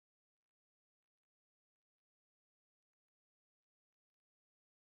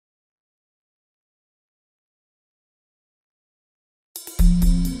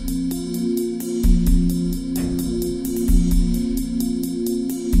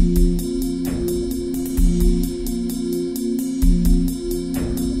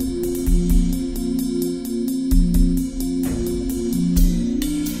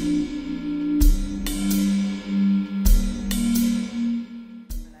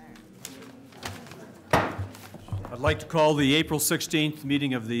I'd like to call the April 16th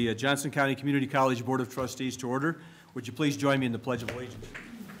meeting of the Johnson County Community College Board of Trustees to order. Would you please join me in the Pledge of Allegiance?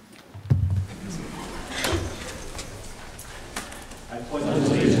 I pledge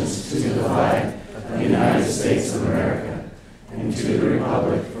allegiance to the flag of the United States of America and to the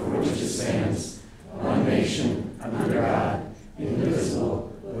republic for which it stands, one nation, under God,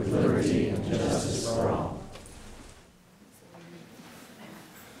 indivisible, with liberty and justice for all.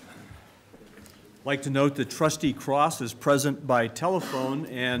 I'd like to note that Trustee Cross is present by telephone,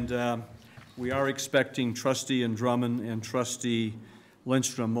 and we are expecting Trustee Drummond and Trustee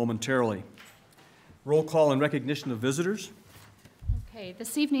Lindstrom momentarily. Roll call and recognition of visitors. Okay,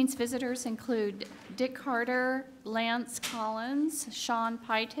 this evening's visitors include Dick Carter, Lance Collins, Sean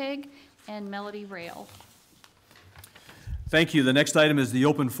Peitig, and Melody Rail. Thank you. The next item is the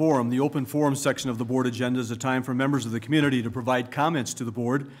open forum. The open forum section of the board agenda is a time for members of the community to provide comments to the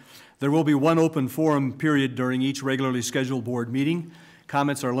board. There will be one open forum period during each regularly scheduled board meeting.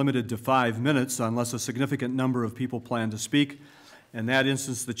 Comments are limited to 5 minutes unless a significant number of people plan to speak. In that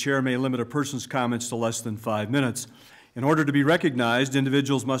instance, the chair may limit a person's comments to less than 5 minutes. In order to be recognized,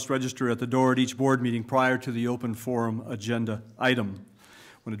 individuals must register at the door at each board meeting prior to the open forum agenda item.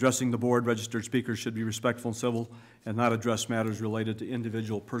 When addressing the board, registered speakers should be respectful and civil and not address matters related to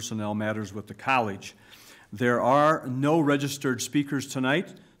individual personnel matters with the college. There are no registered speakers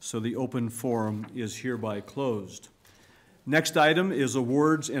tonight, so the open forum is hereby closed. Next item is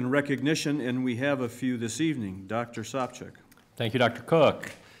awards and recognition, and we have a few this evening. Dr. Sopcich. Thank you, Dr.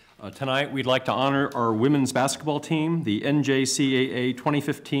 Cook. Tonight we'd like to honor our women's basketball team, the NJCAA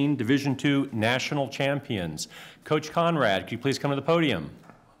 2015 Division II National Champions. Coach Conrad, could you please come to the podium?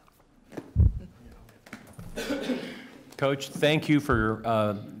 Coach, thank you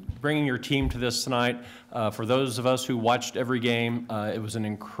for bringing your team to this tonight. For those of us who watched every game, it was an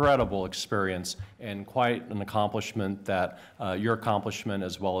incredible experience and quite an accomplishment that your accomplishment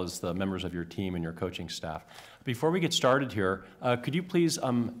as well as the members of your team and your coaching staff. Before we get started here, could you please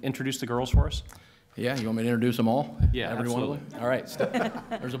introduce the girls for us? Yeah, you want me to introduce them all? Yeah, every absolutely. one of them? All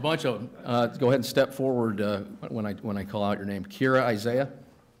right, there's a bunch of them. Go ahead and step forward when I call out your name. Kira Isaiah,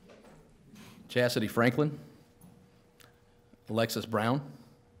 Chastity Franklin, Alexis Brown,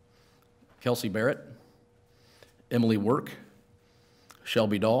 Kelsey Barrett, Emily Work,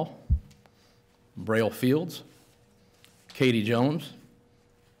 Shelby Dahl, Braille Fields, Katie Jones,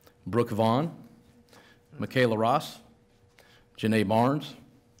 Brooke Vaughn, Michaela Ross, Janae Barnes,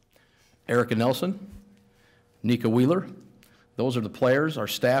 Erica Nelson, Nika Wheeler. Those are the players. Our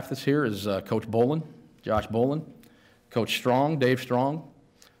staff that's here is Coach Bolin, Josh Bolin, Coach Strong, Dave Strong,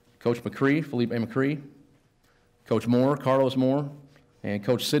 Coach McCree, Felipe McCree, Coach Moore, Carlos Moore, and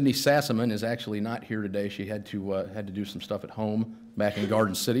Coach Sydney Sassaman is actually not here today. She had to do some stuff at home back in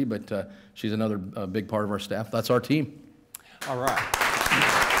Garden City, but she's another big part of our staff. That's our team. All right.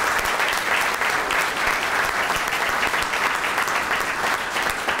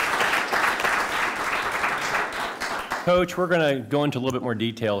 Coach, we're going to go into a little bit more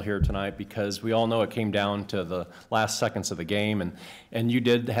detail here tonight because we all know it came down to the last seconds of the game, and you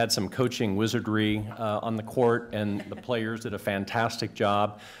had some coaching wizardry on the court, and the players did a fantastic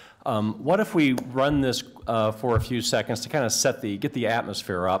job. What if we run this for a few seconds to kind of get the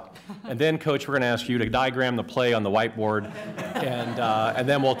atmosphere up, and then, Coach, we're going to ask you to diagram the play on the whiteboard, and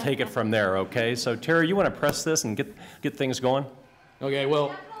then we'll take it from there. Okay? So, Terry, you want to press this and get things going? Okay.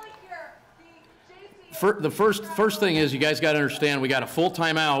 Well. The first thing is you guys got to understand we got a full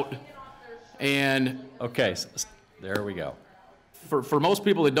timeout, and okay, there we go. For most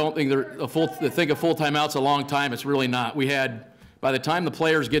people that don't think that think a full timeout's a long time, it's really not. We had, by the time the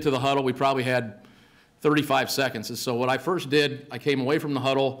players get to the huddle, we probably had 35 seconds. And so what I first did, I came away from the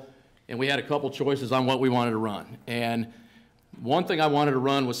huddle, and we had a couple choices on what we wanted to run. And one thing I wanted to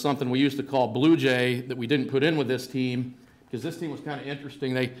run was something we used to call Blue Jay that we didn't put in with this team because this team was kind of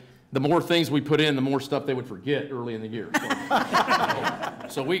interesting. The more things we put in, the more stuff they would forget early in the year.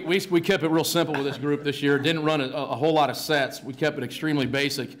 So we kept it real simple with this group this year. Didn't run a whole lot of sets. We kept it extremely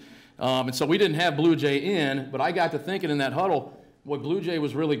basic. And so we didn't have Blue Jay in, but I got to thinking in that huddle, what Blue Jay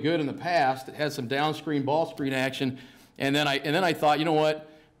was really good in the past. It had some down screen, ball screen action. And then I thought, you know what?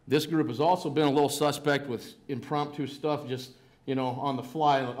 This group has also been a little suspect with impromptu stuff just, on the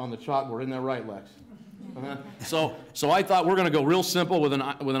fly on the chalkboard. Isn't that right, Lex? So I thought we're going to go real simple with an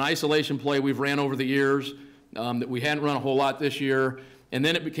isolation play we've ran over the years that we hadn't run a whole lot this year, and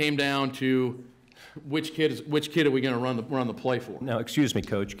then it came down to which kid are we going to run the play for. Now, excuse me,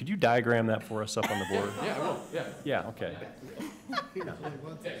 Coach, could you diagram that for us up on the board? Yeah, I will. Yeah. Yeah. Okay. Okay, so I'm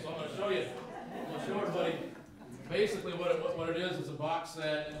going to show everybody basically what it is a box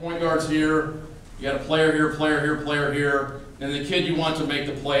set. Point guard's here. You got a player here, player here, player here, and the kid you want to make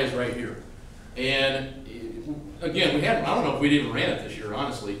the play is right here. And again, I don't know if we'd even ran it this year,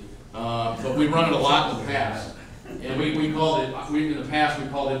 honestly, but we run it a lot in the past. And we called it, in the past we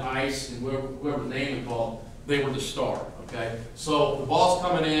called it ice, and whoever the name we called, they were the star, okay? So the ball's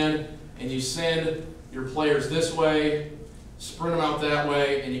coming in, and you send your players this way, sprint them out that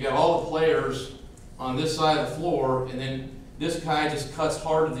way, and you got all the players on this side of the floor, and then this guy just cuts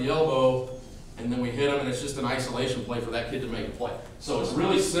hard to the elbow, and then we hit him, and it's just an isolation play for that kid to make a play. So it's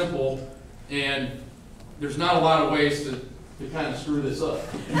really simple, and there's not a lot of ways to kind of screw this up.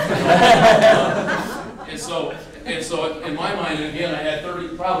 And so in my mind, and again, I had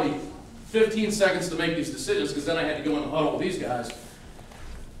probably 15 seconds to make these decisions, because then I had to go in the huddle with these guys.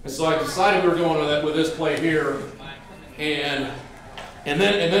 And so I decided we were going with this play here, and then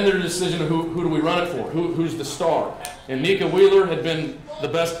there's a decision of who do we run it for, who's the star. And Nika Wheeler had been the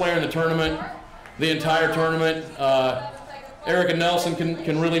best player in the tournament, the entire tournament. Erica Nelson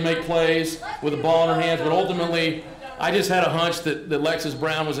can really make plays with the ball in her hands, but ultimately, I just had a hunch that Lexus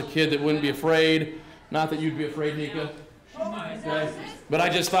Brown was a kid that wouldn't be afraid. Not that you'd be afraid, Nika. Okay. But I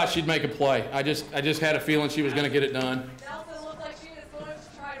just thought she'd make a play. I just had a feeling she was going to get it done. Nelson looked like she was going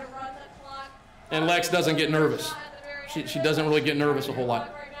to try to run the clock. And Lex doesn't get nervous. She doesn't really get nervous a whole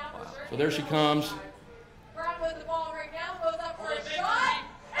lot. So there she comes. Brown with the ball right now, goes up for a shot,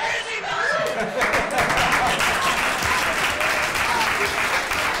 and she got it!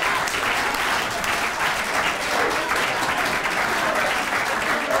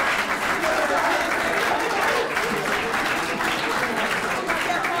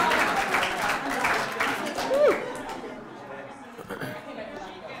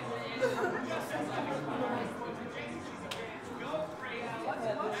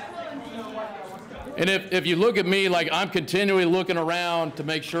 And if you look at me, like I'm continually looking around to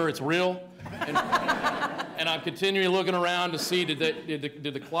make sure it's real, and I'm continually looking around to see did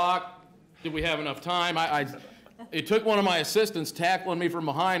the clock, did we have enough time? It took one of my assistants tackling me from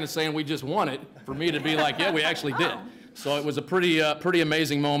behind and saying we just won it for me to be like, yeah, we actually did. So it was a pretty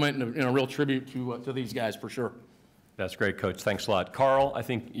amazing moment and a real tribute to these guys for sure. That's great, Coach. Thanks a lot. Carl, I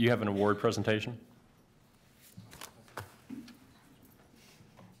think you have an award presentation.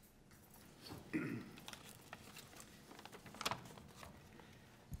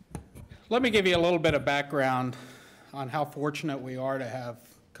 Let me give you a little bit of background on how fortunate we are to have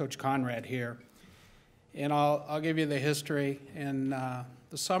Coach Conrad here. And I'll give you the history. In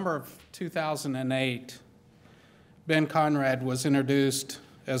the summer of 2008, Ben Conrad was introduced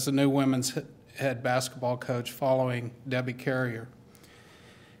as the new women's head basketball coach following Debbie Carrier.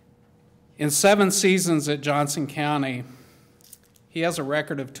 In 7 seasons at Johnson County, he has a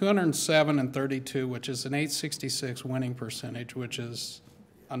record of 207-32, which is an .866 winning percentage, which is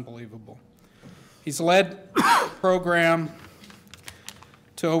unbelievable. He's led the program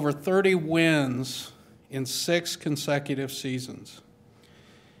to over 30 wins in 6 consecutive seasons.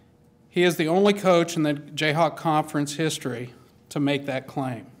 He is the only coach in the Jayhawk Conference history to make that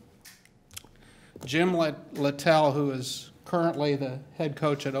claim. Jim Littell, who is currently the head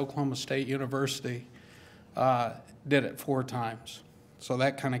coach at Oklahoma State University, did it 4 times. So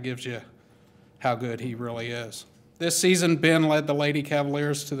that kind of gives you how good he really is. This season, Ben led the Lady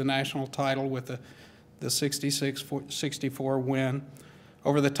Cavaliers to the national title with the 66-64 win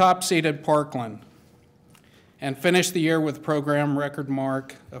over the top-seeded Parkland, and finished the year with a program record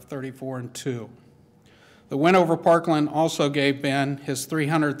mark of 34-2. The win over Parkland also gave Ben his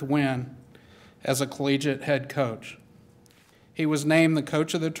 300th win as a collegiate head coach. He was named the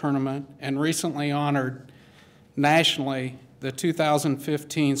coach of the tournament and recently honored nationally the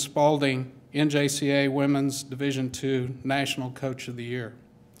 2015 Spalding NJCA Women's Division II National Coach of the Year.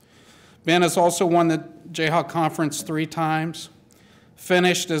 Ben has also won the Jayhawk Conference 3 times,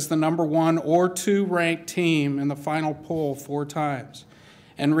 finished as the #1 or 2 ranked team in the final poll 4 times,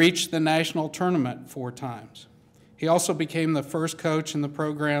 and reached the national tournament 4 times. He also became the first coach in the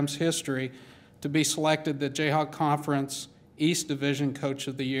program's history to be selected the Jayhawk Conference East Division Coach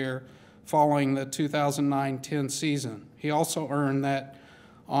of the Year following the 2009-10 season. He also earned that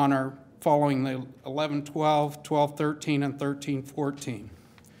honor following the 11-12, 12-13, and 13-14.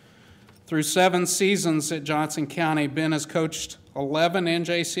 Through 7 seasons at Johnson County, Ben has coached 11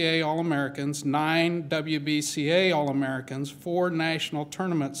 NJCA All-Americans, 9 WBCA All-Americans, 4 national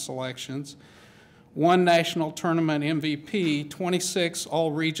tournament selections, 1 national tournament MVP, 26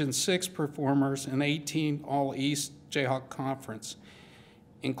 All-Region 6 performers, and 18 All-East Jayhawk Conference,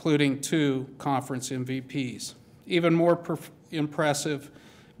 including 2 conference MVPs. Even more impressive,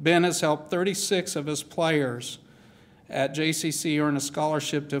 Ben has helped 36 of his players At JCC, earned a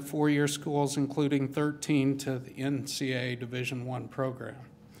scholarship to 4-year schools, including 13 to the NCAA Division I program.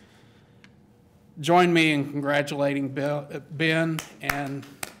 Join me in congratulating Ben and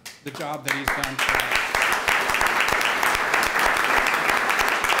the job that he's done for us.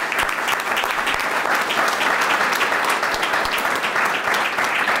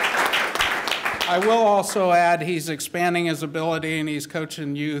 I will also add he's expanding his ability and he's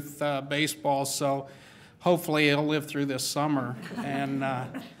coaching youth baseball, so hopefully he'll live through this summer and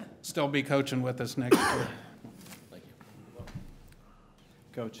still be coaching with us next year. Thank you.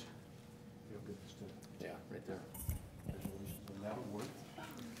 Coach. Yeah, right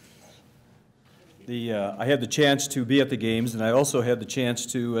there. I had the chance to be at the games, and I also had the chance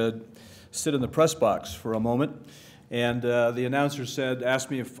to sit in the press box for a moment. And the announcer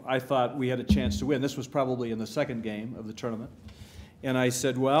asked me if I thought we had a chance to win. This was probably in the second game of the tournament. And I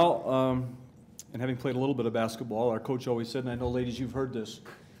said, well, and having played a little bit of basketball, our coach always said, and I know, ladies, you've heard this,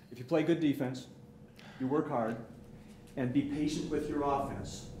 if you play good defense, you work hard, and be patient with your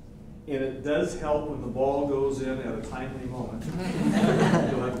offense, and it does help when the ball goes in at a timely moment,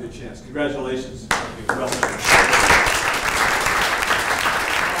 you'll have a good chance. Congratulations. Well done.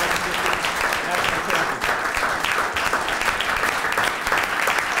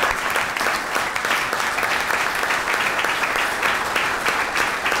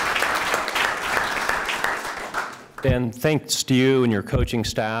 And thanks to you and your coaching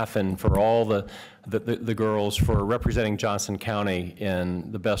staff and for all the girls for representing Johnson County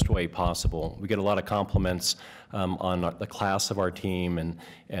in the best way possible. We get a lot of compliments on the class of our team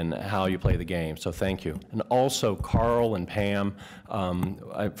and how you play the game, so thank you. And also Carl and Pam,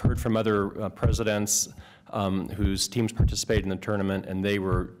 I've heard from other presidents whose teams participated in the tournament, and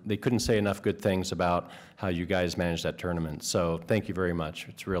they couldn't say enough good things about how you guys managed that tournament. So thank you very much.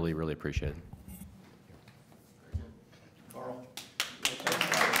 It's really, really appreciated.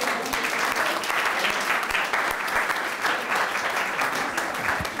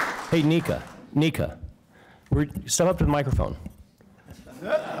 Hey, Nika, step up to the microphone.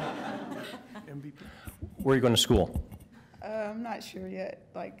 Where are you going to school? I'm not sure yet.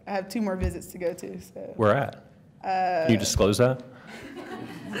 Like, I have 2 more visits to go to, so. Where at? Can you disclose that?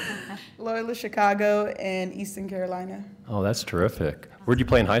 Loyola Chicago and Eastern Carolina. Oh, that's terrific. Where did you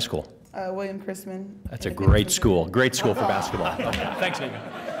play in high school? William Chrisman. That's a great school. Great school for basketball. Okay. Thanks,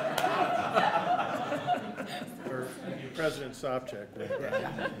 Nika. President Sopcich.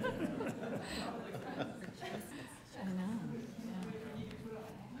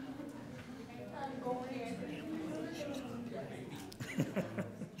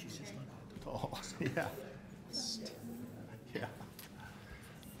 Yeah. Yeah.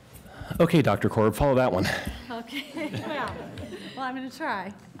 Okay, Dr. Korb, follow that one. Okay, well, I'm going to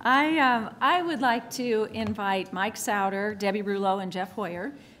try. I would like to invite Mike Souter, Debbie Rouleau, and Jeff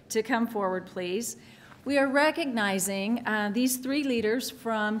Hoyer to come forward, please. We are recognizing these 3 leaders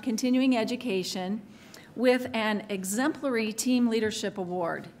from continuing education with an Exemplary Team Leadership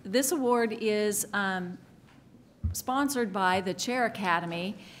Award. This award is sponsored by the Chair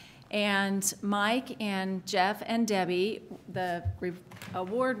Academy, and Mike and Jeff and Debbie, the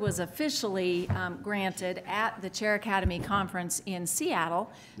award was officially granted at the Chair Academy Conference in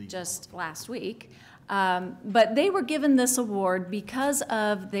Seattle just last week. But they were given this award because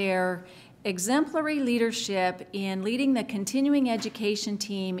of their exemplary leadership in leading the continuing education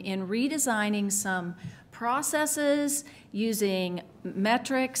team in redesigning some processes, using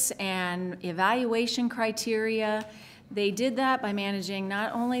metrics and evaluation criteria. They did that by managing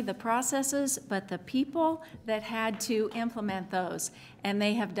not only the processes, but the people that had to implement those. And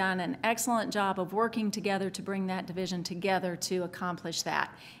they have done an excellent job of working together to bring that division together to accomplish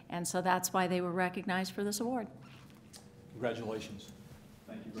that. And so that's why they were recognized for this award. Congratulations.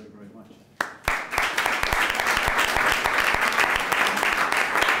 Thank you very, very much.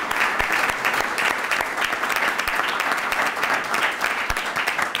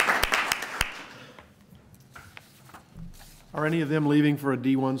 Are any of them leaving for a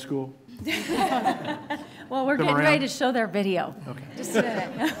D1 school? Well, we're getting ready to show their video. Okay. Just a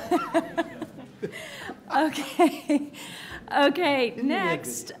minute. Okay. Okay,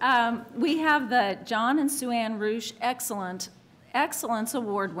 next, we have the John and Sue Ann Roosh Excellence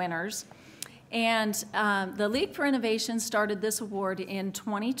Award winners. And the League for Innovation started this award in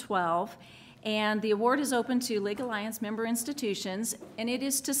 2012. And the award is open to League Alliance member institutions, and it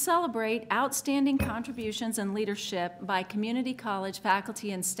is to celebrate outstanding contributions and leadership by community college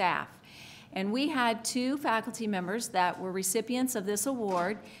faculty and staff. And we had 2 faculty members that were recipients of this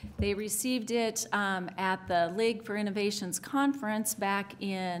award. They received it at the League for Innovation's conference back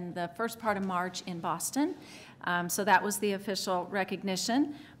in the first part of March in Boston. So that was the official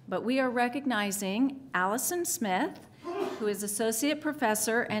recognition. But we are recognizing Allison Smith, who is Associate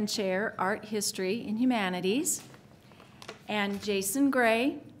Professor and Chair, Art History and Humanities, and Jason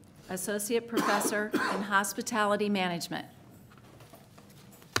Gray, Associate Professor in Hospitality Management.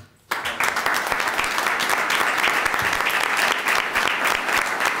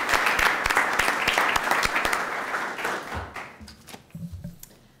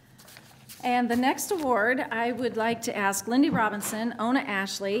 And the next award, I would like to ask Lindy Robinson, Ona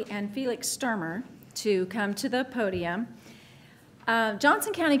Ashley, and Felix Sturmer to come to the podium.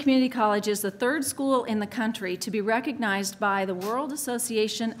 Johnson County Community College is the third school in the country to be recognized by the World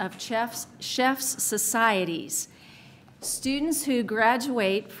Association of Chefs Societies. Students who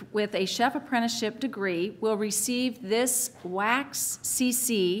graduate with a chef apprenticeship degree will receive this WACS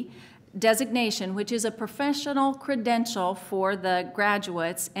CC designation, which is a professional credential for the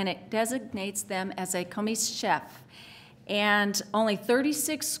graduates, and it designates them as a commis chef. And only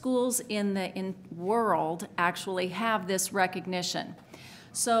 36 schools in the world actually have this recognition.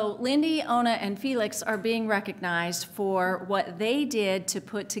 So Lindy, Ona, and Felix are being recognized for what they did to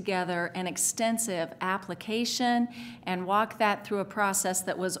put together an extensive application and walk that through a process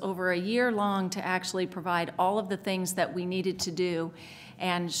that was over a year long to actually provide all of the things that we needed to do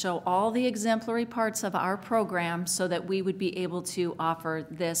and show all the exemplary parts of our program so that we would be able to offer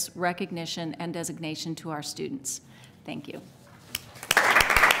this recognition and designation to our students. Thank you.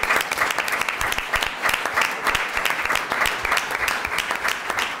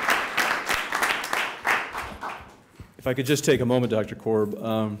 If I could just take a moment, Dr. Korb,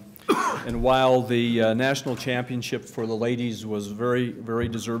 and while the national championship for the ladies was very, very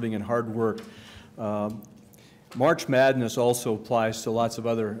deserving and hard work, March Madness also applies to lots of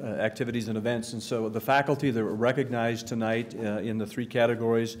other activities and events, and so the faculty that were recognized tonight in the three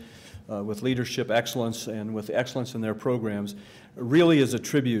categories with leadership excellence and with excellence in their programs really is a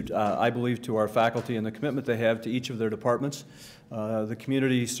tribute, I believe, to our faculty and the commitment they have to each of their departments. The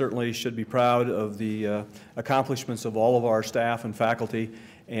community certainly should be proud of the accomplishments of all of our staff and faculty.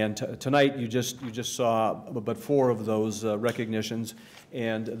 And tonight you just saw but 4 of those recognitions,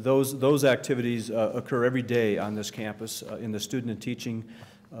 and those activities occur every day on this campus in the student and teaching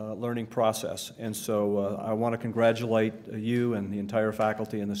learning process. And so I want to congratulate you and the entire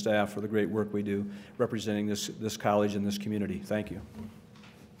faculty and the staff for the great work we do representing this college and this community. Thank you.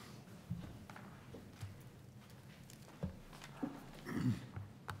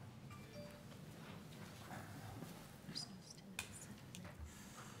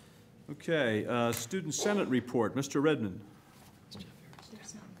 Okay, Student Senate report. Mr. Redmond. Is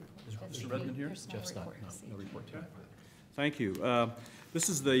Mr. Redmond here? Jeff's not, no report tonight. Thank you. This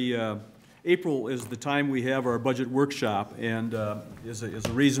is the, April is the time we have our budget workshop, and is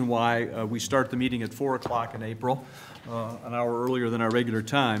a reason why we start the meeting at 4 o'clock in April, an hour earlier than our regular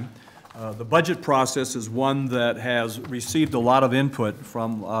time. The budget process is one that has received a lot of input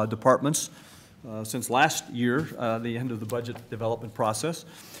from departments since last year, the end of the budget development process.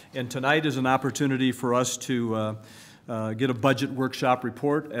 And tonight is an opportunity for us to get a budget workshop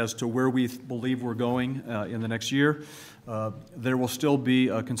report as to where we believe we're going in the next year. There will still be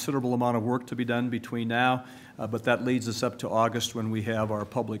a considerable amount of work to be done between now, but that leads us up to August when we have our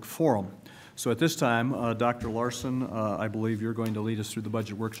public forum. So at this time, Dr. Larson, I believe you're going to lead us through the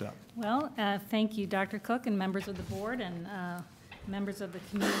budget workshop. Well, thank you, Dr. Cook, and members of the board and members of the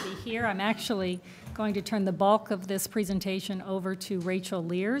community here. I'm actually going to turn the bulk of this presentation over to Rachel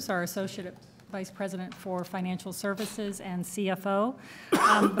Lears, our Associate Vice President for Financial Services and CFO.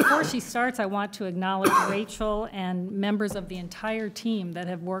 Before she starts, I want to acknowledge Rachel and members of the entire team that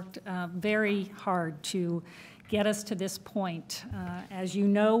have worked very hard to get us to this point. As you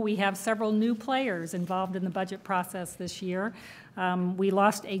know, we have several new players involved in the budget process this year. We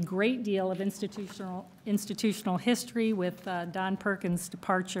lost a great deal of institutional history with Don Perkins'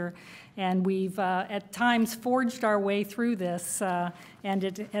 departure, and we've at times forged our way through this, and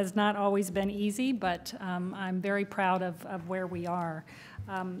it has not always been easy, but I'm very proud of where we are.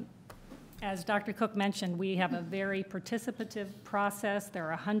 As Dr. Cook mentioned, we have a very participative process. There are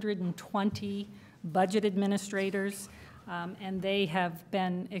 120 budget administrators, and they have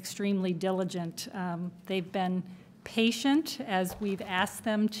been extremely diligent. They've been patient as we've asked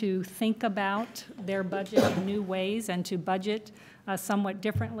them to think about their budget in new ways and to budget somewhat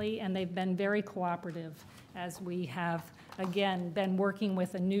differently, and they've been very cooperative as we have, again, been working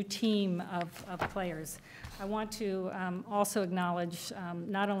with a new team of players. I want to also acknowledge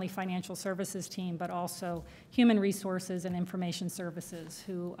not only financial services team, but also human resources and information services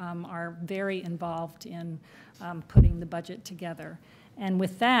who are very involved in putting the budget together. And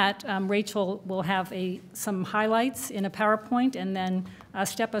with that, Rachel will have some highlights in a PowerPoint, and then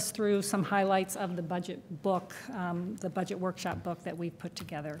step us through some highlights of the budget book, the budget workshop book that we've put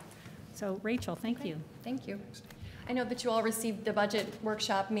together. So Rachel, thank you. Thank you. I know that you all received the budget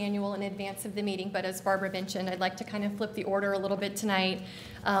workshop manual in advance of the meeting, but as Barbara mentioned, I'd like to kind of flip the order a little bit tonight.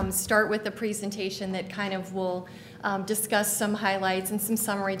 Start with the presentation that kind of will discuss some highlights and some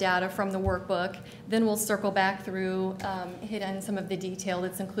summary data from the workbook. Then we'll circle back through, hit on some of the detail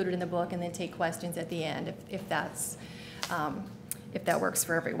that's included in the book, and then take questions at the end if that works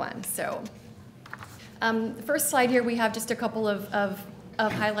for everyone. So the first slide here, we have just a couple of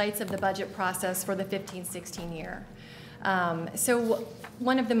highlights of the budget process for the 15-16 year. So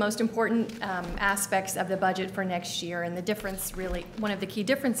one of the most important aspects of the budget for next year, and the difference really, one of the key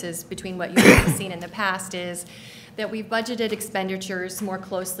differences between what you've seen in the past, is that we've budgeted expenditures more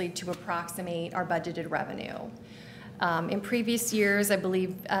closely to approximate our budgeted revenue. In previous years, I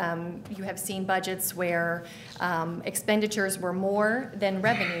believe you have seen budgets where expenditures were more than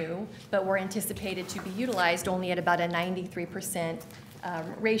revenue, but were anticipated to be utilized only at about a 93%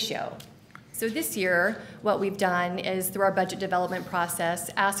 ratio. So this year, what we've done is, through our budget development process,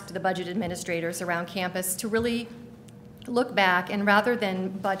 asked the budget administrators around campus to really look back, and rather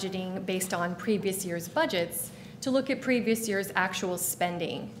than budgeting based on previous year's budgets, to look at previous year's actual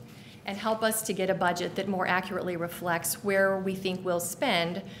spending and help us to get a budget that more accurately reflects where we think we'll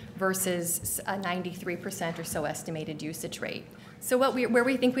spend versus a 93% or so estimated usage rate. So where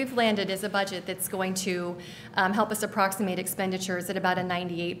we think we've landed is a budget that's going to help us approximate expenditures at about a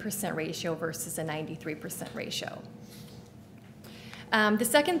 98% ratio versus a 93% ratio. The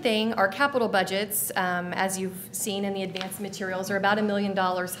second thing, our capital budgets, as you've seen in the advanced materials, are about $1 million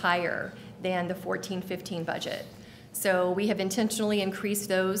higher than the 14-15 budget. So we have intentionally increased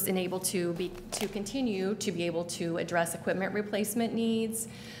those and able to continue to be able to address equipment replacement needs,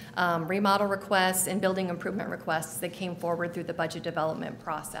 remodel requests, and building improvement requests that came forward through the budget development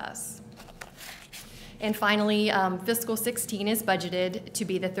process. And finally, fiscal 16 is budgeted to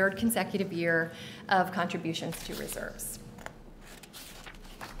be the third consecutive year of contributions to reserves.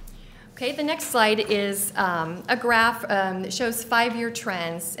 Okay, the next slide is a graph that shows 5-year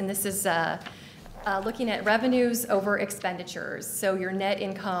trends, and this is looking at revenues over expenditures, so your net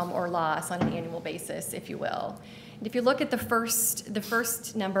income or loss on an annual basis, if you will. And if you look at the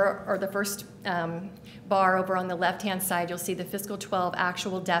first number, or the first bar over on the left-hand side, you'll see the fiscal 12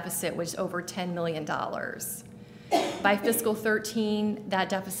 actual deficit was over $10 million. By fiscal 13, that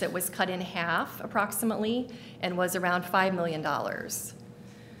deficit was cut in half approximately and was around $5 million.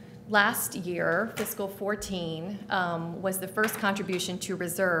 Last year, fiscal 14, was the first contribution to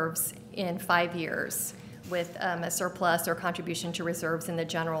reserves in 5 years, with a surplus or contribution to reserves in the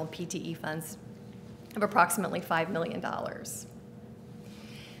general PTE funds of approximately $5 million.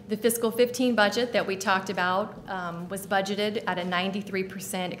 The fiscal 15 budget that we talked about was budgeted at a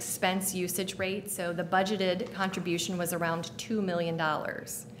 93% expense usage rate, so the budgeted contribution was around $2 million.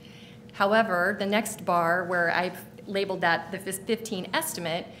 However, the next bar, where I've labeled that the 15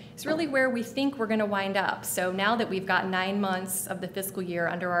 estimate, is really where we think we're going to wind up. So now that we've got 9 months of the fiscal year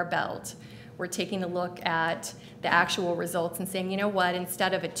under our belt, we're taking a look at the actual results and saying, you know what,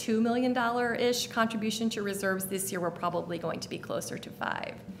 instead of a $2 million-ish contribution to reserves this year, we're probably going to be closer to $5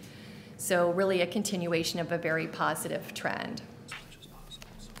 million. So really a continuation of a very positive trend.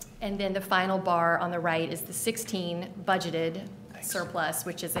 And then the final bar on the right is the 16 budgeted surplus,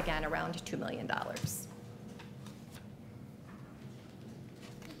 which is again around $2 million.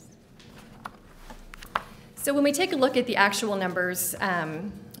 So when we take a look at the actual numbers,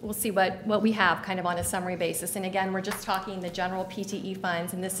 we'll see what we have kind of on a summary basis. And again, we're just talking the general PTE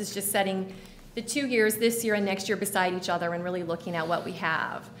funds, and this is just setting the 2 years, this year and next year, beside each other and really looking at what we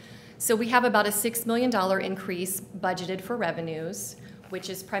have. So we have about a $6 million increase budgeted for revenues,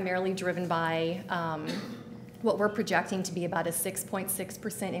 which is primarily driven by what we're projecting to be about a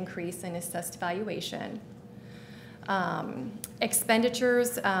 6.6% increase in assessed valuation.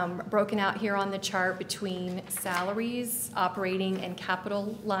 Expenditures broken out here on the chart between salaries, operating, and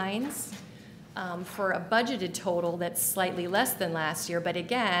capital lines for a budgeted total that's slightly less than last year, but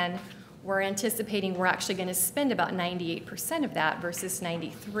again, we're anticipating we're actually going to spend about 98% of that versus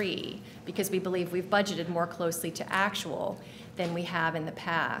 93%, because we believe we've budgeted more closely to actual than we have in the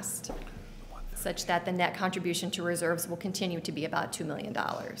past, such that the net contribution to reserves will continue to be about $2 million.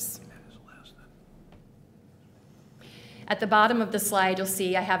 At the bottom of the slide, you'll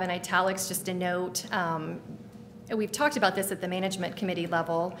see I have in italics just a note. We've talked about this at the management committee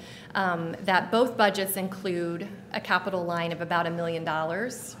level, that both budgets include a capital line of about $1 million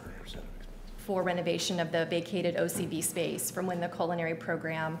for renovation of the vacated OCB space from when the culinary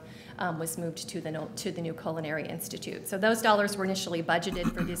program was moved to the new Culinary Institute. So those dollars were initially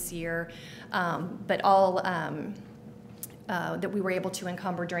budgeted for this year, but all that we were able to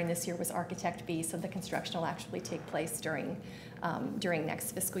encumber during this year was architect fees, so the construction will actually take place during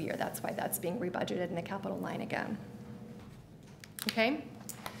next fiscal year. That's why that's being rebudgeted in the capital line again. Okay.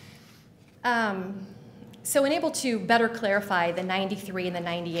 So in able to better clarify the 93 and the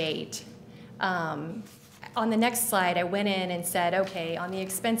 98, on the next slide, I went in and said, okay, on the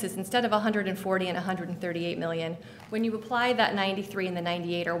expenses, instead of 140 and 138 million, when you apply that 93 and the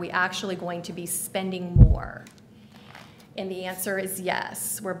 98, are we actually going to be spending more? And the answer is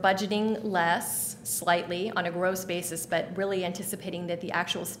yes. We're budgeting less, slightly, on a gross basis, but really anticipating that the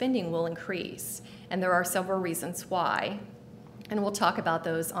actual spending will increase. And there are several reasons why. And we'll talk about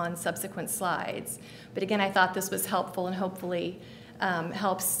those on subsequent slides. But again, I thought this was helpful and hopefully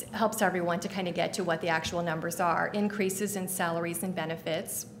helps everyone to kind of get to what the actual numbers are. Increases in salaries and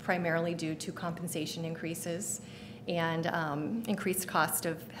benefits, primarily due to compensation increases and increased cost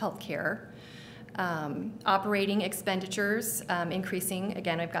of health care. Operating expenditures increasing.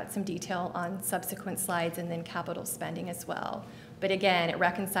 Again, I've got some detail on subsequent slides, and then capital spending as well. But again, it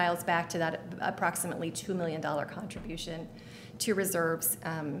reconciles back to that approximately $2 million contribution to reserves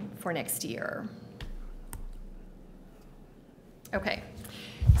for next year. Okay,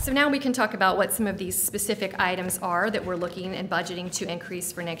 so now we can talk about what some of these specific items are that we're looking and budgeting to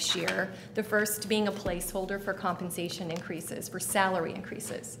increase for next year. The first being a placeholder for compensation increases, for salary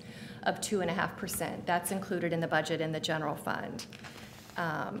increases of 2.5%. That's included in the budget in the general fund.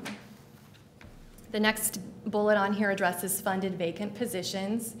 The next bullet on here addresses funded vacant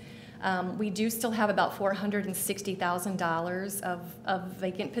positions. We do still have about $460,000 of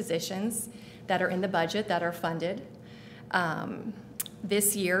vacant positions that are in the budget that are funded.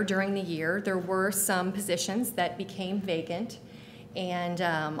 This year, during the year, there were some positions that became vacant and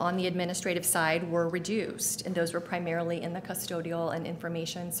on the administrative side were reduced, and those were primarily in the custodial and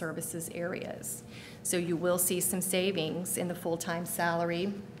information services areas. So you will see some savings in the full-time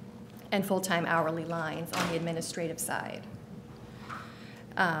salary and full-time hourly lines on the administrative side.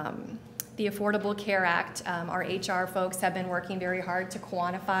 The Affordable Care Act, our HR folks have been working very hard to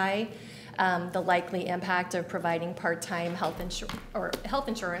quantify the likely impact of providing part-time health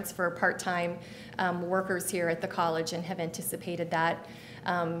insurance for part-time workers here at the college, and have anticipated that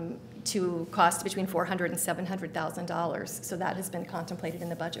to cost between $400,000 and $700,000. So that has been contemplated in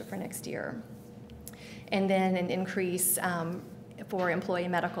the budget for next year. And then an increase for employee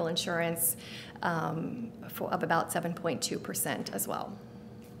medical insurance of about 7.2% as well.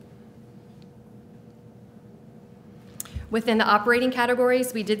 Within the operating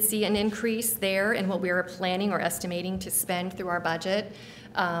categories, we did see an increase there in what we were planning or estimating to spend through our budget.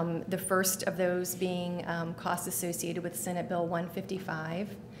 The first of those being costs associated with Senate Bill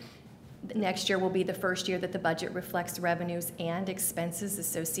 155. Next year will be the first year that the budget reflects revenues and expenses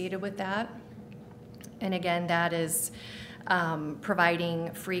associated with that. And again, that is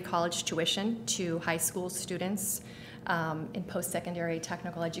providing free college tuition to high school students in post-secondary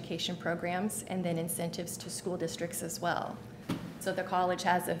technical education programs, and then incentives to school districts as well. So the college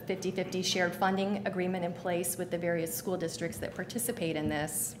has a 50-50 shared funding agreement in place with the various school districts that participate in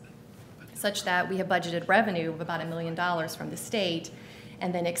this, such that we have budgeted revenue of about $1 million from the state,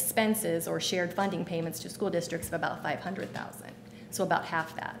 and then expenses or shared funding payments to school districts of about $500,000. So about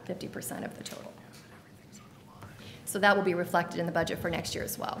half that, 50% of the total. So that will be reflected in the budget for next year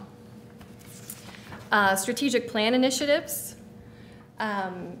as well. Strategic plan initiatives.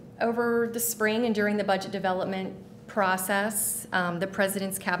 Over the spring and during the budget development process, the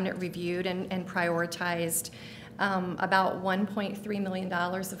President's Cabinet reviewed and prioritized about $1.3 million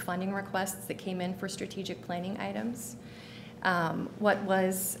of funding requests that came in for strategic planning items. What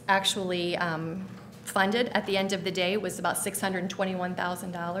was actually funded at the end of the day was about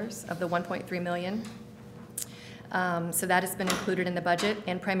 $621,000 of the $1.3 million. So that has been included in the budget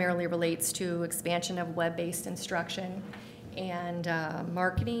and primarily relates to expansion of web-based instruction and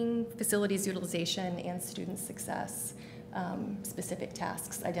marketing, facilities utilization, and student success, specific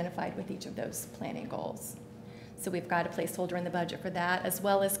tasks identified with each of those planning goals. So we've got a placeholder in the budget for that, as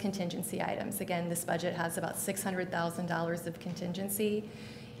well as contingency items. Again, this budget has about $600,000 of contingency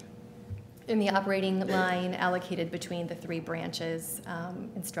in the operating line allocated between the three branches,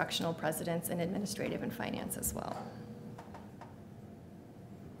 instructional, presidents, and administrative and finance as well.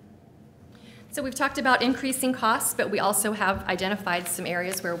 So we've talked about increasing costs, but we also have identified some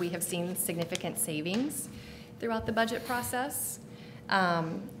areas where we have seen significant savings throughout the budget process.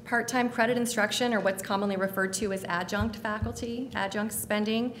 Part-time credit instruction, or what's commonly referred to as adjunct faculty, adjunct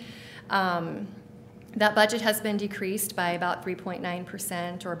spending. That budget has been decreased by about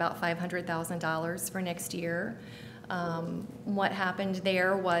 3.9%, or about $500,000 for next year. What happened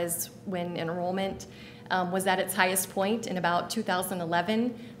there was when enrollment was at its highest point in about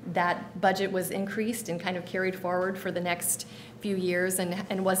 2011, that budget was increased and kind of carried forward for the next few years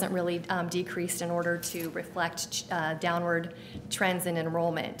and wasn't really decreased in order to reflect downward trends in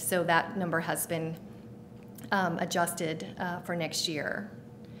enrollment. So that number has been adjusted for next year.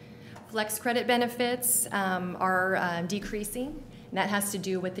 Flex credit benefits are decreasing, and that has to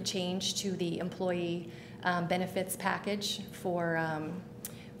do with the change to the employee benefits package for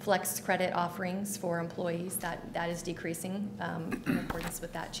flex credit offerings for employees. That is decreasing in accordance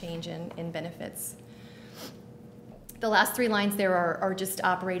with that change in benefits. The last three lines there are just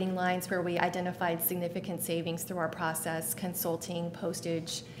operating lines where we identified significant savings through our process: consulting,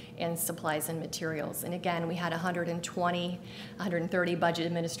 postage, and supplies and materials. And again, we had 130 budget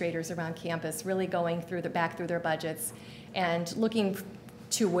administrators around campus really going back through their budgets and looking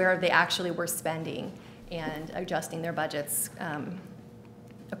to where they actually were spending and adjusting their budgets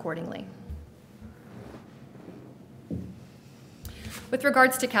accordingly. With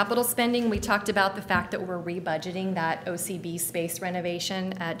regards to capital spending, we talked about the fact that we're rebudgeting that OCB space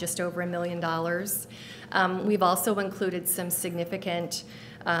renovation at just over $1 million. We've also included some significant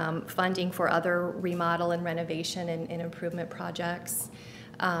funding for other remodel and renovation and improvement projects,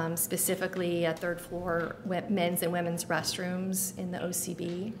 specifically a third floor men's and women's restrooms in the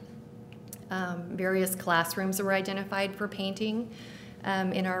OCB. Various classrooms were identified for painting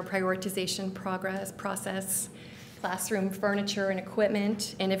in our prioritization process. Classroom furniture and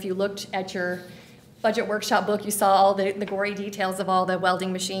equipment, and if you looked at your budget workshop book, you saw all the gory details of all the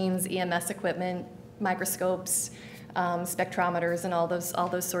welding machines, EMS equipment, microscopes, spectrometers, and all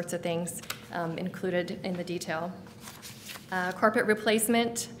those sorts of things included in the detail. Carpet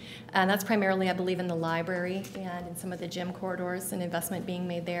replacement, and that's primarily, I believe, in the library and in some of the gym corridors, and investment being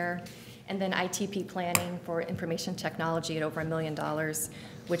made there. And then ITP planning for information technology at over $1 million,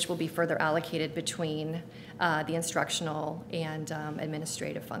 which will be further allocated between the instructional and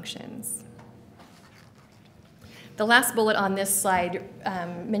administrative functions. The last bullet on this slide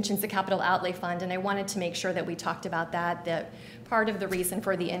mentions the capital outlay fund, and I wanted to make sure that we talked about that part of the reason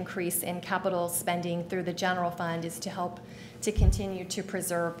for the increase in capital spending through the general fund is to help to continue to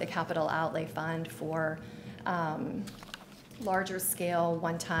preserve the capital outlay fund for larger scale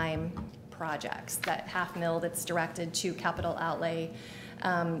one-time projects. That $500,000 that's directed to capital outlay,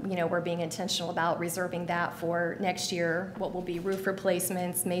 we're being intentional about reserving that for next year, what will be roof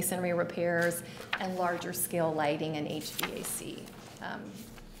replacements, masonry repairs, and larger scale lighting and HVAC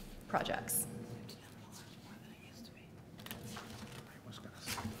projects.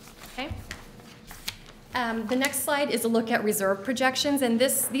 Okay. The next slide is a look at reserve projections, and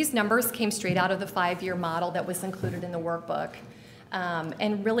these numbers came straight out of the 5-year model that was included in the workbook.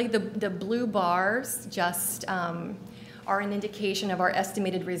 And really the blue bars just are an indication of our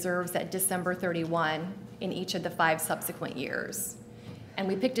estimated reserves at December 31 in each of the 5 subsequent years. And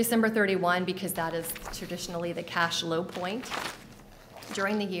we picked December 31 because that is traditionally the cash low point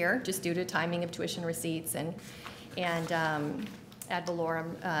during the year, just due to timing of tuition receipts and ad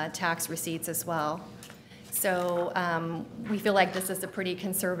valorem tax receipts as well. So we feel like this is a pretty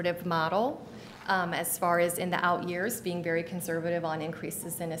conservative model. As far as in the out years, being very conservative on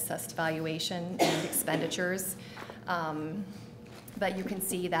increases in assessed valuation and expenditures. But you can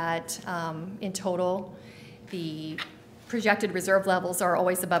see that in total, the projected reserve levels are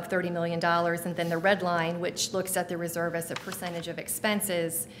always above $30 million, and then the red line, which looks at the reserve as a percentage of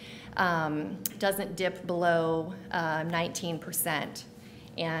expenses, doesn't dip below 19%.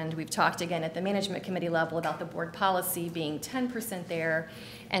 And we've talked again at the management committee level about the board policy being 10% there,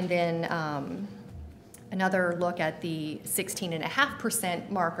 and then another look at the 16.5%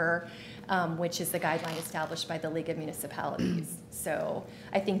 marker, which is the guideline established by the League of Municipalities. So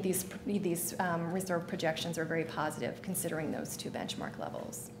I think these reserve projections are very positive considering those 2 benchmark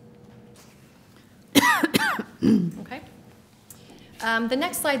levels. Okay. The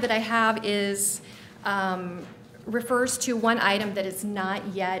next slide that I have is refers to one item that is not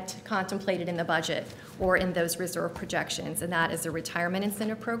yet contemplated in the budget or in those reserve projections, and that is a retirement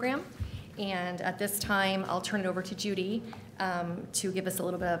incentive program. And at this time, I'll turn it over to Judy to give us a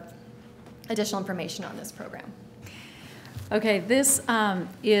little bit of additional information on this program. Okay, this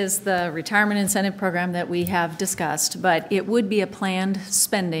is the retirement incentive program that we have discussed, but it would be a planned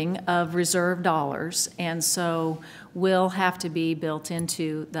spending of reserve dollars, and so will have to be built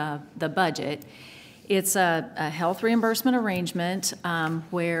into the budget. It's a health reimbursement arrangement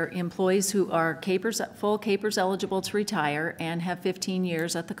where employees who are full CAPERS eligible to retire and have 15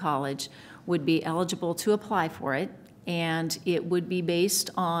 years at the college would be eligible to apply for it. And it would be based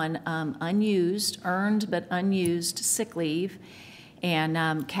on earned but unused sick leave,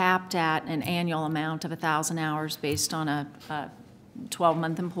 and capped at an annual amount of 1,000 hours based on a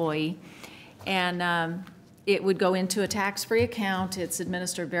 12-month employee. And it would go into a tax-free account. It's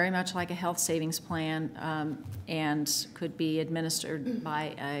administered very much like a health savings plan, and could be administered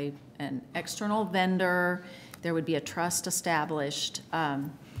by an external vendor. There would be a trust established, and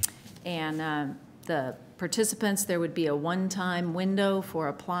the participants, there would be a one-time window for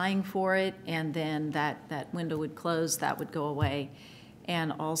applying for it, and then that window would close, that would go away.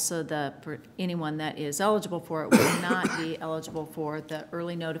 And also anyone that is eligible for it would not be eligible for the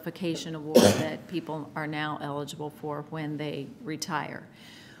early notification award that people are now eligible for when they retire.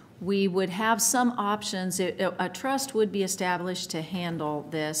 We would have some options. A trust would be established to handle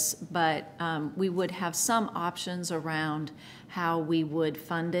this, but we would have some options around how we would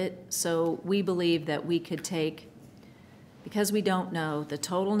fund it. So we believe that we could take, because we don't know the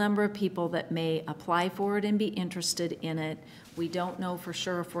total number of people that may apply for it and be interested in it, we don't know for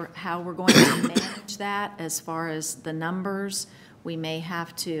sure how we're going to manage that as far as the numbers. We may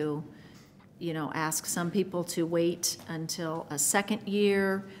have to, ask some people to wait until a second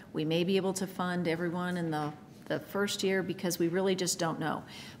year. We may be able to fund everyone in the first year because we really just don't know.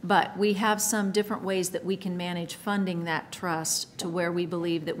 But we have some different ways that we can manage funding that trust to where we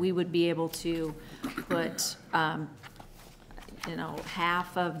believe that we would be able to put,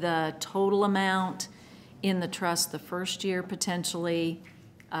 half of the total amount in the trust the first year potentially,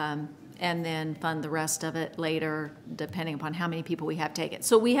 and then fund the rest of it later, depending upon how many people we have take it.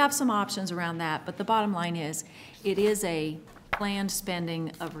 So we have some options around that, but the bottom line is, it is a planned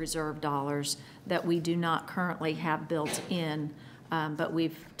spending of reserve dollars that we do not currently have built in, but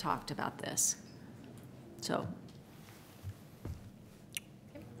we've talked about this. So.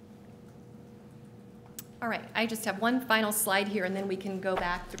 All right, I just have one final slide here, and then we can go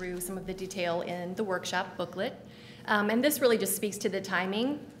back through some of the detail in the workshop booklet. And this really just speaks to the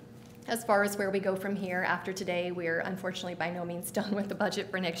timing as far as where we go from here. After today, we're unfortunately by no means done with the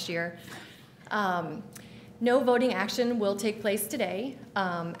budget for next year. No voting action will take place today.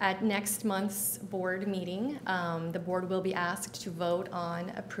 At next month's board meeting, the board will be asked to vote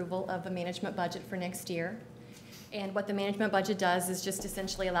on approval of a management budget for next year. And what the management budget does is just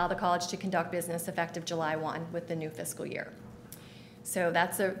essentially allow the college to conduct business effective July 1 with the new fiscal year. So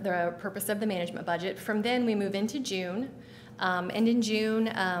that's the purpose of the management budget. From then, we move into June. And in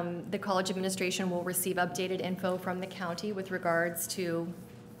June, the college administration will receive updated info from the county with regards to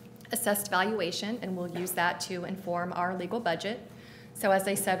assessed valuation, and we'll use that to inform our legal budget. So as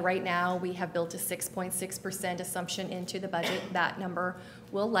I said, right now, we have built a 6.6% assumption into the budget. That number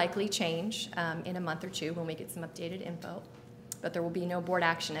will likely change in a month or two when we get some updated info, but there will be no board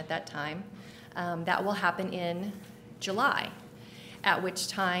action at that time. That will happen in July, at which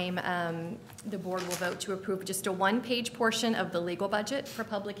time the board will vote to approve just a one-page portion of the legal budget for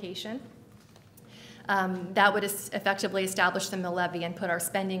publication. That would effectively establish the mill levy and put our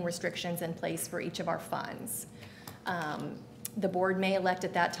spending restrictions in place for each of our funds. The board may elect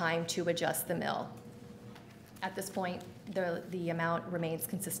at that time to adjust the mill. At this point, the amount remains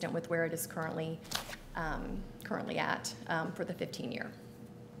consistent with where it is currently at for the 15-year.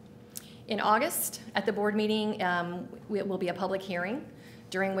 In August, at the board meeting, it will be a public hearing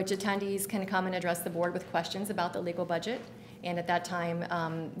during which attendees can come and address the board with questions about the legal budget. And at that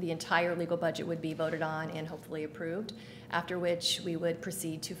time, the entire legal budget would be voted on and hopefully approved, after which we would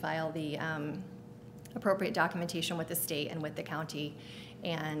proceed to file the appropriate documentation with the state and with the county.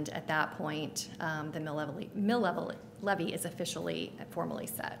 And at that point, the mill levy is officially formally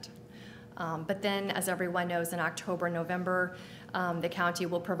set. But then, as everyone knows, in October, November, the county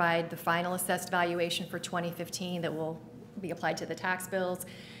will provide the final assessed valuation for 2015 that will be applied to the tax bills.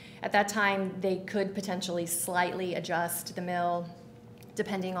 At that time, they could potentially slightly adjust the mill,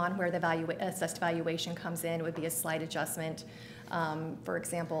 depending on where the assessed valuation comes in. It would be a slight adjustment. For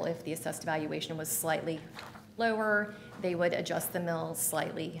example, if the assessed valuation was slightly lower, they would adjust the mill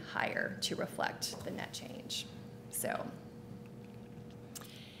slightly higher to reflect the net change. So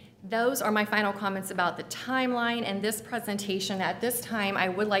those are my final comments about the timeline and this presentation. At this time, I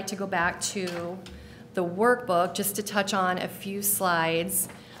would like to go back to the workbook just to touch on a few slides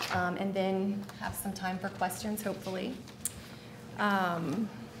and then have some time for questions, hopefully.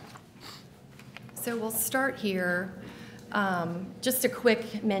 So we'll start here. Just a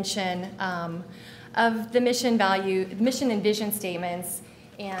quick mention of the mission and vision statements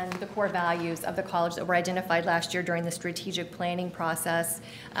and the core values of the college that were identified last year during the strategic planning process.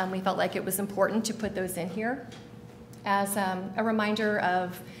 We felt like it was important to put those in here as a reminder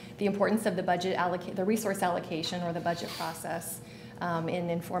of the importance of the resource allocation or the budget process in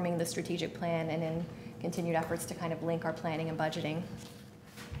informing the strategic plan and in continued efforts to kind of link our planning and budgeting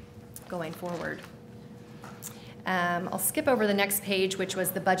going forward. I'll skip over the next page, which was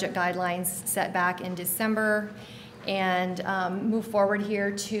the budget guidelines set back in December, and move forward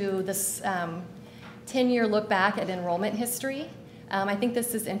here to this 10-year look back at enrollment history. I think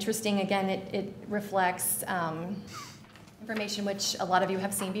this is interesting. Again, it reflects information which a lot of you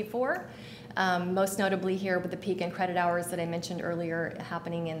have seen before, most notably here with the peak in credit hours that I mentioned earlier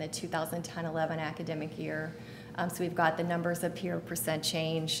happening in the 2010-11 academic year. So we've got the numbers up here, percent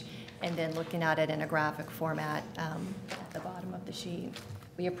change, and then looking at it in a graphic format at the bottom of the sheet.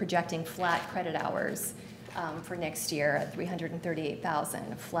 We are projecting flat credit hours for next year at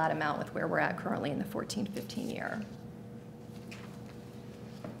 338,000, a flat amount with where we're at currently in the 14-15 year.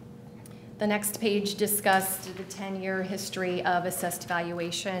 The next page discussed the 10-year history of assessed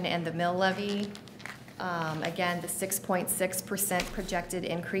valuation and the mill levy. Again, the 6.6% projected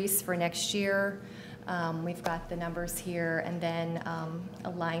increase for next year. We've got the numbers here, and then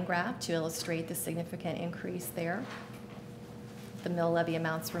a line graph to illustrate the significant increase there. The mill levy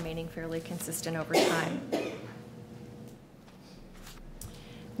amounts remaining fairly consistent over time.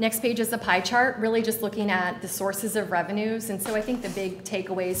 Next page is a pie chart, really just looking at the sources of revenues. And so I think the big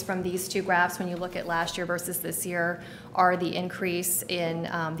takeaways from these two graphs when you look at last year versus this year are the increase in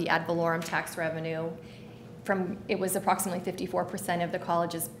the ad valorem tax revenue. It was approximately 54% of the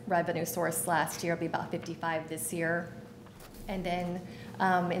college's revenue source last year. It'll be about 55% this year. And then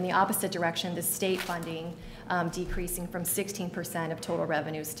in the opposite direction, the state funding decreasing from 16% of total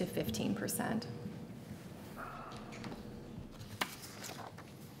revenues to 15%.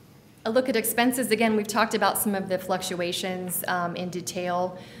 A look at expenses. Again, we've talked about some of the fluctuations in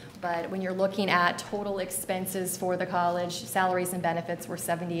detail, but when you're looking at total expenses for the college, salaries and benefits were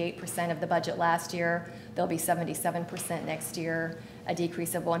 78% of the budget last year. They'll be 77% next year, a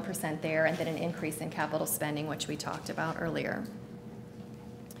decrease of 1% there, and then an increase in capital spending, which we talked about earlier.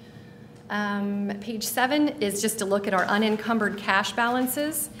 Page 7 is just a look at our unencumbered cash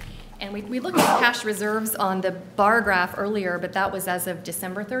balances. And we looked at cash reserves on the bar graph earlier, but that was as of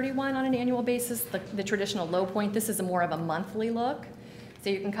December 31 on an annual basis, the traditional low point. This is more of a monthly look. So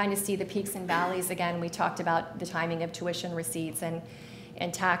you can kind of see the peaks and valleys. Again, we talked about the timing of tuition receipts and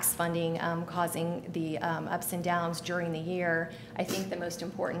tax funding causing the ups and downs during the year. I think the most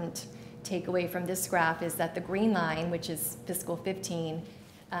important takeaway from this graph is that the green line, which is fiscal 15,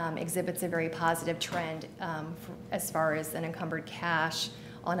 exhibits a very positive trend as far as unencumbered cash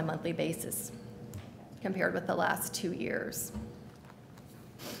on a monthly basis compared with the last 2 years.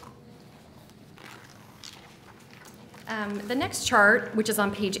 The next chart, which is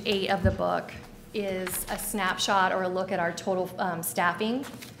on page 8 of the book, is a snapshot or a look at our total staffing,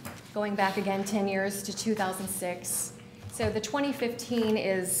 going back again 10 years to 2006. So the 2015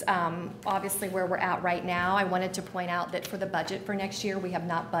 is obviously where we're at right now. I wanted to point out that for the budget for next year, we have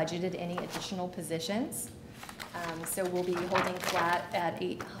not budgeted any additional positions. So we'll be holding flat at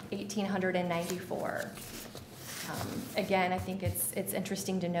 1,894. Again, I think it's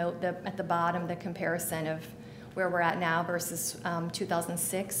interesting to note at the bottom the comparison of where we're at now versus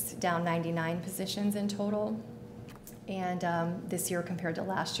 2006, down 99 positions in total. And this year compared to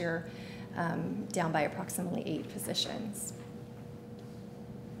last year, down by approximately 8 positions.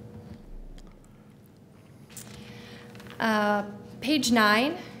 Page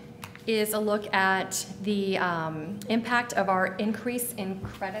 9 is a look at the impact of our increase in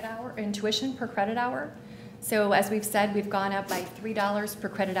tuition per credit hour. So as we've said, we've gone up by $3 per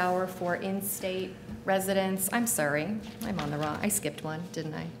credit hour for in-state residents. I'm sorry, I skipped one,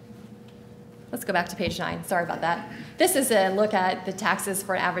 didn't I? Let's go back to page 9, sorry about that. This is a look at the taxes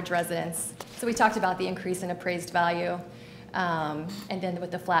for average residents. So we talked about the increase in appraised value, and then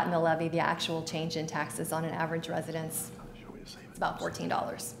with the flat mill levy, the actual change in taxes on an average residence, it's about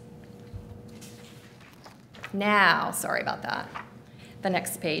 $14. Now, sorry about that. The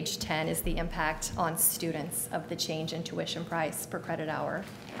next page, 10, is the impact on students of the change in tuition price per credit hour.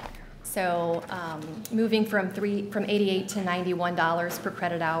 So moving from $88 to $91 per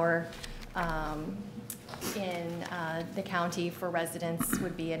credit hour in the county for residents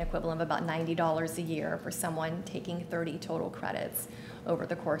would be an equivalent of about $90 a year for someone taking 30 total credits over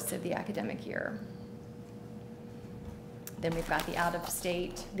the course of the academic year. Then we've got the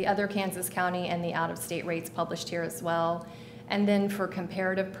out-of-state, the other Kansas County and the out-of-state rates published here as well. And then for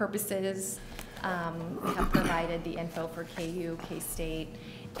comparative purposes, We have provided the info for KU, K-State,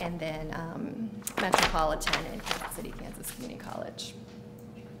 and then Metropolitan and Kansas City, Kansas Community College.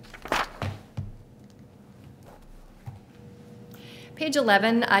 Page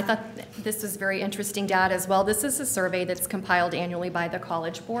 11, I thought this was very interesting data as well. This is a survey that's compiled annually by the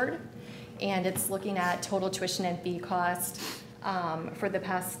College Board, and it's looking at total tuition and fee cost for the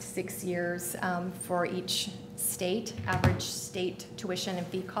past 6 years for each state, average state tuition and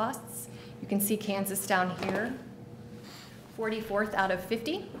fee costs. You can see Kansas down here, 44th out of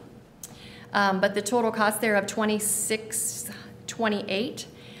 50. But the total cost there of $26.28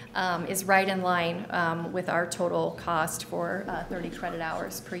 is right in line with our total cost for 30 credit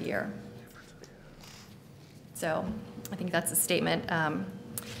hours per year. So I think that's a statement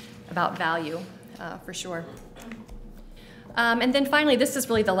about value for sure. And then finally, this is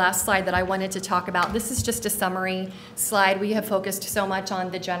really the last slide that I wanted to talk about. This is just a summary slide. We have focused so much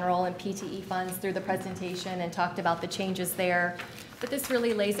on the general and PTE funds through the presentation and talked about the changes there. But this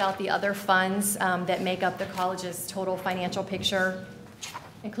really lays out the other funds that make up the college's total financial picture,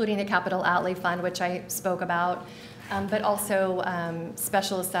 including the capital outlay fund, which I spoke about, but also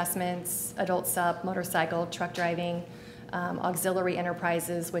special assessments, adult sup, motorcycle, truck driving, auxiliary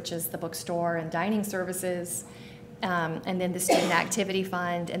enterprises, which is the bookstore and dining services, and then the student activity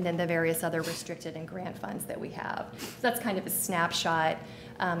fund, and then the various other restricted and grant funds that we have. So that's kind of a snapshot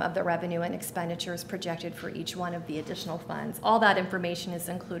of the revenue and expenditures projected for each one of the additional funds. All that information is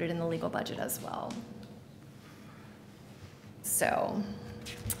included in the legal budget as well. So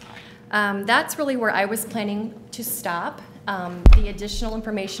that's really where I was planning to stop. The additional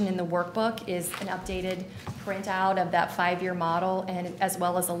information in the workbook is an updated printout of that 5-year model, and as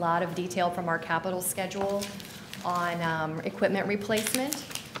well as a lot of detail from our capital schedule on equipment replacement.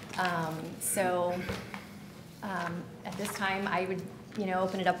 At this time, I would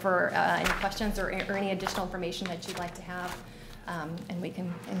open it up for any questions or any additional information that you'd like to have, and we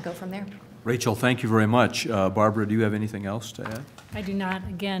can go from there. Rachel, thank you very much. Barbara, do you have anything else to add? I do not.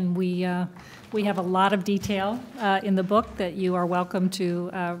 Again, we have a lot of detail in the book that you are welcome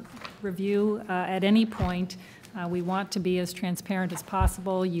to review at any point. We want to be as transparent as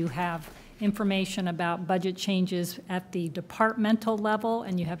possible. You have information about budget changes at the departmental level,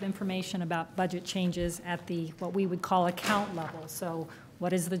 and you have information about budget changes at the what we would call account level. So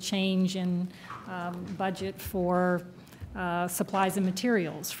what is the change in budget for supplies and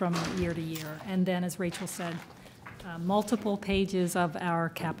materials from year to year? And then, as Rachel said, multiple pages of our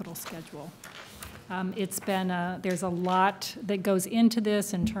capital schedule. It's been, there's a lot that goes into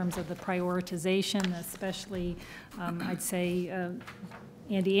this in terms of the prioritization, especially, I'd say,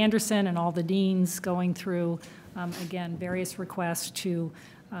 Andy Anderson and all the deans going through, again, various requests to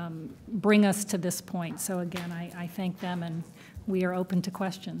bring us to this point. So again, I thank them, and we are open to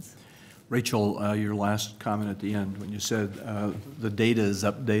questions. Rachel, your last comment at the end, when you said the data is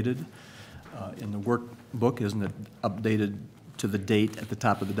updated in the workbook, isn't it updated to the date at the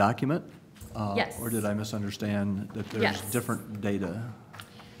top of the document? Yes. Or did I misunderstand that there's different data?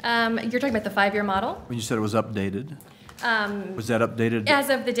 You're talking about the 5-year model? When you said it was updated, was that updated? As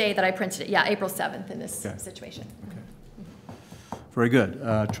of the day that I printed it, yeah, April 7th in this situation. Okay. Very good.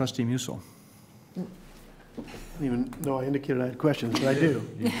 Trustee Musil. I didn't even know I indicated I had questions, but I do.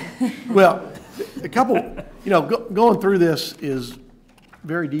 Well, a couple, going through this is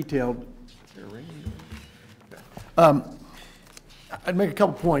very detailed. I'd make a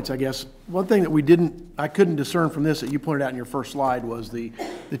couple points, I guess. One thing that I couldn't discern from this that you pointed out in your first slide was the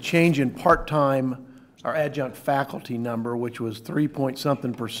change in part-time or adjunct faculty number, which was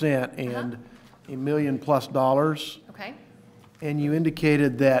 3-point-something% and $1 million+. Okay. And you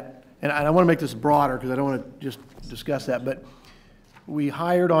indicated that, and I want to make this broader because I don't want to just discuss that, but we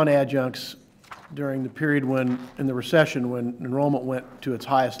hired on adjuncts during the period in the recession when enrollment went to its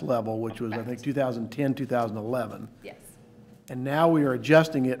highest level, which was, I think, 2010, 2011. Yes. And now we are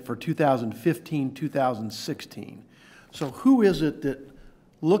adjusting it for 2015, 2016. So who is it that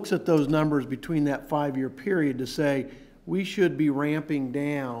looks at those numbers between that 5-year period to say we should be ramping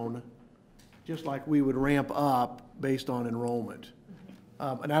down just like we would ramp up based on enrollment?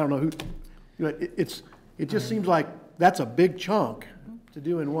 And I don't know who, it just seems like that's a big chunk to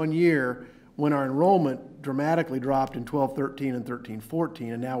do in 1 year when our enrollment dramatically dropped in 12-13 and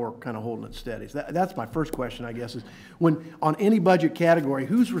 13-14, and now we're kind of holding it steady. So that's my first question, I guess, is when on any budget category,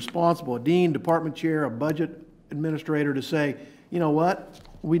 who's responsible, a dean, department chair, a budget administrator, to say, you know what,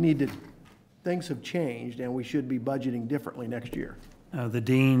 things have changed and we should be budgeting differently next year? The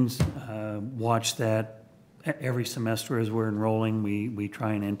deans watch that every semester as we're enrolling. We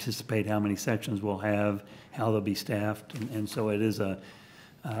try and anticipate how many sections we'll have, how they'll be staffed, and so it is a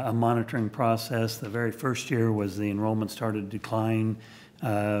a monitoring process. The very first year was the enrollment started to decline.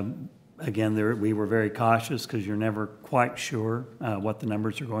 Again, we were very cautious because you're never quite sure what the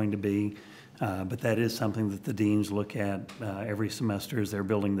numbers are going to be. But that is something that the deans look at every semester as they're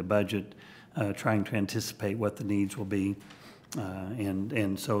building the budget, trying to anticipate what the needs will be.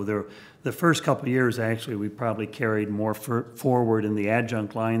 And so the first couple of years, actually, we probably carried more forward in the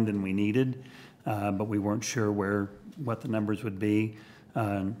adjunct line than we needed, but we weren't sure what the numbers would be.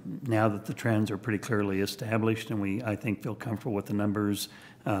 Now that the trends are pretty clearly established and I think, feel comfortable with the numbers,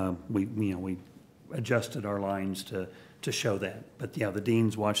 we adjusted our lines to show that. But yeah, the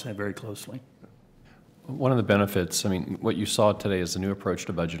deans watch that very closely. One of the benefits, I mean, what you saw today is the new approach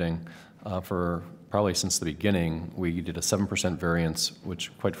to budgeting. For probably since the beginning, we did a 7% variance,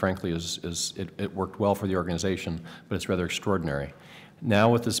 which quite frankly it worked well for the organization, but it's rather extraordinary. Now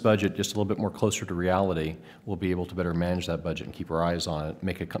with this budget just a little bit more closer to reality, we'll be able to better manage that budget and keep our eyes on it,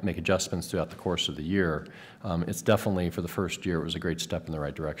 make adjustments throughout the course of the year. It's definitely, for the first year, it was a great step in the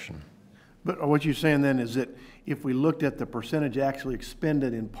right direction. But what you're saying then is that if we looked at the percentage actually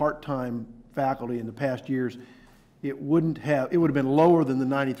expended in part-time faculty in the past years, it would have been lower than the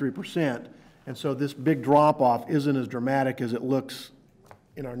 93%, and so this big drop-off isn't as dramatic as it looks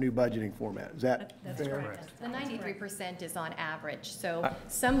in our new budgeting format. Is that fair? Correct. The 93% is on average, so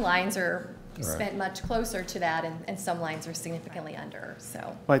some lines are spent much closer to that, and some lines are significantly under. So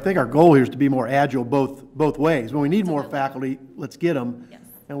well, I think our goal here is to be more agile both ways. When we need more faculty, let's get them, yes.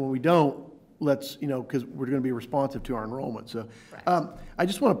 And when we don't, let's, because we're going to be responsive to our enrollment. So I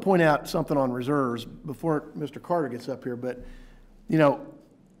just want to point out something on reserves before Mr. Carter gets up here, but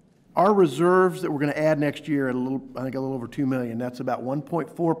our reserves that we're going to add next year at I think a little over $2 million. That's about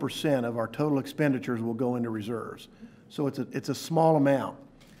 1.4% of our total expenditures will go into reserves. So it's a small amount.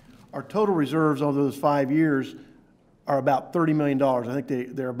 Our total reserves over those 5 years are about $30 million. I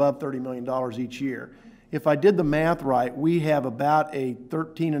think they're above $30 million each year. If I did the math right, we have about a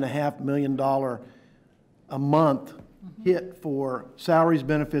 $13.5 million a month hit for salaries,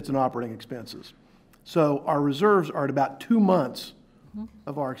 benefits, and operating expenses. So our reserves are at about 2 months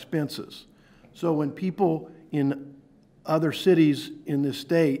of our expenses. So when people in other cities in this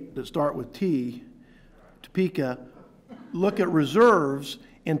state that start with T, Topeka, look at reserves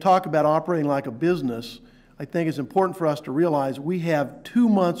and talk about operating like a business, I think it's important for us to realize we have 2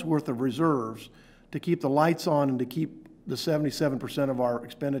 months worth of reserves to keep the lights on and to keep the 77% of our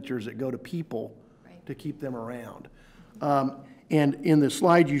expenditures that go to people, to keep them around. And in the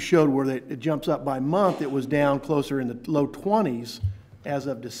slide you showed where it jumps up by month, it was down closer in the low 20s as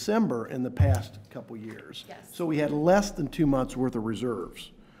of December in the past couple years. Yes. So we had less than 2 months worth of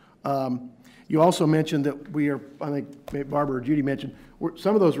reserves. You also mentioned that I think Barbara or Judy mentioned,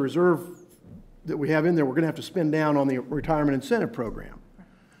 some of those reserves that we have in there, we're going to have to spend down on the retirement incentive program.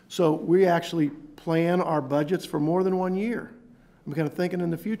 So we actually plan our budgets for more than 1 year. I'm kind of thinking in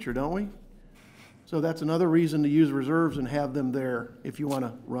the future, don't we? So that's another reason to use reserves and have them there if you want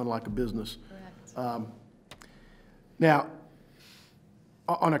to run like a business. Correct. Now,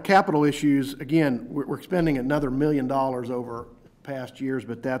 on our capital issues, again, we're spending another $1 million over past years,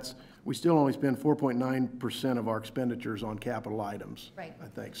 but we still only spend 4.9% of our expenditures on capital items, right. I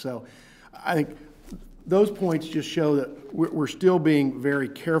think. So I think those points just show that we're still being very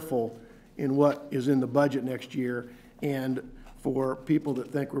careful in what is in the budget next year, and for people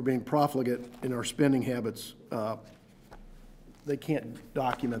that think we're being profligate in our spending habits, they can't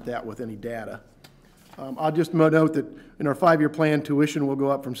document that with any data. I'll just note that in our 5-year plan, tuition will go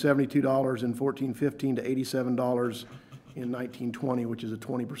up from $72 in 14-15 to $87 in 19-20, which is a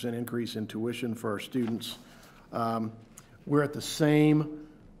 20% increase in tuition for our students. We're at the same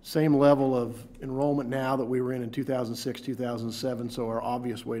level of enrollment now that we were in 2006, 2007, so our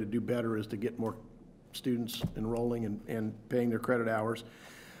obvious way to do better is to get more students enrolling and paying their credit hours.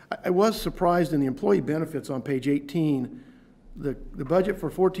 I was surprised in the employee benefits on page 18. The budget for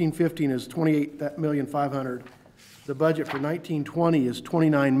 14-15 is $28,500,000. The budget for 19-20 is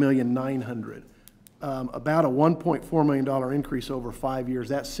 $29,900,000. About a $1.4 million increase over 5 years.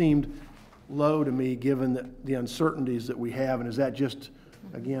 That seemed low to me given the uncertainties that we have. And is that just,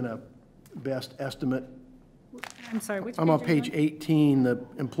 again, a best estimate? I'm sorry, which page? I'm on page 18, the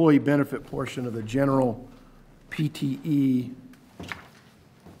employee benefit portion of the general PTE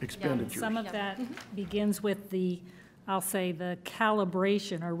expenditures. Yeah, some of that begins with I'll say the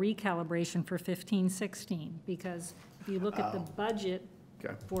calibration or recalibration for 15-16, because if you look at the budget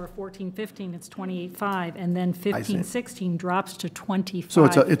for 14-15, it's 28.5, and then 15-16 drops to 25. So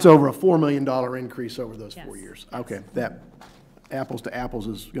it's over a $4 million increase over those 4 years. Okay, apples to apples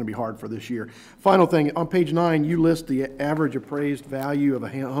is going to be hard for this year. Final thing, on page 9, you list the average appraised value of a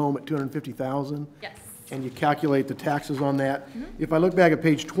home at $250,000. Yes. And you calculate the taxes on that. If I look back at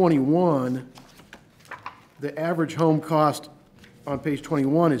page 21, the average home cost on page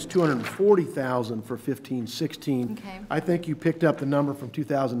 21 is $240,000 for 15-16. Okay. I think you picked up the number from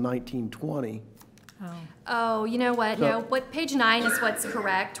 2019-20. Oh, you know what? So- No, what page 9 is what's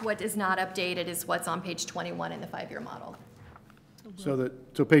correct. What is not updated is what's on page 21 in the 5-year model.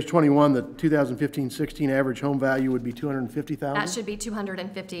 So page 21, the 2015-16 average home value would be $250,000? That should be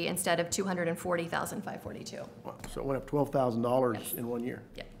 250 instead of 240,542. So it went up $12,000 in 1 year?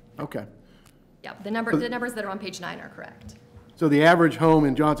 Yeah. Okay. Yeah, the numbers that are on page 9 are correct. So the average home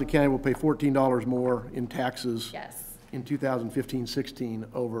in Johnson County will pay $14 more in taxes Yes, in 2015-16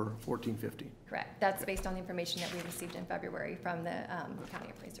 over 14-15. correct. That's based on the information that we received in February from the county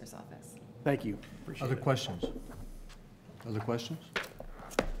appraiser's office. Thank you. Appreciate Other it. questions? Other questions?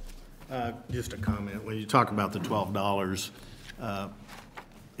 Just a comment. When you talk about the $12,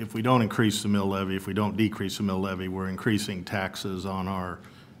 if we don't increase the mill levy, if we don't decrease the mill levy, we're increasing taxes on our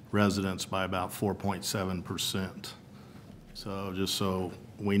residents by about 4.7%. So just so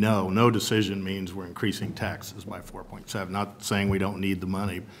we know, no decision means we're increasing taxes by 4.7. Not saying we don't need the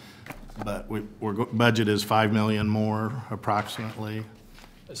money, but budget is $5 million more approximately.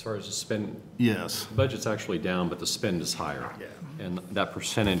 As far as the spend, Yes. the budget's actually down, but the spend is higher. Yeah. And that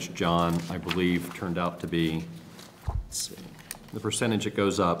percentage, John, I believe, turned out to be, let's see, the percentage it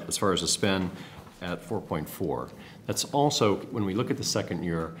goes up as far as the spend at 4.4. That's also, when we look at the second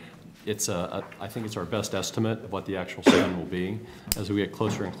year, it's I think it's our best estimate of what the actual spend will be. As we get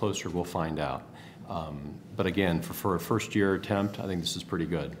closer and closer, we'll find out. But again, for a first-year attempt, I think this is pretty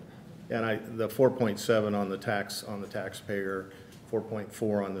good. And the 4.7 on the taxpayer,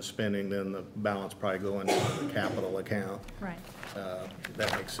 4.4 on the spending, then the balance probably go into the capital account. Right.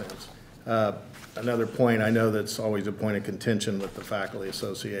 That makes sense. Another point, I know that's always a point of contention with the faculty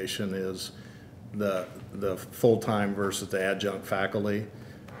association is the full-time versus the adjunct faculty.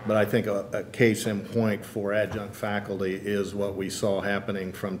 But I think a case in point for adjunct faculty is what we saw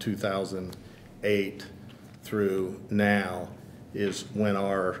happening from 2008 through now is when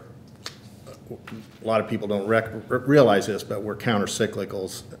a lot of people don't realize this, but we're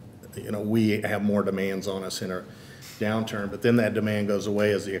counter-cyclicals. You know, we have more demands on us in a downturn, but then that demand goes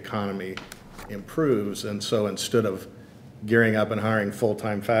away as the economy improves. And so instead of gearing up and hiring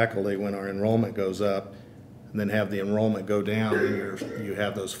full-time faculty when our enrollment goes up, and then have the enrollment go down, and you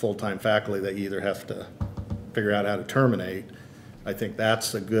have those full-time faculty that you either have to figure out how to terminate. I think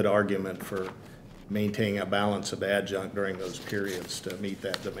that's a good argument for maintaining a balance of adjunct during those periods to meet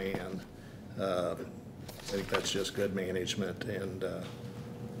that demand. I think that's just good management. And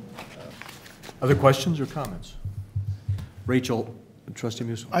Other questions or comments? Rachel, Trustee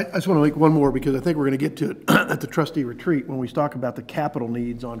Musil. I just want to make one more because I think we're going to get to it at the trustee retreat when we talk about the capital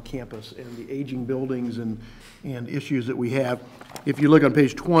needs on campus and the aging buildings and issues that we have. If you look on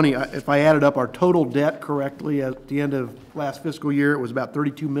page 20, if I added up our total debt correctly at the end of last fiscal year, it was about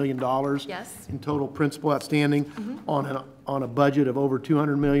 $32 million. Yes. In total principal outstanding on a budget of over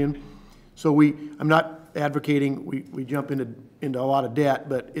 $200 million. So I'm not advocating we jump into a lot of debt,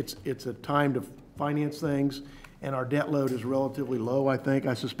 but it's a time to finance things, and our debt load is relatively low,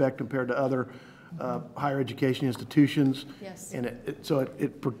 I suspect, compared to other higher education institutions. Yes. And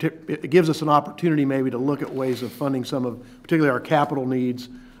it gives us an opportunity maybe to look at ways of funding some of, particularly our capital needs,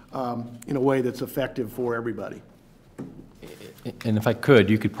 in a way that's effective for everybody. And if I could,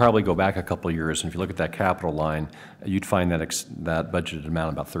 you could probably go back a couple of years, and if you look at that capital line, you'd find that that budgeted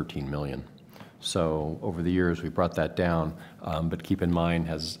amount about $13 million. So over the years, we brought that down, but keep in mind,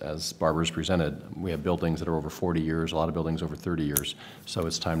 as Barbara's presented, we have buildings that are over 40 years, a lot of buildings over 30 years, so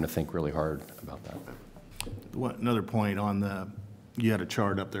it's time to think really hard about that. another point on you had a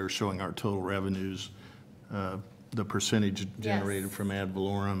chart up there showing our total revenues, the percentage generated from ad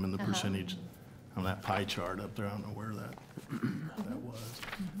valorem and the percentage on that pie chart up there. I don't know where that was.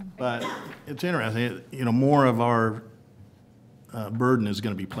 But it's interesting, more of our burden is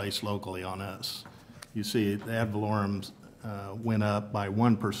going to be placed locally on us. You see, the ad valorem went up by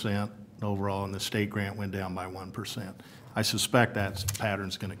 1% overall, and the state grant went down by 1%. I suspect that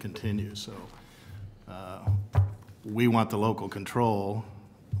pattern's going to continue. So we want the local control.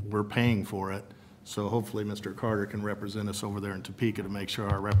 We're paying for it. So hopefully Mr. Carter can represent us over there in Topeka to make sure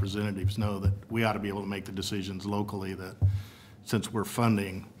our representatives know that we ought to be able to make the decisions locally, that since we're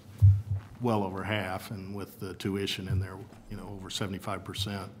funding well over half, and with the tuition in there, over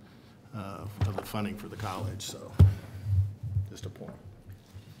 75% of the funding for the college. So just a point.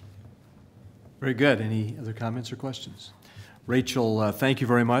 Very good. Any other comments or questions? Rachel, thank you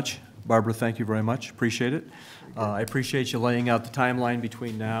very much. Barbara, thank you very much. Appreciate it. I appreciate you laying out the timeline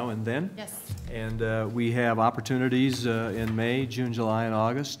between now and then. Yes. And we have opportunities in May, June, July, and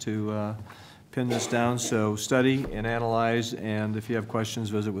August to pin this down. So study and analyze, and if you have questions,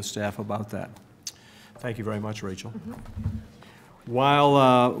 visit with staff about that. Thank you very much, Rachel.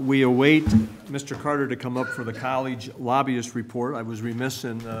 While we await Mr. Carter to come up for the college lobbyist report, I was remiss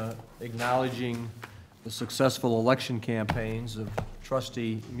in acknowledging the successful election campaigns of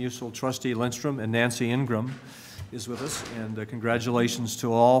Trustee Musil, Trustee Lindstrom, and Nancy Ingram is with us. And congratulations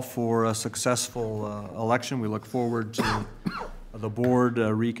to all for a successful election. We look forward to the board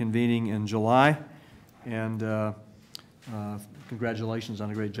reconvening in July. And congratulations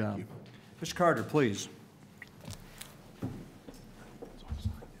on a great job. Mr. Carter, please.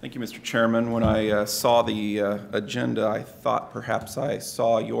 Thank you, Mr. Chairman. When I saw the agenda, I thought perhaps I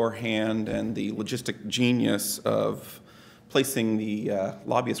saw your hand and the logistic genius of placing the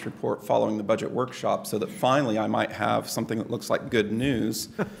lobbyist report following the budget workshop so that finally I might have something that looks like good news.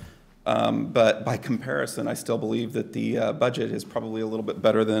 But by comparison, I still believe that the budget is probably a little bit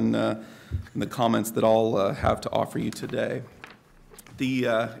better than the comments that I'll have to offer you today.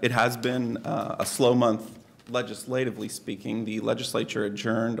 It has been a slow month legislatively speaking. The legislature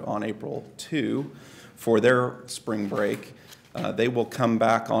adjourned on April 2 for their spring break. They will come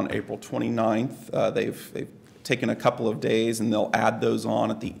back on April 29th. They've taken a couple of days and they'll add those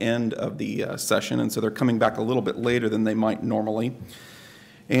on at the end of the session, and so they're coming back a little bit later than they might normally.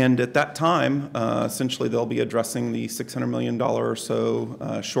 And at that time, essentially they'll be addressing the $600 million or so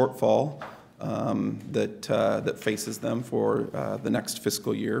shortfall that faces them for the next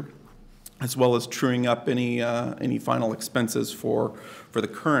fiscal year, as well as truing up any final expenses for the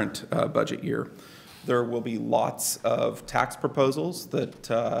current budget year. There will be lots of tax proposals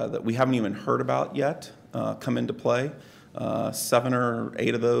that we haven't even heard about yet come into play. 7 or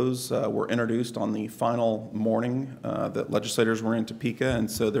 8 of those were introduced on the final morning that legislators were in Topeka, and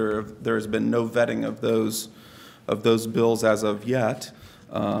so there has been no vetting of those bills as of yet.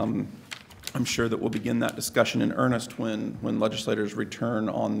 I'm sure that we'll begin that discussion in earnest when legislators return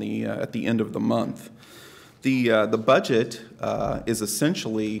on at the end of the month. The budget is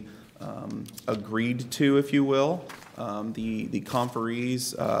essentially agreed to, if you will. The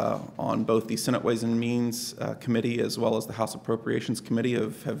conferees on both the Senate Ways and Means Committee as well as the House Appropriations Committee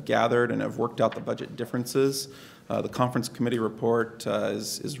have gathered and have worked out the budget differences. The conference committee report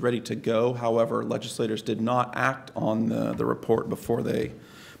is ready to go. However, legislators did not act on the report before they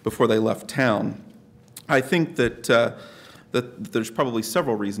left town. I think that there's probably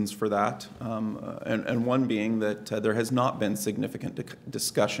several reasons for that, and one being that there has not been significant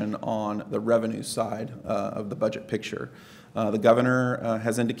discussion on the revenue side of the budget picture. The governor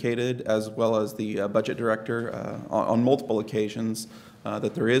has indicated, as well as the budget director on multiple occasions,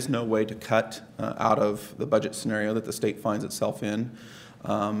 that there is no way to cut out of the budget scenario that the state finds itself in.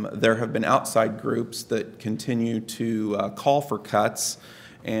 There have been outside groups that continue to call for cuts.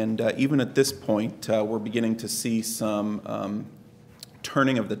 And even at this point, we're beginning to see some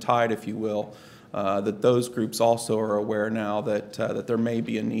turning of the tide, if you will, that those groups also are aware now that there may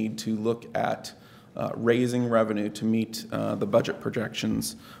be a need to look at raising revenue to meet the budget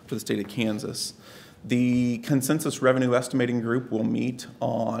projections for the state of Kansas. The Consensus Revenue Estimating Group will meet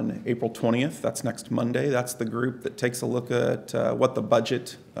on April 20th. That's next Monday. That's the group that takes a look at what the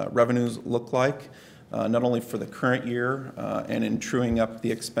budget revenues look like. Not only for the current year and in truing up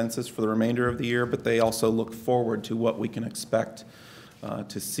the expenses for the remainder of the year, but they also look forward to what we can expect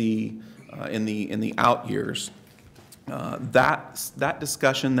to see in the out years. That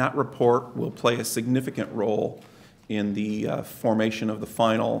discussion, that report will play a significant role in the formation of the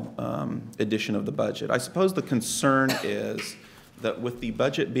final edition of the budget. I suppose the concern is that with the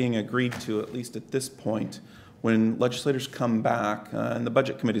budget being agreed to, at least at this point, when legislators come back, and the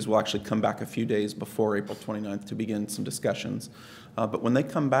budget committees will actually come back a few days before April 29th to begin some discussions, but when they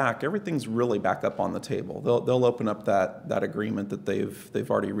come back, everything's really back up on the table. They'll open up that agreement that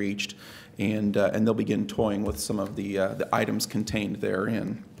they've already reached, and they'll begin toying with some of the items contained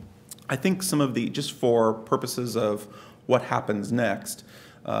therein. I think some of just for purposes of what happens next,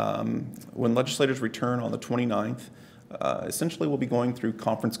 when legislators return on the 29th, essentially we'll be going through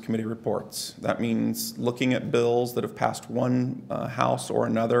conference committee reports. That means looking at bills that have passed one house or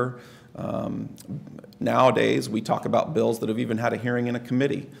another. Nowadays, we talk about bills that have even had a hearing in a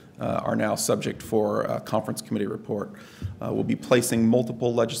committee are now subject for a conference committee report. We'll be placing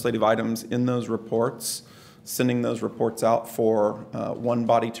multiple legislative items in those reports sending those reports out for one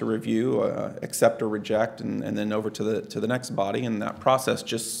body to review, accept or reject, and then over to the next body, and that process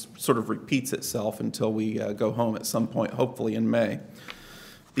just sort of repeats itself until we go home at some point, hopefully in May.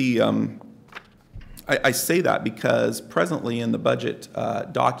 I say that because presently in the budget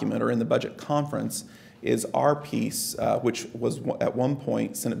document or in the budget conference is our piece, which was at one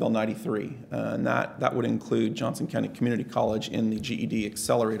point Senate Bill 93, and that would include Johnson County Community College in the GED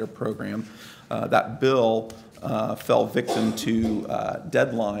Accelerator Program. That bill fell victim to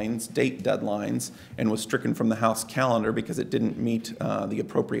date deadlines, and was stricken from the House calendar because it didn't meet the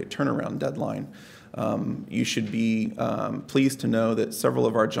appropriate turnaround deadline. You should be pleased to know that several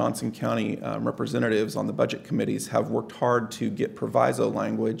of our Johnson County representatives on the budget committees have worked hard to get proviso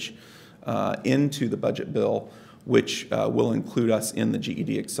language into the budget bill, which will include us in the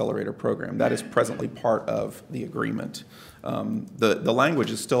GED Accelerator Program. That is presently part of the agreement. The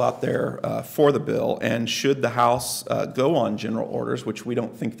language is still out there for the bill, and should the House go on general orders, which we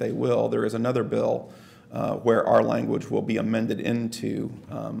don't think they will, there is another bill where our language will be amended into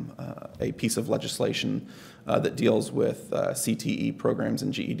a piece of legislation that deals with CTE programs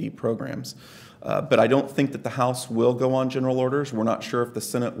and GED programs. But I don't think that the House will go on general orders. We're not sure if the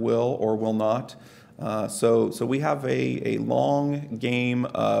Senate will or will not. So we have a long game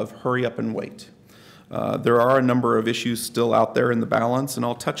of hurry up and wait. There are a number of issues still out there in the balance, and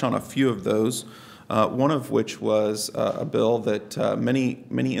I'll touch on a few of those. One of which was a bill that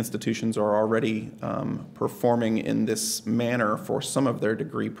many institutions are already performing in this manner for some of their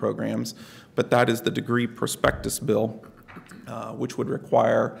degree programs, but that is the degree prospectus bill, which would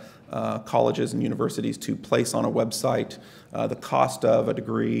require colleges and universities to place on a website the cost of a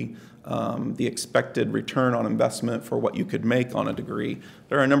degree, the expected return on investment for what you could make on a degree.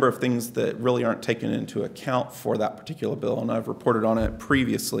 There are a number of things that really aren't taken into account for that particular bill, and I've reported on it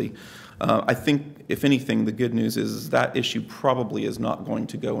previously. I think, if anything, the good news is that issue probably is not going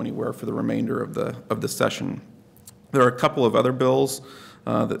to go anywhere for the remainder of the session. There are a couple of other bills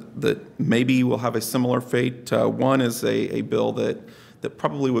that maybe will have a similar fate. One is a bill that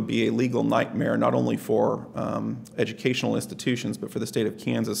probably would be a legal nightmare, not only for educational institutions, but for the state of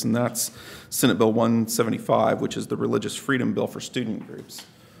Kansas, and that's Senate Bill 175, which is the Religious Freedom Bill for student groups.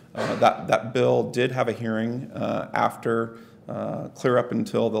 That bill did have a hearing after clear up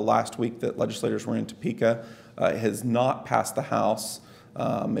until the last week that legislators were in Topeka. It has not passed the House.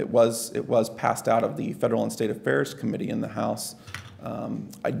 It was passed out of the Federal and State Affairs Committee in the House.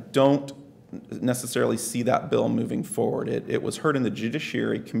 I don't necessarily see that bill moving forward. It was heard in the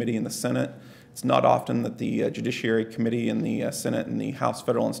Judiciary Committee in the Senate. It's not often that the Judiciary Committee in the Senate and the House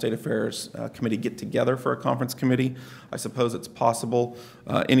Federal and State Affairs Committee get together for a conference committee. I suppose it's possible.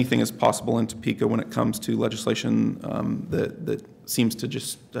 Anything is possible in Topeka when it comes to legislation that seems to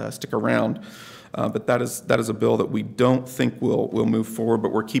just stick around. But that is a bill that we don't think will move forward,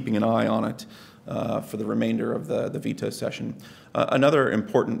 but we're keeping an eye on it for the remainder of the veto session. Another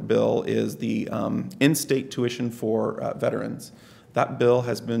important bill is the in-state tuition for veterans. That bill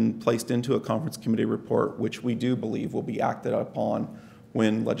has been placed into a conference committee report, which we do believe will be acted upon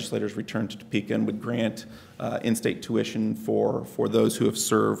when legislators return to Topeka and would grant in-state tuition for those who have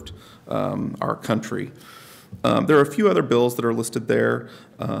served our country. There are a few other bills that are listed there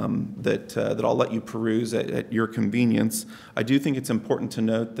that I'll let you peruse at your convenience. I do think it's important to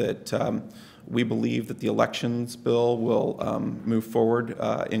note that we believe that the elections bill will move forward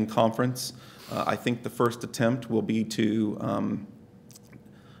in conference. I think the first attempt will be to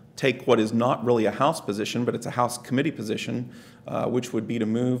take what is not really a House position, but it's a House committee position, which would be to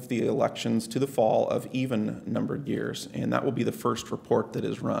move the elections to the fall of even-numbered years, and that will be the first report that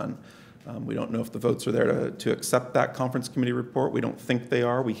is run. We don't know if the votes are there to accept that conference committee report. We don't think they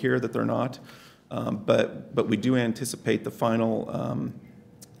are. We hear that they're not, but we do anticipate the final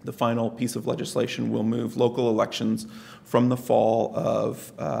piece of legislation will move local elections from the fall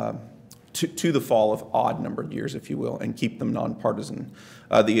of to the fall of odd-numbered years, if you will, and keep them nonpartisan.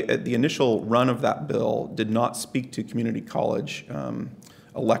 The initial run of that bill did not speak to community college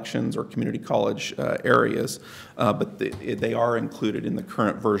elections or community college areas, but they are included in the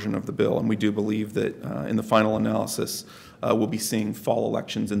current version of the bill, and we do believe that in the final analysis we'll be seeing fall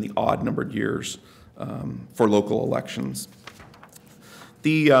elections in the odd-numbered years for local elections.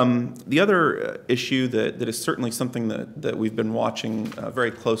 The other issue that is certainly something that we've been watching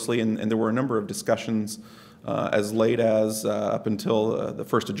very closely, and there were a number of discussions as late as up until the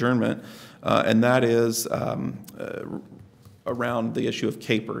first adjournment, and that is around the issue of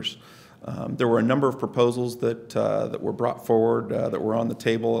capers. There were a number of proposals that were brought forward that were on the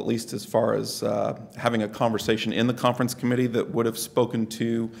table, at least as far as having a conversation in the conference committee that would have spoken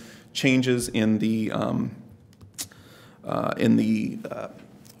to changes in the in the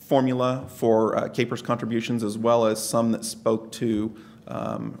formula for CAPERS contributions, as well as some that spoke to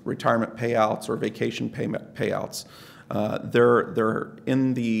retirement payouts or vacation payouts. They're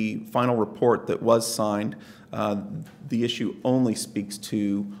in the final report that was signed. The issue only speaks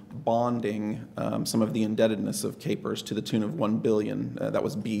to bonding some of the indebtedness of CAPERS to the tune of $1 billion. That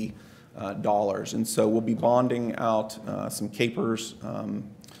was B dollars. And so we'll be bonding out some CAPERS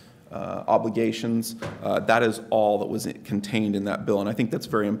obligations. That is all that was contained in that bill, and I think that's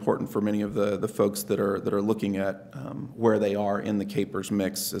very important for many of the folks that are looking at where they are in the CAPERS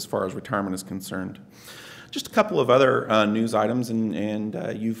mix as far as retirement is concerned. Just a couple of other news items, and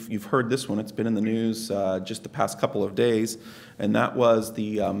you've heard this one. It's been in the news just the past couple of days, and that was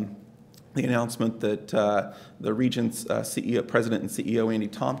the announcement that the Regent's President and CEO Andy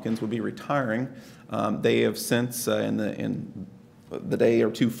Tompkins would be retiring. They have since, in the day or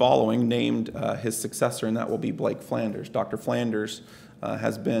two following, named his successor, and that will be Blake Flanders. Dr. Flanders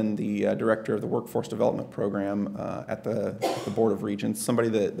has been the director of the Workforce Development Program at the Board of Regents, somebody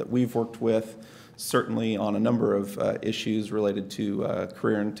that we've worked with certainly on a number of issues related to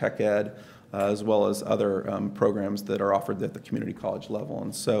career and tech ed, as well as other programs that are offered at the community college level.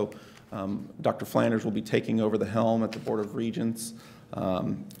 And so Dr. Flanders will be taking over the helm at the Board of Regents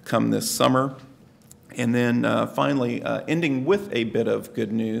come this summer. And then finally, ending with a bit of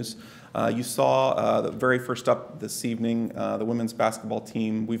good news, you saw the very first up this evening, the women's basketball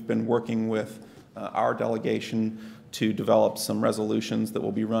team. We've been working with our delegation to develop some resolutions that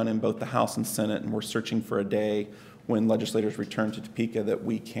will be run in both the House and Senate, and we're searching for a day when legislators return to Topeka that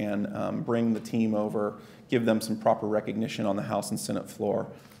we can bring the team over, give them some proper recognition on the House and Senate floor.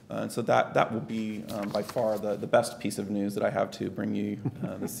 And so that will be by far the best piece of news that I have to bring you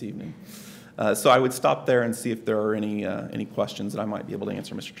this evening. So I would stop there and see if there are any questions that I might be able to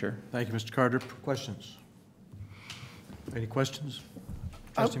answer, Mr. Chair. Thank you, Mr. Carter. Questions? Any questions?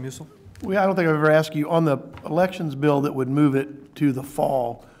 Trustee Musil? Well, I don't think I've ever asked you, on the elections bill that would move it to the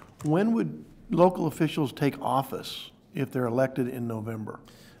fall, when would local officials take office if they're elected in November?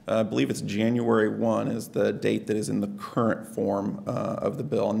 I believe it's January 1 is the date that is in the current form of the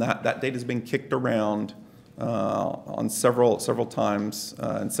bill, and that date has been kicked around on several times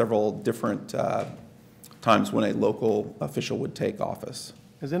and several different times when a local official would take office.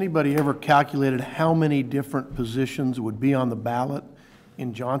 Has anybody ever calculated how many different positions would be on the ballot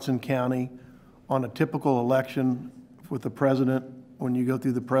in Johnson County on a typical election with the president, when you go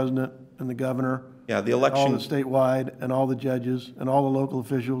through the president and the governor? Yeah, the election. All the statewide and all the judges and all the local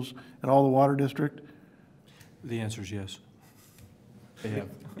officials and all the water district? The answer is yes. They have.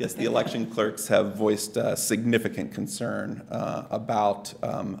 Yes, the election clerks have voiced significant concern about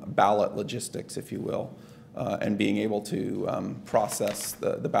ballot logistics, if you will, and being able to process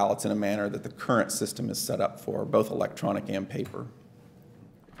the ballots in a manner that the current system is set up for, both electronic and paper.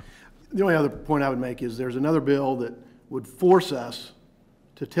 The only other point I would make is there's another bill that would force us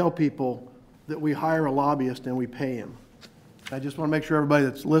to tell people that we hire a lobbyist and we pay him. I just want to make sure everybody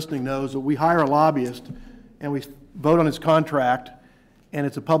that's listening knows that we hire a lobbyist and we vote on his contract, and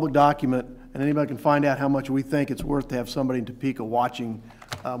it's a public document, and anybody can find out how much we think it's worth to have somebody in Topeka watching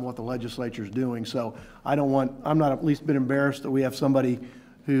what the legislature is doing. So I'm not at least been embarrassed that we have somebody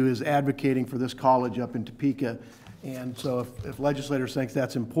who is advocating for this college up in Topeka. And so if legislators think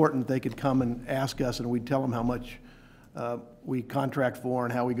that's important, they could come and ask us, and we'd tell them how much we contract for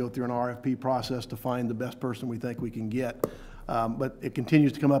and how we go through an RFP process to find the best person we think we can get. But it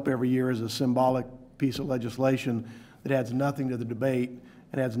continues to come up every year as a symbolic piece of legislation that adds nothing to the debate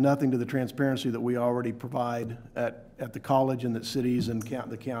and adds nothing to the transparency that we already provide at the college and that cities and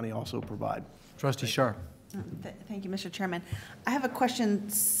the county also provide. Trustee Sharp. Thank you, Mr. Chairman. I have a question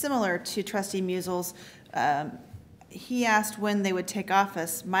similar to Trustee Musil's. He asked when they would take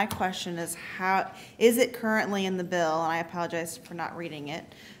office. My question is, how is it currently in the bill, and I apologize for not reading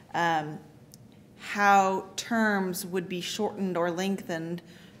it, how terms would be shortened or lengthened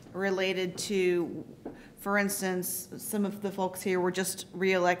related to, for instance, some of the folks here were just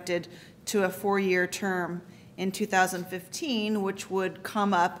reelected to a 4-year term in 2015, which would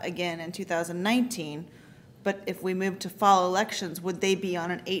come up again in 2019. But if we move to fall elections, would they be on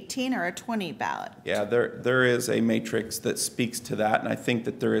an 18 or a 20 ballot? Yeah, there is a matrix that speaks to that, and I think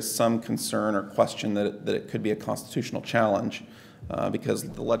that there is some concern or question that it could be a constitutional challenge because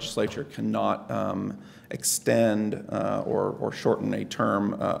the legislature cannot extend or shorten a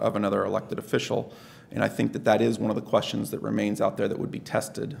term of another elected official. And I think that is one of the questions that remains out there that would be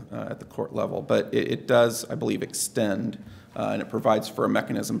tested at the court level. But it does, I believe, extend, and it provides for a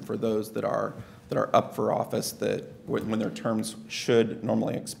mechanism for those that are up for office that when their terms should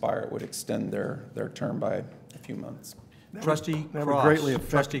normally expire, it would extend their term by a few months. Trustee That would Cross. greatly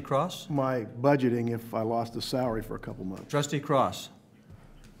affect Trustee Cross? my budgeting if I lost the salary for a couple months. Trustee Cross.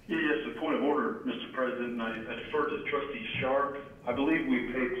 Yes, a point of order, Mr. President, and I defer to Trustee Sharp. I believe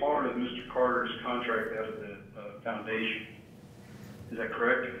we pay part of Mr. Carter's contract out of the foundation. Is that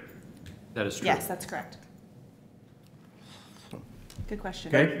correct? That is true. Yes, that's correct. Good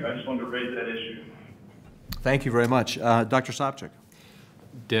question. Okay. Thank you. I just wanted to raise that issue. Thank you very much. Dr. Sopcich.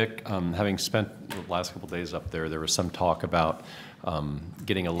 Dick, having spent the last couple of days up there, there was some talk about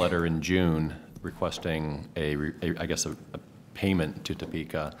getting a letter in June requesting I guess a payment to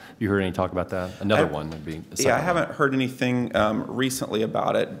Topeka. Have you heard any talk about that? Another one would be the second Yeah, I haven't heard anything recently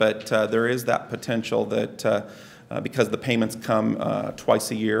about it, but there is that potential that because the payments come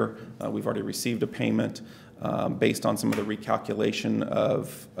twice a year, we've already received a payment based on some of the recalculation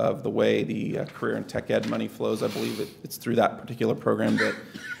of the way the career and tech ed money flows. I believe it's through that particular program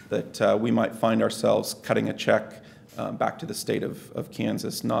that we might find ourselves cutting a check back to the state of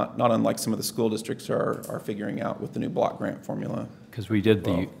Kansas, not unlike some of the school districts are figuring out with the new block grant formula. Because we did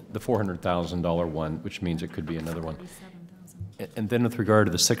the $400,000 one, which means it could be another one. And then with regard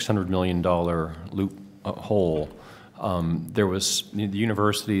to the $600 million loop hole, there was the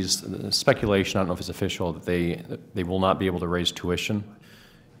university's speculation, I don't know if it's official, that they will not be able to raise tuition.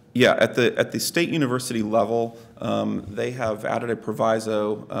 Yeah, at the state university level, they have added a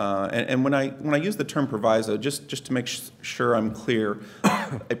proviso, and when I use the term proviso, just to make sure I'm clear,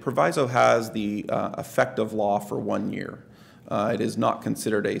 a proviso has the effect of law for 1 year. It is not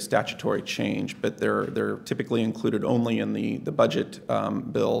considered a statutory change, but they're typically included only in the budget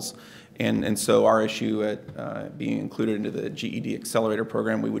bills. And so our issue at being included into the GED Accelerator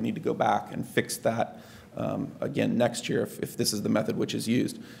program, we would need to go back and fix that again next year if this is the method which is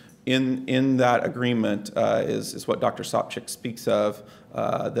used. In that agreement is what Dr. Sopcich speaks of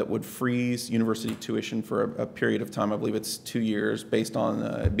that would freeze university tuition for a period of time. I believe it's 2 years based on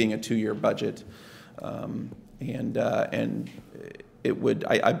it being a 2-year budget. And it would,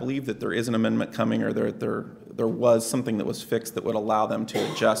 I believe that there is an amendment coming, or there was something that was fixed that would allow them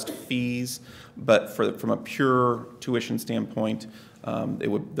to adjust fees, but from a pure tuition standpoint,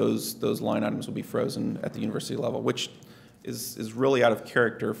 those line items would be frozen at the university level, which is really out of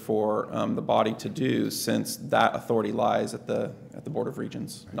character for the body to do, since that authority lies at the Board of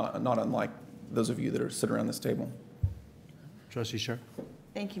Regents, not unlike those of you that are sitting around this table. Trustee Sharp.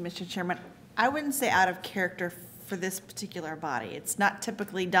 Thank you, Mr. Chairman. I wouldn't say out of character for this particular body. It's not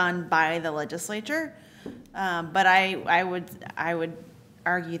typically done by the legislature, but I would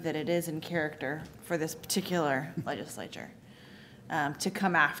argue that it is in character for this particular legislature to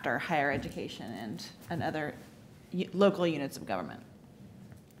come after higher education and other local units of government.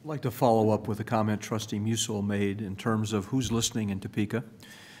 I'd like to follow up with a comment Trustee Musil made in terms of who's listening in Topeka.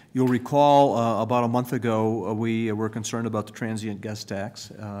 You'll recall about a month ago we were concerned about the transient guest tax,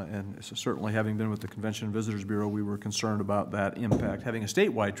 and so certainly having been with the Convention and Visitors Bureau, we were concerned about that impact, having a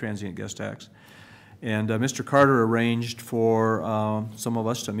statewide transient guest tax. And Mr. Carter arranged for some of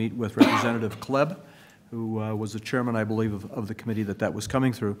us to meet with Representative Klebb, who was the chairman, I believe, of the committee that was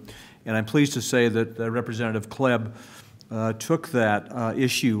coming through. And I'm pleased to say that Representative Klebb took that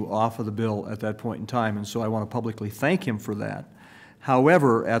issue off of the bill at that point in time, and so I want to publicly thank him for that.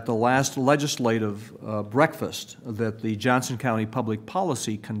 However, at the last legislative breakfast that the Johnson County Public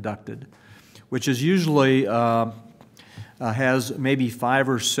Policy conducted, which is usually has maybe 5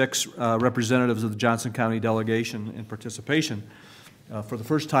 or 6 representatives of the Johnson County delegation in participation, for the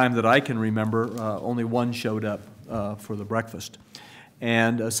first time that I can remember, only one showed up for the breakfast.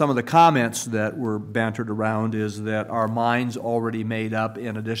 And some of the comments that were bantered around is that our mind's already made up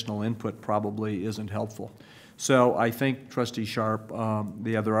and additional input probably isn't helpful. So I think, Trustee Sharp,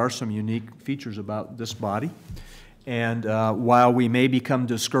 there are some unique features about this body. And while we may become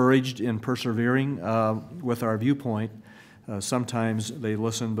discouraged in persevering with our viewpoint, sometimes they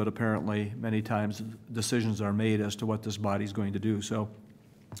listen, but apparently many times decisions are made as to what this body is going to do. So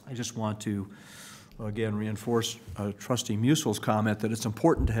I just want to, again, reinforce Trustee Musil's comment that it's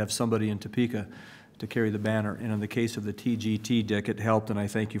important to have somebody in Topeka to carry the banner. And in the case of the TGT, Dick, it helped, and I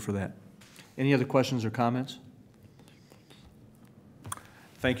thank you for that. Any other questions or comments?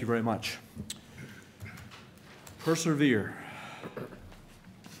 Thank you very much. Persevere.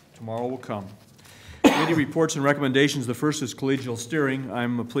 Tomorrow will come. Committee reports and recommendations. The first is collegial steering.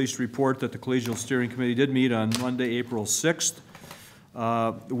 I'm pleased to report that the collegial steering committee did meet on Monday, April 6th.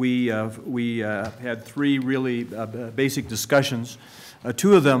 We had 3 really basic discussions.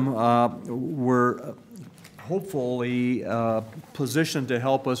 2 of them were hopefully positioned to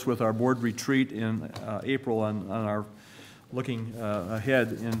help us with our board retreat in April on our looking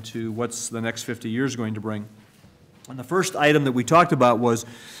ahead into what's the next 50 years going to bring. And the first item that we talked about was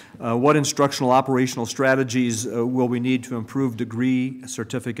what instructional operational strategies will we need to improve degree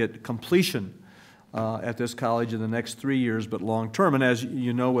certificate completion at this college in the next 3 years, but long term. And as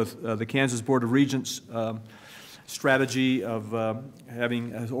you know, with the Kansas Board of Regents strategy of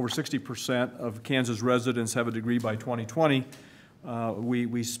having over 60% of Kansas residents have a degree by 2020,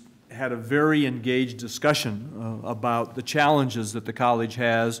 we had a very engaged discussion about the challenges that the college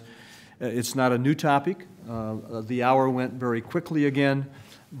has. It's not a new topic. The hour went very quickly again,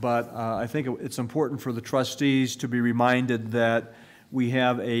 but I think it's important for the trustees to be reminded that we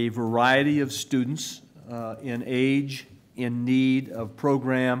have a variety of students in age, in need of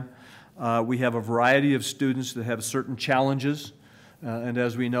program. We have a variety of students that have certain challenges, and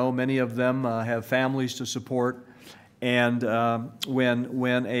as we know, many of them have families to support. And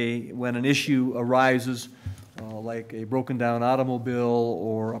when an issue arises, like a broken down automobile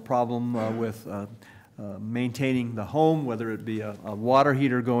or a problem with maintaining the home, whether it be a water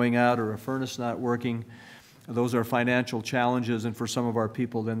heater going out or a furnace not working, those are financial challenges, and for some of our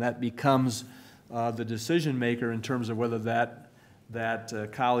people, then that becomes the decision maker in terms of whether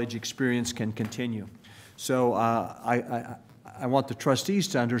that college experience can continue. So I want the trustees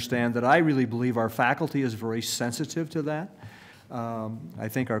to understand that I really believe our faculty is very sensitive to that. I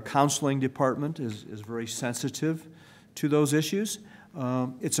think our counseling department is very sensitive to those issues.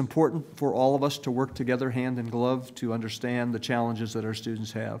 It's important for all of us to work together hand in glove to understand the challenges that our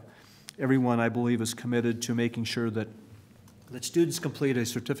students have. Everyone, I believe, is committed to making sure that students complete a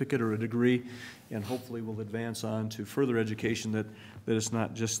certificate or a degree and hopefully will advance on to further education, that it's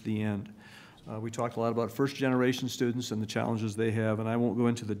not just the end. We talked a lot about first-generation students and the challenges they have, and I won't go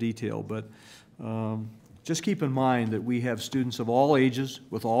into the detail, but just keep in mind that we have students of all ages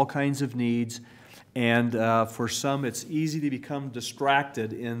with all kinds of needs, and for some it's easy to become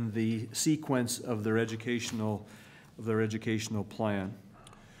distracted in the sequence of their educational plan.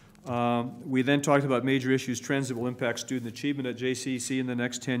 We then talked about major issues, trends that will impact student achievement at JCCC in the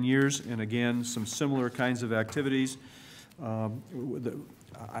next 10 years, and again, some similar kinds of activities.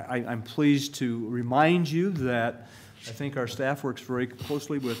 I'm pleased to remind you that I think our staff works very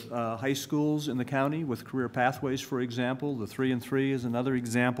closely with high schools in the county, with career pathways, for example. The 3-and-3 is another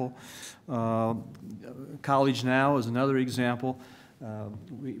example. College Now is another example.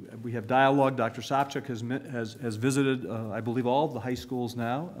 We have dialogue. Dr. Sopchik has visited, I believe, all of the high schools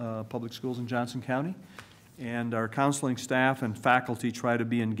now, public schools in Johnson County. And our counseling staff and faculty try to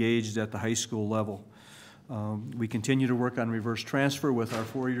be engaged at the high school level. We continue to work on reverse transfer with our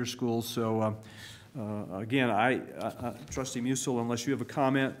four-year schools. So again, Trustee Musil, unless you have a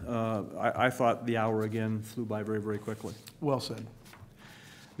comment, I thought the hour again flew by very, very quickly. Well said.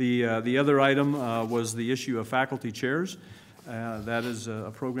 The other item was the issue of faculty chairs. That is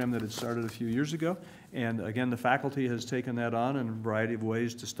a program that had started a few years ago. And again, the faculty has taken that on in a variety of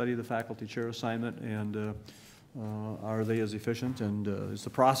ways to study the faculty chair assignment, and are they as efficient, and is the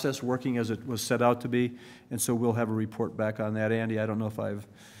process working as it was set out to be? And so we'll have a report back on that. Andy, I don't know if I've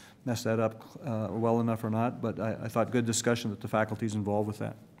messed that up well enough or not, but I thought good discussion that the faculty is involved with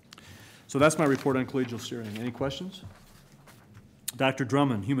that. So that's my report on collegial steering. Any questions? Dr.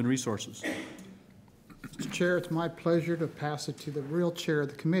 Drummond, Human Resources. Mr. Chair, it's my pleasure to pass it to the real chair of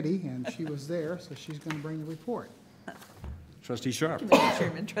the committee, and she was there, so she's going to bring the report. Trustee Sharp. Mr.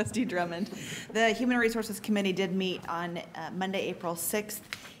 Chairman, Trustee Drummond. The Human Resources Committee did meet on Monday, April 6th,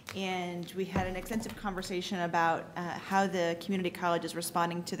 and we had an extensive conversation about how the community college is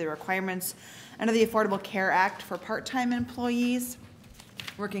responding to the requirements under the Affordable Care Act for part-time employees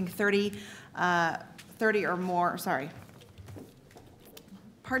working 30 or more,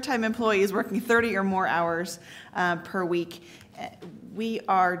 part-time employees working 30 or more hours per week. We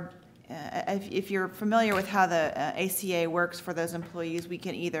are, if you're familiar with how the ACA works for those employees, we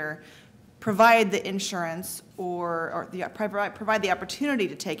can either provide the insurance or provide the opportunity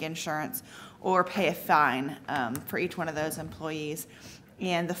to take insurance or pay a fine for each one of those employees.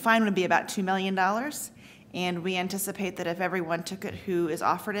 And the fine would be about $2 million. And we anticipate that if everyone took it who is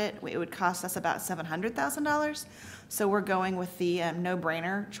offered it, it would cost us about $700,000. So we're going with the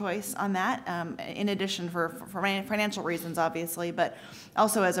no-brainer choice on that, in addition for financial reasons, obviously, but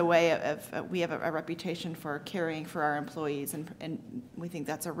also as a way of we have a reputation for caring for our employees, and we think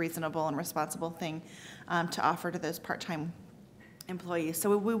that's a reasonable and responsible thing to offer to those part-time employees.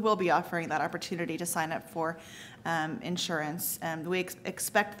 So we will be offering that opportunity to sign up for insurance. We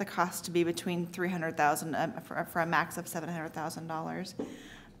expect the cost to be between $300,000 for a max of $700,000.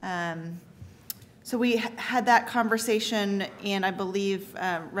 So we had that conversation, and I believe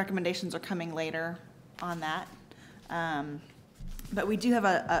recommendations are coming later on that. But we do have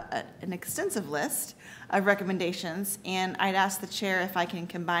an extensive list of recommendations, and I'd ask the chair if I can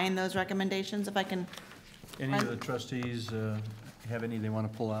combine those recommendations, if I can. Any of the trustees have any they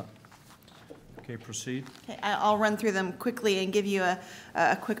want to pull out? Okay, proceed. Okay, I'll run through them quickly and give you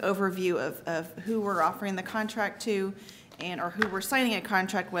a quick overview of who we're offering the contract to, or who we're signing a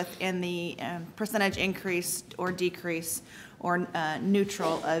contract with, and the percentage increase or decrease or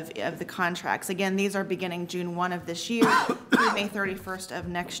neutral of the contracts. Again, these are beginning June 1 of this year through May 31st of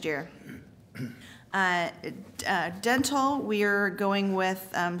next year. Dental, we're going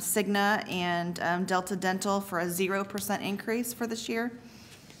with Cigna and Delta Dental for a 0% increase for this year.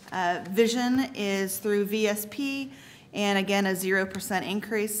 Vision is through VSP, and again, a 0%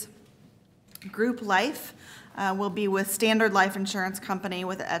 increase. Group Life will be with Standard Life Insurance Company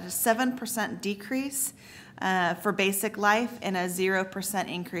at a 7% decrease for basic life and a 0%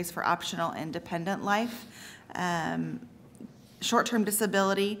 increase for optional independent life. Short-term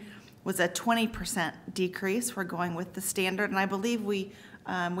disability was a 20% decrease. We're going with the standard, and I believe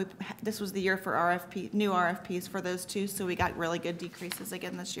this was the year for new RFPs for those two, so we got really good decreases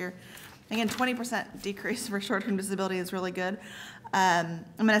again this year. Again, 20% decrease for short-term disability is really good. I'm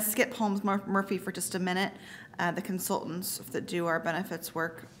going to skip Holmes Murphy for just a minute, the consultants that do our benefits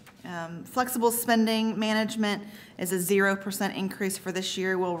work. Flexible spending management is a 0% increase for this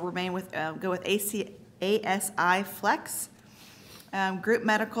year. We'll remain with go with ASI Flex. Group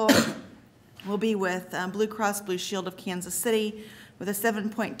medical will be with Blue Cross Blue Shield of Kansas City with a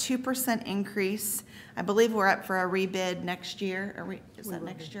 7.2% increase. I believe we're up for a rebid next year. Is that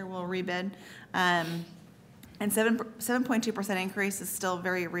next year we'll rebid? And 7.2% increase is still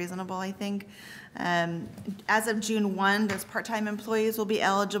very reasonable, I think. As of June 1, those part-time employees will be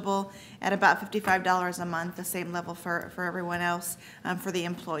eligible at about $55 a month, the same level for everyone else for the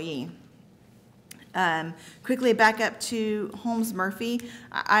employee. Quickly back up to Holmes Murphy.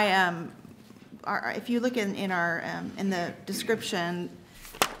 If you look in the description,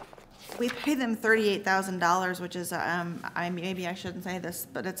 we pay them $38,000, which is maybe I shouldn't say this,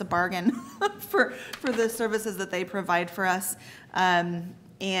 but it's a bargain for the services that they provide for us.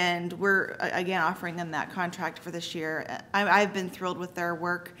 And we're again offering them that contract for this year. I've been thrilled with their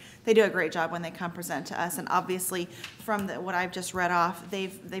work. They do a great job when they come present to us, and obviously from what I've just read off,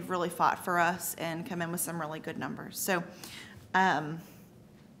 they've really fought for us and come in with some really good numbers. So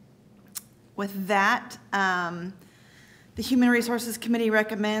with that, the Human Resources Committee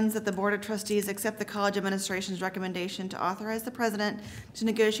recommends that the Board of Trustees accept the college administration's recommendation to authorize the president to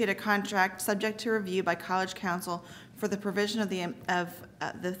negotiate a contract subject to review by college council for the provision of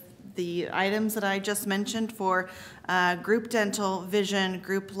the items that I just mentioned for group dental, vision,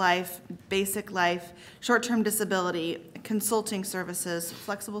 group life, basic life, short-term disability, consulting services,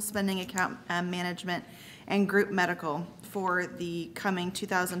 flexible spending account management, and group medical for the coming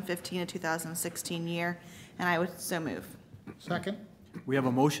 2015 to 2016 year, and I would so move. Second. We have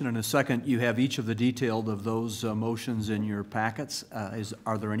a motion and a second. You have each of the detailed of those motions in your packets.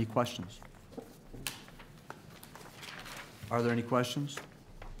 Are there any questions? Are there any questions?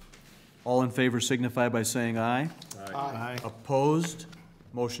 All in favor signify by saying aye. Aye. Aye. Opposed?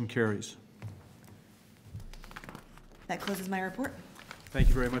 Motion carries. That closes my report. Thank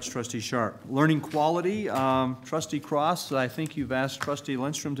you very much, Trustee Sharp. Learning quality, Trustee Cross, I think you've asked Trustee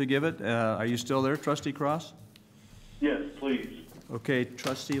Lindstrom to give it. Are you still there, Trustee Cross? Yes, please. Okay,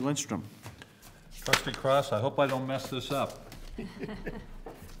 Trustee Lindstrom. Trustee Cross, I hope I don't mess this up.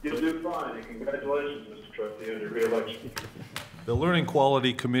 You'll do fine, and congratulations, Mr. Trustee, on your re-election. The Learning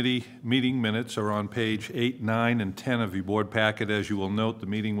Quality Committee meeting minutes are on page 8, 9, and 10 of your board packet. As you will note, the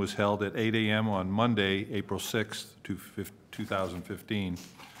meeting was held at 8 a.m. on Monday, April 6th, 2015.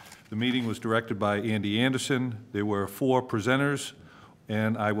 The meeting was directed by Andy Anderson. There were 4 presenters,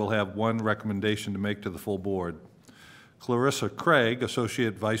 and I will have one recommendation to make to the full board. Clarissa Craig,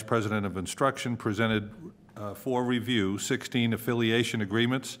 Associate Vice President of Instruction, presented for review 16 affiliation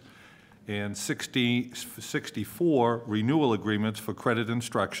agreements and 64 renewal agreements for credit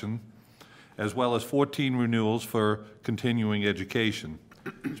instruction, as well as 14 renewals for continuing education.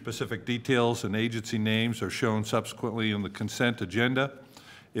 Specific details and agency names are shown subsequently in the consent agenda.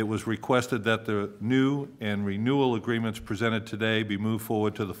 It was requested that the new and renewal agreements presented today be moved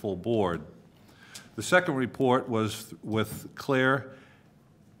forward to the full board. The second report was with Claire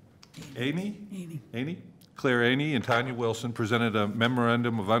Claire Aney and Tanya Wilson presented a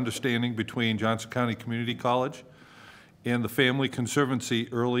memorandum of understanding between Johnson County Community College and the Family Conservancy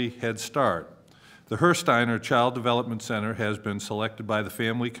Early Head Start. The Hersteiner Child Development Center has been selected by the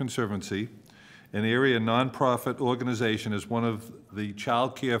Family Conservancy an area nonprofit organization, as one of the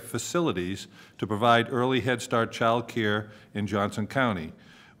child care facilities to provide early Head Start child care in Johnson County,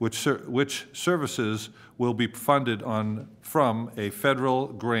 which services will be funded from a federal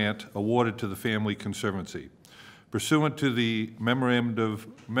grant awarded to the Family Conservancy. Pursuant to the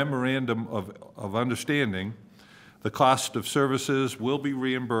Memorandum of Understanding, the cost of services will be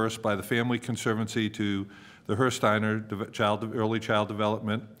reimbursed by the Family Conservancy to the Hersteiner Early Child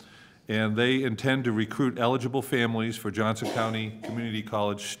Development, and they intend to recruit eligible families for Johnson County Community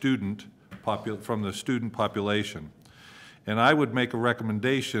College from the student population. And I would make a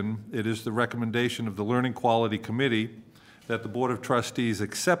recommendation. It is the recommendation of the Learning Quality Committee that the Board of Trustees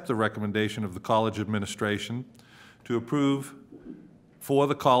accept the recommendation of the college administration to approve for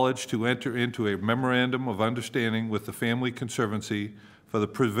the college to enter into a memorandum of understanding with the Family Conservancy for the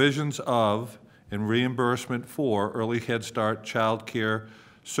provisions of and reimbursement for early Head Start child care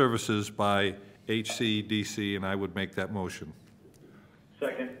services by HCDC, and I would make that motion.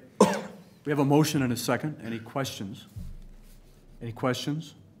 Second. We have a motion and a second. Any questions? Any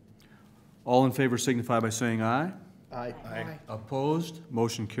questions? All in favor signify by saying aye. Aye. Aye. Opposed?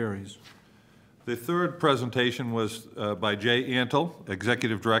 Motion carries. The third presentation was by Jay Antle,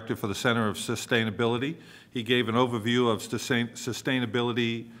 Executive Director for the Center of Sustainability. He gave an overview of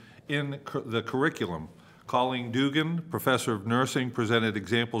sustainability in the curriculum. Colleen Dugan, Professor of Nursing, presented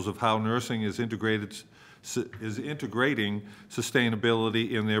examples of how nursing is integrating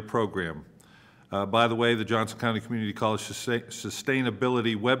sustainability in their program. By the way, the Johnson County Community College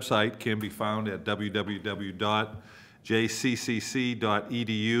Sustainability website can be found at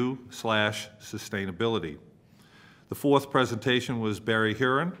www.jccc.edu/sustainability. The fourth presentation was Barry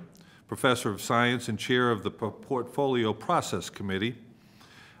Huron, Professor of Science and Chair of the Portfolio Process Committee.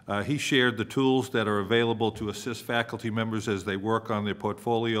 He shared the tools that are available to assist faculty members as they work on their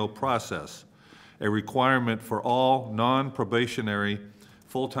portfolio process, a requirement for all non-probationary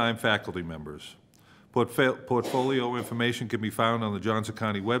full-time faculty members. Portfolio information can be found on the Johnson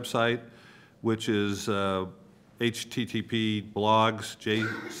County website, which is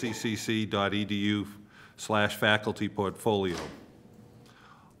http://jccc.edu/faculty portfolio.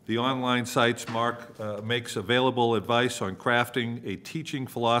 The online sites makes available advice on crafting a teaching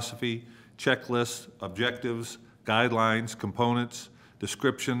philosophy, checklists, objectives, guidelines, components,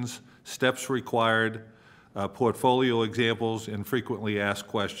 descriptions, steps required, portfolio examples, and frequently asked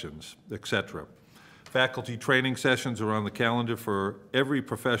questions, etc. Faculty training sessions are on the calendar for every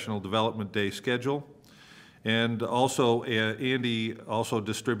professional development day schedule. And also, Andy also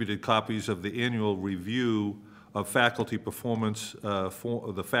distributed copies of the annual review of faculty performance,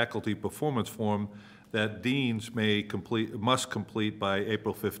 the faculty performance form that deans must complete by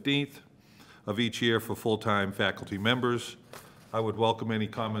April 15th of each year for full-time faculty members. I would welcome any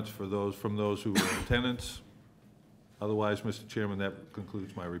comments from those who are in attendance. Otherwise, Mr. Chairman, that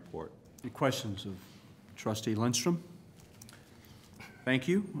concludes my report. Any questions of Trustee Lindstrom? Thank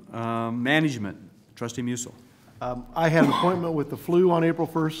you. Management, Trustee Musil. I had an appointment with the flu on April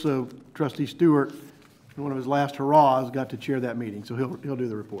 1st, so Trustee Stewart, in one of his last hurrahs, got to chair that meeting, so he'll do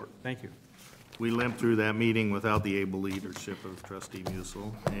the report. Thank you. We limped through that meeting without the able leadership of Trustee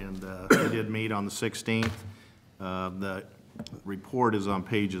Musil, and we did meet on the 16th. The report is on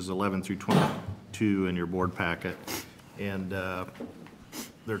pages 11 through 22 in your board packet, and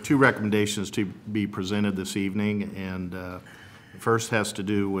there are two recommendations to be presented this evening, and the first has to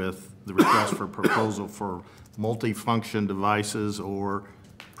do with the request for proposal for multifunction devices or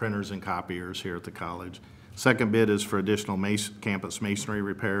printers and copiers here at the college. Second bid is for additional campus masonry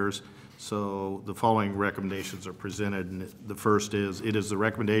repairs. So the following recommendations are presented, and the first is, it is the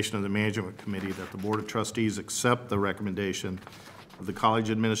recommendation of the Management Committee that the Board of Trustees accept the recommendation of the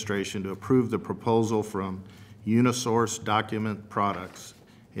college administration to approve the proposal from Unisource Document Products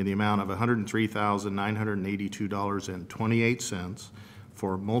in the amount of $103,982.28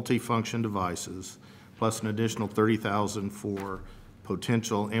 for multifunction devices, plus an additional $30,000 for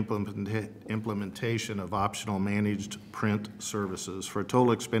potential implementation of optional managed print services for a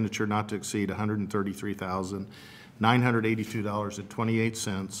total expenditure not to exceed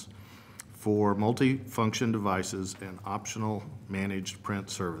 $133,982.28 for multifunction devices and optional managed print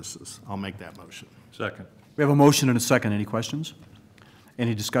services. I'll make that motion. Second. We have a motion and a second. Any questions?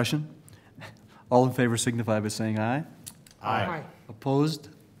 Any discussion? All in favor signify by saying aye. Aye. Opposed?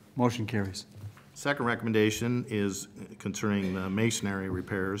 Motion carries. Second recommendation is concerning the masonry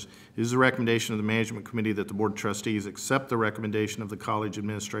repairs. It is the recommendation of the Management Committee that the Board of Trustees accept the recommendation of the college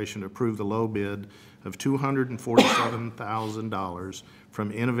administration to approve the low bid of $247,000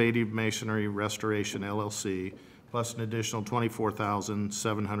 from Innovative Masonry Restoration, LLC, plus an additional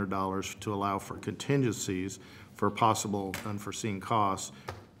 $24,700 to allow for contingencies for possible unforeseen costs,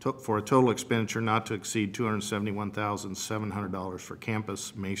 for a total expenditure not to exceed $271,700 for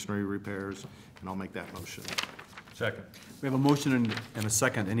campus masonry repairs, and I'll make that motion. Second. We have a motion and a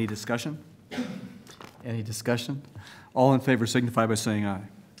second. Any discussion? Any discussion? All in favor signify by saying aye.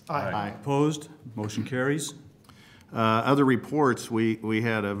 Aye. Opposed? Motion carries. Other reports, we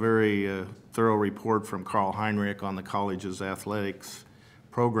had a very thorough report from Carl Heinrich on the college's athletics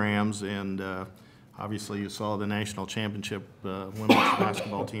programs, and obviously you saw the national championship women's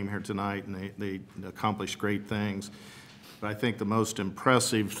basketball team here tonight, and they accomplished great things. But I think the most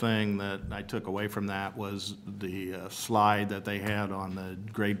impressive thing that I took away from that was the slide that they had on the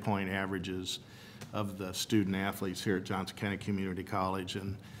grade point averages of the student athletes here at Johnson County Community College,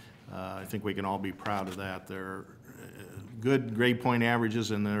 and I think we can all be proud of that. They're good grade point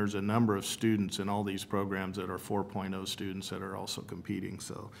averages, and there's a number of students in all these programs that are 4.0 students that are also competing.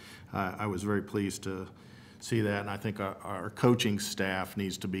 So I was very pleased to see that, and I think our coaching staff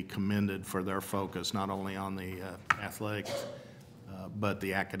needs to be commended for their focus, not only on the athletics, but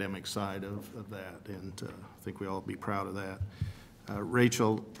the academic side of that, and I think we all be proud of that.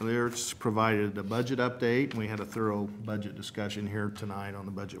 Rachel Lears provided a budget update, and we had a thorough budget discussion here tonight on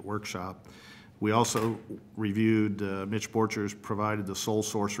the budget workshop. We also reviewed, Mitch Borchers provided the sole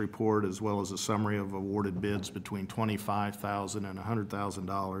source report as well as a summary of awarded bids between $25,000 and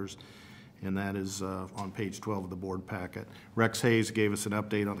 $100,000, and that is on page 12 of the board packet. Rex Hayes gave us an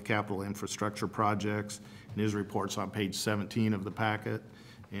update on the capital infrastructure projects, and his report's on page 17 of the packet.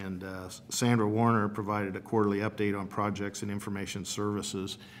 And Sandra Warner provided a quarterly update on projects and information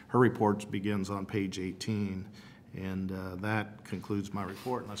services. Her report begins on page 18. And that concludes my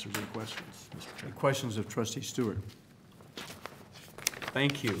report, unless there's any questions, Mr. Chairman. Any questions of Trustee Stewart?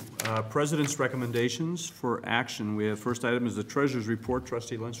 Thank you. President's recommendations for action. We have first item is the Treasurer's report.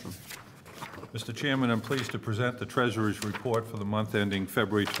 Trustee Lindstrom. Mr. Chairman, I'm pleased to present the Treasurer's report for the month ending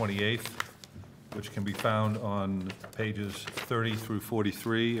February 28th, which can be found on pages 30 through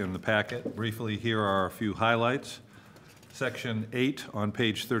 43 in the packet. Briefly, here are a few highlights. Section 8 on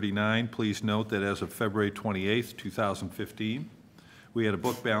page 39, please note that as of February 28th, 2015, we had a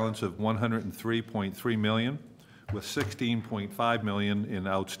book balance of $103.3 million with $16.5 million in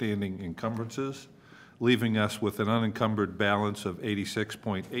outstanding encumbrances, leaving us with an unencumbered balance of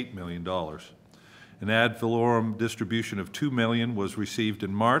 $86.8 million. An ad valorem distribution of $2 million was received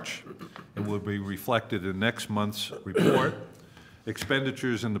in March and will be reflected in next month's report.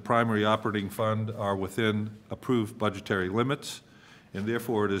 Expenditures in the primary operating fund are within approved budgetary limits, and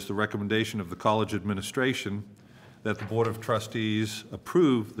therefore it is the recommendation of the college administration that the Board of Trustees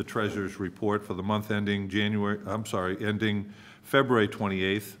approve the Treasurer's report for the month ending February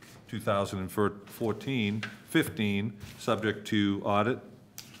 28th, 2015, subject to audit,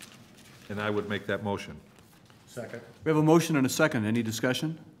 and I would make that motion. Second. We have a motion and a second. Any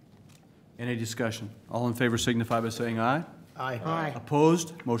discussion? Any discussion? All in favor signify by saying aye. Aye. Aye.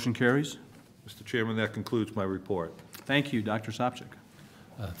 Opposed? Motion carries. Mr. Chairman, that concludes my report. Thank you, Dr. Sopcich.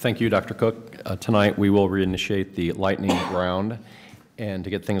 Thank you, Dr. Cook. Tonight, we will reinitiate the lightning round. And to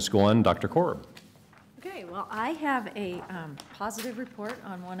get things going, Dr. Korb. Okay, well, I have a positive report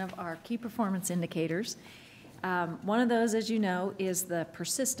on one of our key performance indicators. One of those, as you know, is the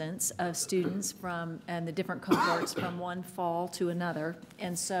persistence of students and the different cohorts from one fall to another.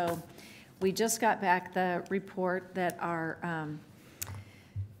 And so we just got back the report that our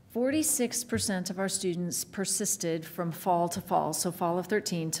 46% of our students persisted from fall to fall, so fall of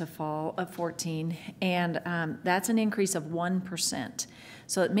 13 to fall of 14, and that's an increase of 1%.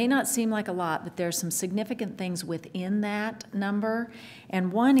 So it may not seem like a lot, but there's some significant things within that number,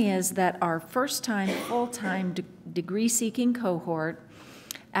 and one is that our first-time, full-time degree-seeking cohort,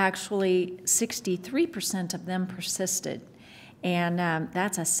 actually 63% of them persisted. And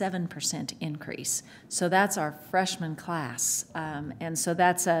that's a 7% increase. So that's our freshman class. And so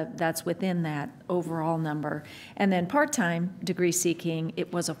that's within that overall number. And then part-time degree seeking,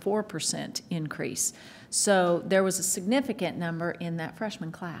 it was a 4% increase. So there was a significant number in that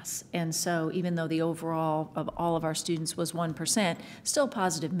freshman class. And so even though the overall of all of our students was 1%, still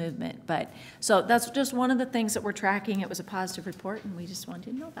positive movement. But so that's just one of the things that we're tracking. It was a positive report, and we just wanted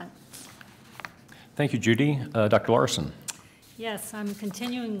you to know that. Thank you, Judy. Dr. Larson. Yes, I'm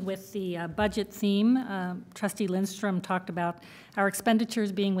continuing with the budget theme. Trustee Lindstrom talked about our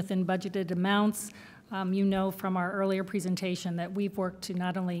expenditures being within budgeted amounts. You know from our earlier presentation that we've worked to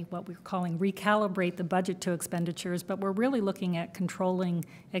not only what we're calling recalibrate the budget to expenditures, but we're really looking at controlling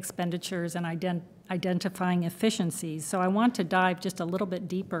expenditures and identifying efficiencies. So I want to dive just a little bit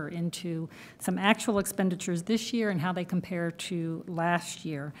deeper into some actual expenditures this year and how they compare to last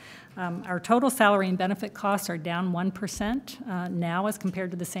year. Our total salary and benefit costs are down 1% now as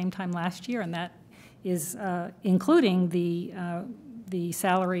compared to the same time last year, and that is including the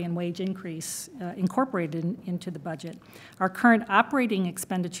salary and wage increase incorporated into the budget. Our current operating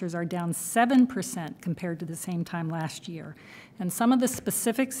expenditures are down 7% compared to the same time last year. And some of the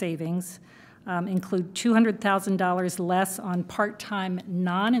specific savings include $200,000 less on part-time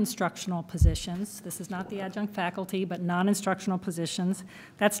non-instructional positions. This is not the adjunct faculty, but non-instructional positions.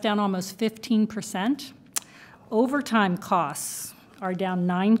 That's down almost 15%. Overtime costs are down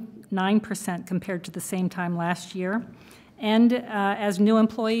 9% compared to the same time last year. And as new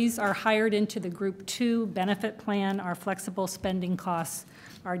employees are hired into the Group 2 benefit plan, our flexible spending costs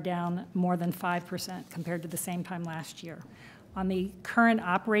are down more than 5% compared to the same time last year. On the current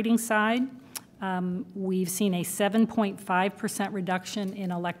operating side, we've seen a 7.5% reduction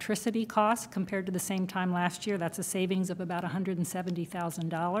in electricity costs compared to the same time last year. That's a savings of about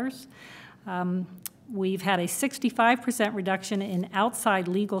 $170,000. We've had a 65% reduction in outside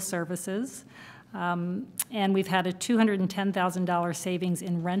legal services. And we've had a $210,000 savings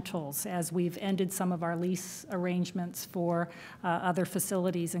in rentals as we've ended some of our lease arrangements for other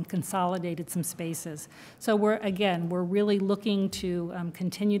facilities and consolidated some spaces. So we're really looking to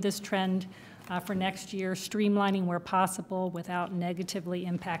continue this trend for next year, streamlining where possible without negatively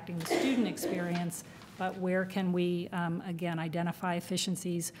impacting the student experience, but where can we, again, identify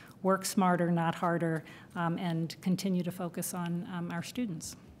efficiencies, work smarter, not harder, and continue to focus on our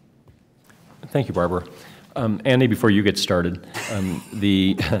students. Thank you, Barbara. Andy, before you get started,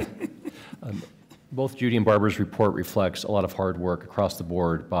 both Judy and Barbara's report reflects a lot of hard work across the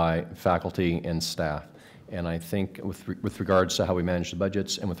board by faculty and staff. And I think with regards to how we manage the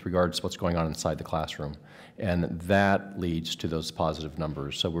budgets and with regards to what's going on inside the classroom. And that leads to those positive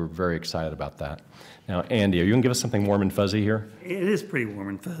numbers. So we're very excited about that. Now, Andy, are you going to give us something warm and fuzzy here? It is pretty warm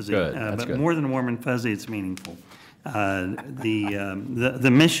and fuzzy. Good. That's but good. More than warm and fuzzy, it's meaningful. The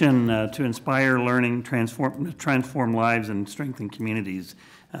mission to inspire learning, transform lives, and strengthen communities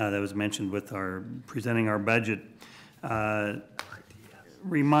that was mentioned with our presenting our budget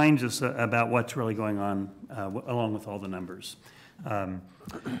reminds us about what's really going on along with all the numbers.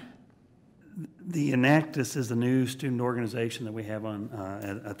 The Enactus is a new student organization that we have on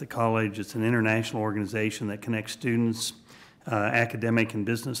at the college. It's an international organization that connects students, academic and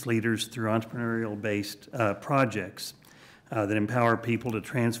business leaders through entrepreneurial-based projects that empower people to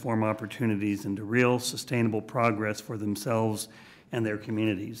transform opportunities into real, sustainable progress for themselves and their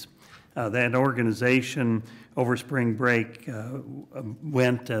communities. That organization, over spring break, there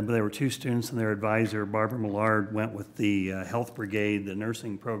were two students and their advisor, Barbara Millard, went with the Health Brigade, the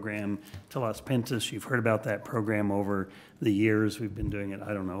nursing program, to Las Pintas. You've heard about that program over the years. We've been doing it,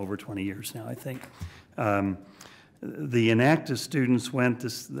 I don't know, over 20 years now, I think. The Enactus students went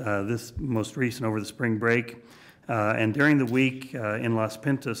this most recent over the spring break, and during the week in Las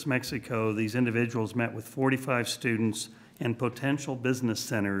Pintas, Mexico, these individuals met with 45 students and potential business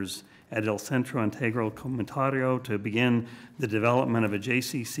centers at El Centro Integral Comunitario to begin the development of a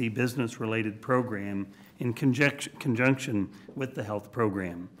JCC business-related program in conjunction with the health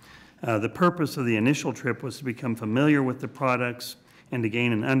program. The purpose of the initial trip was to become familiar with the products and to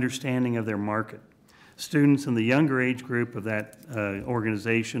gain an understanding of their market. Students in the younger age group of that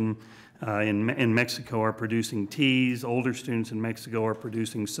organization in Mexico are producing teas. Older students in Mexico are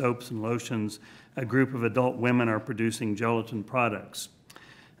producing soaps and lotions. A group of adult women are producing gelatin products.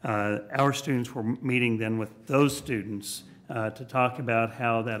 Our students were meeting then with those students to talk about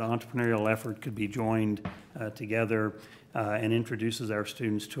how that entrepreneurial effort could be joined together and introduces our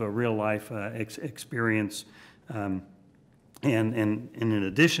students to a real-life experience. And in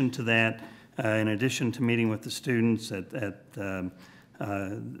addition to that, in addition to meeting with the students at the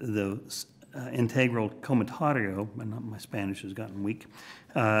Integral Comunitario, my Spanish has gotten weak,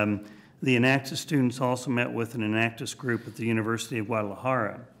 the Enactus students also met with an Enactus group at the University of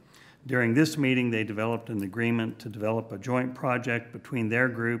Guadalajara. During this meeting, they developed an agreement to develop a joint project between their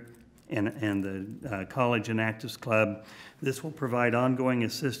group and the College Enactus Club. This will provide ongoing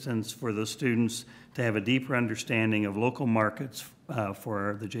assistance for the students to have a deeper understanding of local markets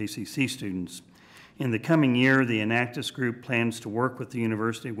for the JCC students. In the coming year, the Enactus group plans to work with the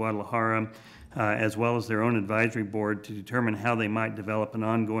University of Guadalajara as well as their own advisory board to determine how they might develop an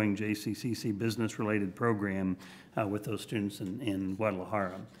ongoing JCCC business-related program with those students in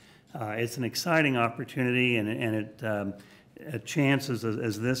Guadalajara. It's an exciting opportunity, and a chance as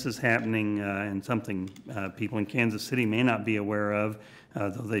this is happening and something people in Kansas City may not be aware of, though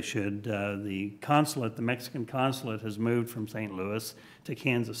they should, the consulate, the Mexican consulate has moved from St. Louis to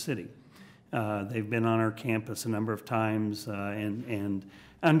Kansas City. They've been on our campus a number of times and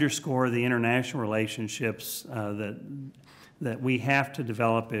underscore the international relationships that we have to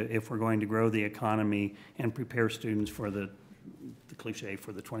develop if we're going to grow the economy and prepare students for the cliche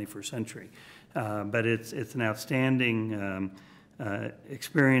for the 21st century. But it's an outstanding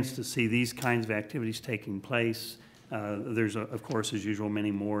experience to see these kinds of activities taking place. There's, of course, as usual,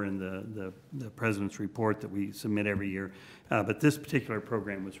 many more in the President's report that we submit every year. But this particular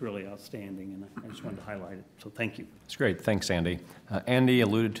program was really outstanding, and I just wanted to highlight it. So thank you. It's great. Thanks, Andy. Andy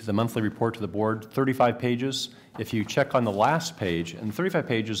alluded to the monthly report to the board, 35 pages. If you check on the last page, and 35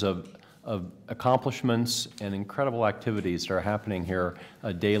 pages of accomplishments and incredible activities that are happening here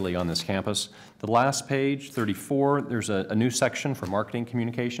daily on this campus. The last page, 34, there's a new section for marketing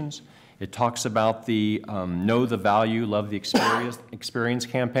communications. It talks about the Know the Value, Love the Experience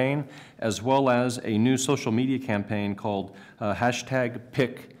campaign, as well as a new social media campaign called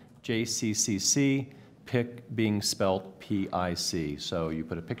 #Pick JCCC, Pick being spelled P-I-C. So you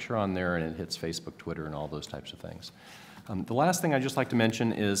put a picture on there and it hits Facebook, Twitter, and all those types of things. The last thing I'd just like to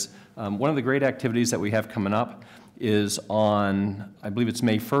mention is one of the great activities that we have coming up is on, I believe it's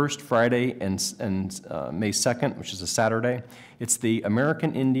May 1st, Friday, and May 2nd, which is a Saturday. It's the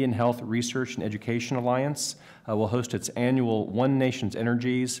American Indian Health Research and Education Alliance. Will host its annual One Nation's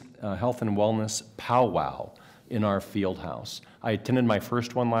Energies Health and Wellness Powwow in our field house. I attended my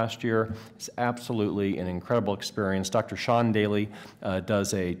first one last year. It's absolutely an incredible experience. Dr. Sean Daly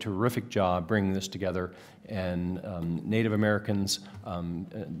does a terrific job bringing this together, and Native Americans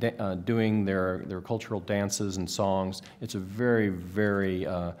doing their cultural dances and songs. It's a very, very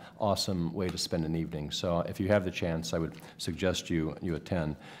awesome way to spend an evening. So if you have the chance, I would suggest you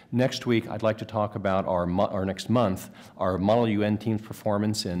attend. Next week, I'd like to talk about our next month, our Model UN team's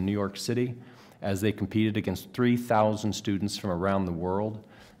performance in New York City, as they competed against 3,000 students from around the world.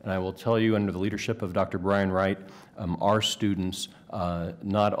 And I will tell you, under the leadership of Dr. Brian Wright, our students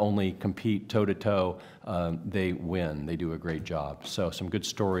not only compete toe-to-toe, they win. They do a great job. So some good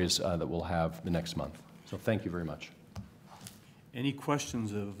stories that we'll have the next month. So thank you very much. Any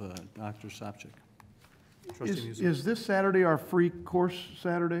questions of Dr. Sopcich? Is this Saturday our free course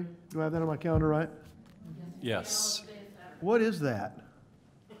Saturday? Do I have that on my calendar right? Yes. What is that?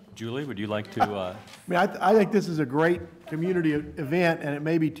 Julie, would you like to? I mean, I think this is a great community event, and it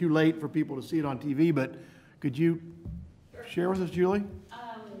may be too late for people to see it on TV, but could you share with us, Julie?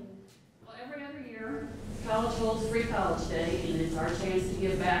 Well, every other year, college holds Free College Day, and it's our chance to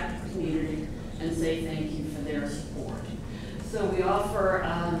give back to the community and say thank you for their support. So we offer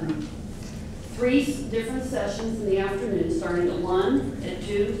 3 different sessions in the afternoon, starting at 1, at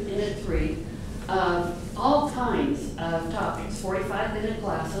 2, and at 3. All kinds of topics, 45-minute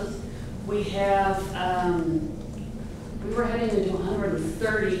classes. We have, we were heading into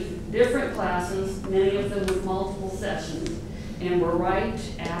 130 different classes, many of them with multiple sessions, and we're right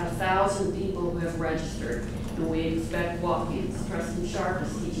at 1,000 people who have registered, and we expect walk-ins. Preston Sharp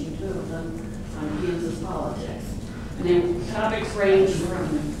is teaching 2 of them on Kansas politics. And then topics range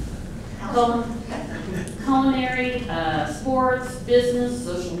from culinary, sports, business,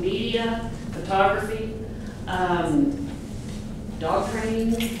 social media, photography, dog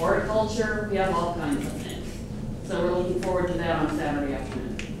training, horticulture. We have all kinds of things. So we're looking forward to that on Saturday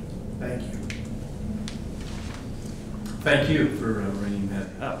afternoon. Thank you. Thank you for bringing that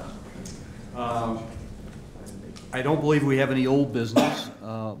up. I don't believe we have any old business.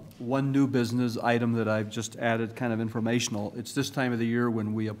 One new business item that I've just added, kind of informational. It's this time of the year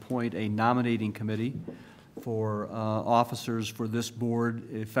when we appoint a nominating committee for officers for this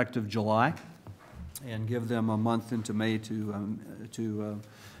board effective July, and give them a month into May to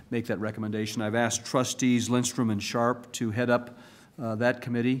make that recommendation. I've asked trustees Lindstrom and Sharp to head up that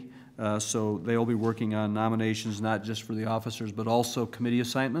committee, so they'll be working on nominations not just for the officers but also committee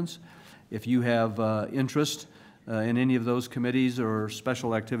assignments. If you have interest in any of those committees or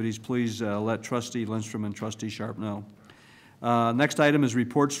special activities, please let trustee Lindstrom and trustee Sharp know. Next item is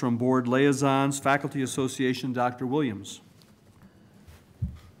reports from board liaisons. Faculty Association, Dr. Williams.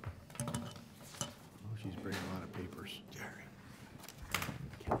 She's bringing a lot of papers. Jerry,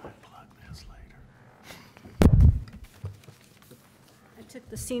 can I plug this later? I took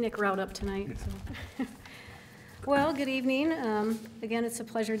the scenic route up tonight. So. Well, good evening. Again, it's a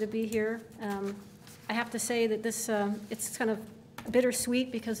pleasure to be here. I have to say that this, it's kind of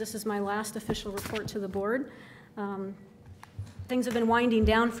bittersweet because this is my last official report to the board. things have been winding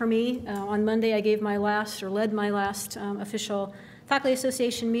down for me. On Monday, I gave my last, or led my last official Faculty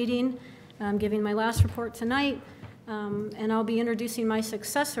Association meeting. I'm giving my last report tonight, and I'll be introducing my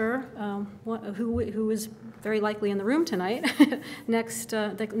successor, who is very likely in the room tonight, next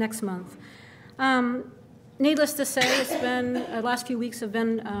month. Needless to say, it's been, the last few weeks have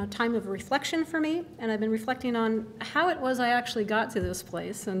been a time of reflection for me, and I've been reflecting on how it was I actually got to this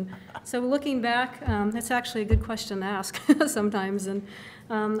place. And so looking back, that's actually a good question to ask sometimes. And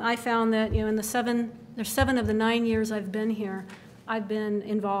I found that, in there's 7 of the 9 years I've been here, I've been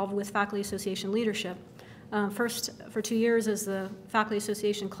involved with Faculty Association leadership. First, for 2 years as the Faculty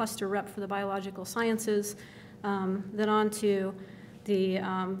Association cluster rep for the biological sciences, then on to the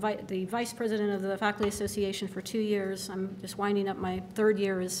vice president of the Faculty Association for 2 years. I'm just winding up my 3rd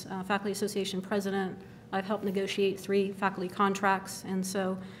year as Faculty Association president. I've helped negotiate 3 faculty contracts, and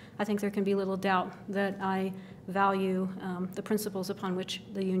so I think there can be little doubt that I value the principles upon which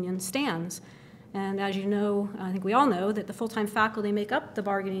the union stands. And as you know, I think we all know that the full-time faculty make up the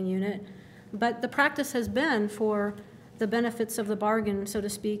bargaining unit, but the practice has been for the benefits of the bargain, so to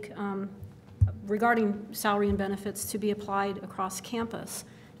speak, regarding salary and benefits to be applied across campus.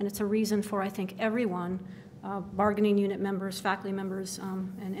 And it's a reason for, I think, everyone, bargaining unit members, faculty members,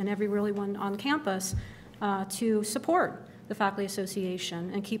 and everyone on campus to support the Faculty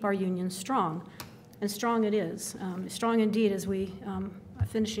Association and keep our union strong. And strong it is. Strong indeed as I'm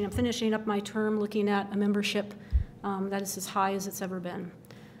finishing up my term looking at a membership that is as high as it's ever been.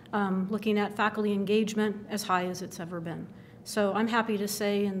 Looking at faculty engagement as high as it's ever been. So I'm happy to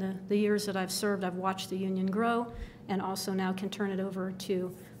say in the years that I've served, I've watched the union grow and also now can turn it over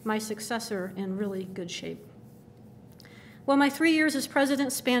to my successor in really good shape. Well, my 3 years as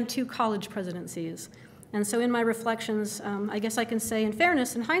president spanned 2 college presidencies. And so in my reflections, I guess I can say in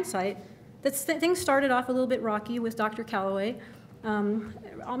fairness, in hindsight, that things started off a little bit rocky with Dr. Calloway,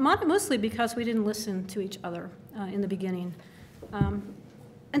 mostly because we didn't listen to each other in the beginning.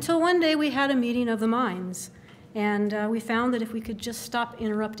 Until one day we had a meeting of the minds. And we found that if we could just stop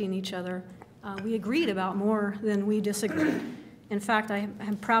interrupting each other, we agreed about more than we disagreed. In fact, I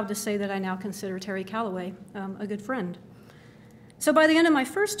am proud to say that I now consider Terry Calloway a good friend. So by the end of my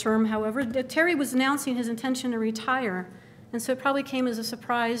first term, however, Terry was announcing his intention to retire. And so it probably came as a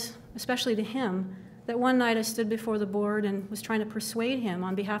surprise, especially to him, that one night I stood before the board and was trying to persuade him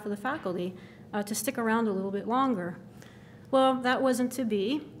on behalf of the faculty to stick around a little bit longer. Well, that wasn't to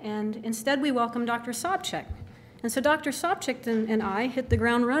be, and instead we welcomed Dr. Sobczak. And so Dr. Sobczak and I hit the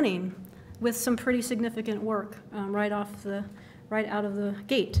ground running with some pretty significant work right out of the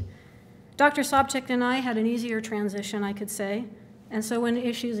gate. Dr. Sobczak and I had an easier transition, I could say, and so when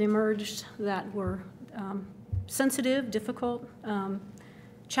issues emerged that were sensitive, difficult,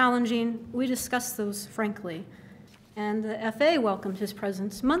 challenging, we discussed those frankly. And the FA welcomed his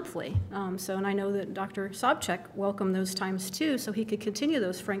presence monthly. And I know that Dr. Sobczak welcomed those times too, so he could continue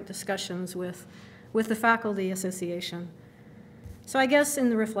those frank discussions with the Faculty Association. So I guess in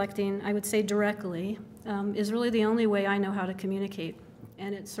the reflecting, I would say directly is really the only way I know how to communicate,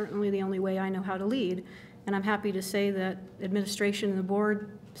 and it's certainly the only way I know how to lead. And I'm happy to say that administration and the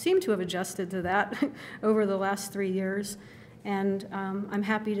board seem to have adjusted to that over the last 3 years. And I'm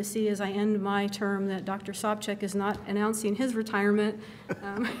happy to see as I end my term that Dr. Sobczak is not announcing his retirement.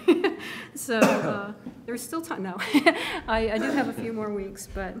 There's still time. No, I do have a few more weeks,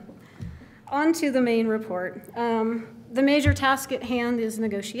 but on to the main report. The major task at hand is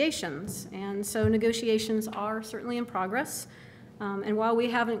negotiations. And so negotiations are certainly in progress. And while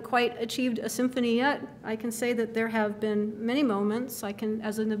we haven't quite achieved a symphony yet, I can say that there have been many moments,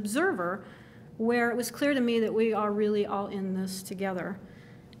 as an observer, where it was clear to me that we are really all in this together.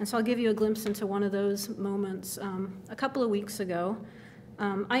 And so I'll give you a glimpse into one of those moments. A couple of weeks ago,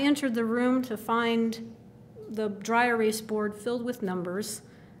 I entered the room to find the dry erase board filled with numbers.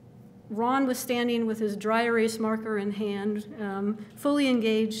 Ron was standing with his dry erase marker in hand, fully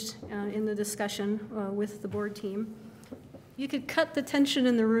engaged in the discussion with the board team. You could cut the tension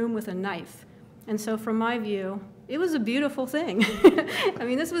in the room with a knife. And so from my view, it was a beautiful thing. I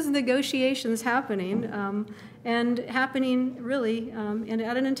mean, this was negotiations happening, and happening really and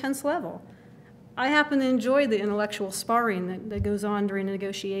at an intense level. I happen to enjoy the intellectual sparring that goes on during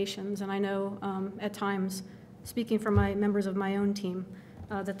negotiations, and I know at times, speaking for my members of my own team,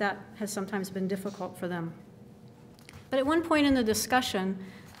 that has sometimes been difficult for them. But at one point in the discussion,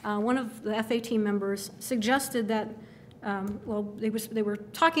 one of the FA team members suggested that, they were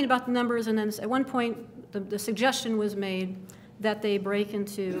talking about the numbers, and then at one point the suggestion was made that they break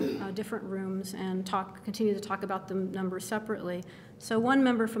into different rooms and continue to talk about the numbers separately. So one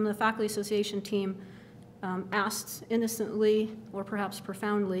member from the Faculty Association team asked innocently or perhaps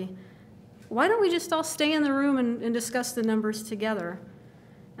profoundly, why don't we just all stay in the room and discuss the numbers together?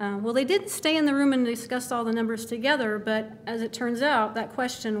 Well, they didn't stay in the room and discuss all the numbers together, but as it turns out, that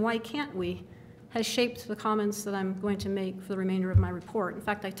question, why can't we, has shaped the comments that I'm going to make for the remainder of my report. In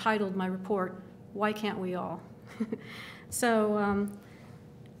fact, I titled my report, Why Can't We All? So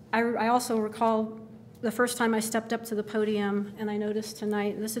I also recall the first time I stepped up to the podium, and I noticed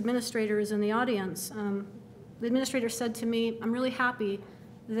tonight, this administrator is in the audience. The administrator said to me, I'm really happy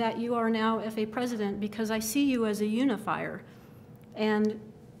that you are now FA president because I see you as a unifier. And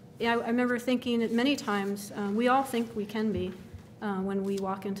I remember thinking it many times, we all think we can be when we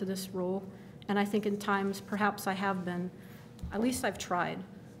walk into this role. And I think in times, perhaps I have been. At least I've tried.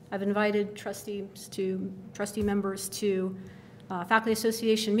 I've invited trustee members to faculty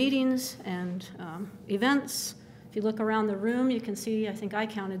association meetings and events. If you look around the room, you can see, I think I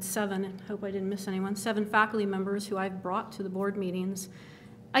counted 7, and hope I didn't miss anyone, 7 faculty members who I've brought to the board meetings.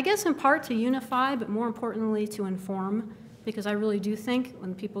 I guess in part to unify, but more importantly to inform, because I really do think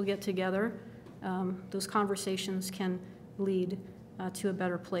when people get together, those conversations can lead to a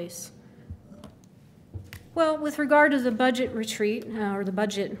better place. Well, with regard to the budget retreat, or the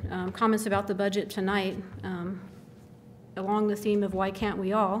budget, comments about the budget tonight, along the theme of why can't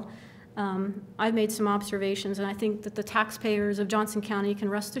we all, I've made some observations, and I think that the taxpayers of Johnson County can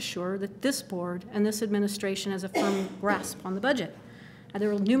rest assured that this board and this administration has a firm grasp on the budget. There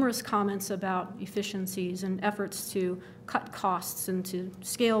were numerous comments about efficiencies and efforts to cut costs and to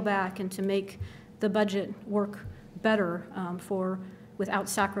scale back and to make the budget work better without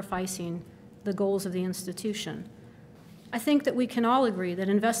sacrificing the goals of the institution. I think that we can all agree that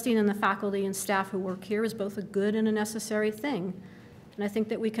investing in the faculty and staff who work here is both a good and a necessary thing. And I think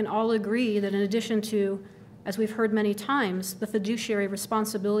that we can all agree that in addition to, as we've heard many times, the fiduciary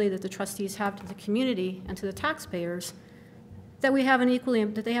responsibility that the trustees have to the community and to the taxpayers, that they have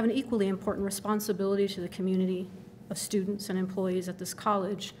an equally important responsibility to the community of students and employees at this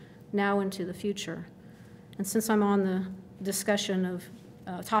college, now and to the future. And since I'm on the discussion of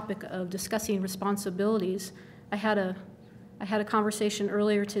topic of discussing responsibilities, I had a conversation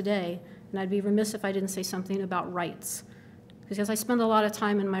earlier today, and I'd be remiss if I didn't say something about rights, because I spend a lot of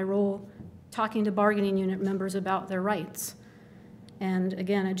time in my role talking to bargaining unit members about their rights. And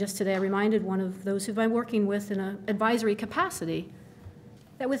again, just today I reminded one of those who I'm working with in an advisory capacity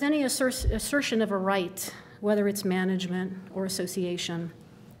that with any assertion of a right, whether it's management or association,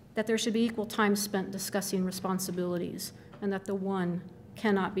 that there should be equal time spent discussing responsibilities, and that the one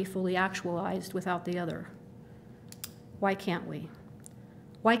cannot be fully actualized without the other. Why can't we?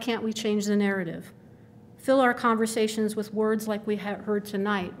 Why can't we change the narrative? Fill our conversations with words like we heard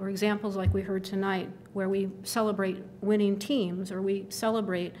tonight, or examples like we heard tonight, where we celebrate winning teams, or we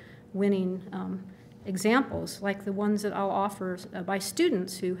celebrate winning examples, like the ones that I'll offer by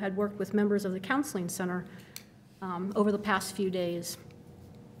students who had worked with members of the counseling center over the past few days.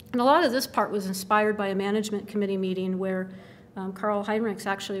 And a lot of this part was inspired by a management committee meeting where Carl Heinrichs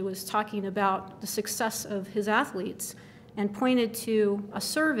actually was talking about the success of his athletes and pointed to a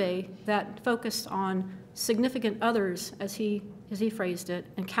survey that focused on significant others, as he phrased it,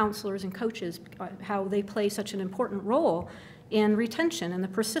 and counselors and coaches, how they play such an important role in retention and the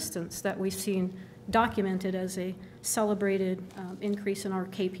persistence that we've seen documented as a celebrated increase in our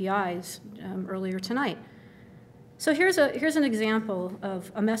KPIs earlier tonight. So here's an example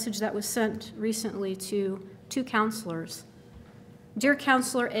of a message that was sent recently to 2 counselors. Dear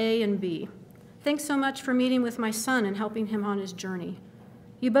Counselor A and B, thanks so much for meeting with my son and helping him on his journey.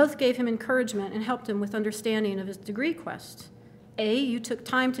 You both gave him encouragement and helped him with understanding of his degree quest. A, you took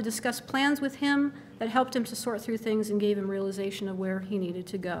time to discuss plans with him that helped him to sort through things and gave him realization of where he needed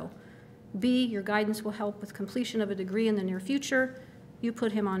to go. B, your guidance will help with completion of a degree in the near future. You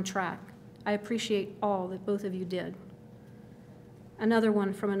put him on track. I appreciate all that both of you did. Another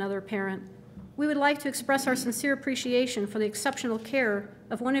one from another parent. We would like to express our sincere appreciation for the exceptional care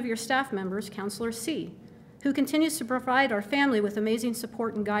of one of your staff members, Counselor C, who continues to provide our family with amazing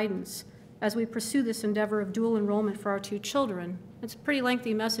support and guidance as we pursue this endeavor of dual enrollment for our 2 children. It's a pretty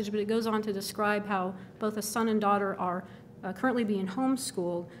lengthy message, but it goes on to describe how both a son and daughter are currently being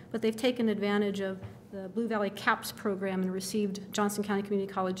homeschooled, but they've taken advantage of the Blue Valley CAPS program and received Johnson County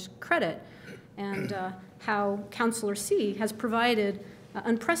Community College credit, and how Counselor C has provided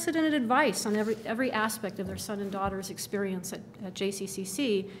unprecedented advice on every aspect of their son and daughter's experience at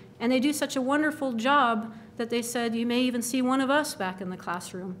JCCC, and they do such a wonderful job that they said you may even see one of us back in the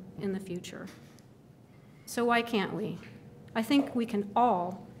classroom in the future. So why can't we? I think we can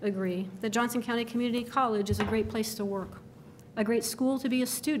all agree that Johnson County Community College is a great place to work, a great school to be a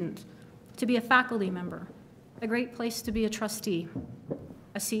student, to be a faculty member, a great place to be a trustee,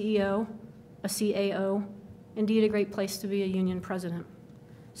 a CEO, a CAO, indeed a great place to be a union president.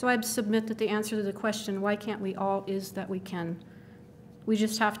 So I submit that the answer to the question, why can't we all, is that we can. We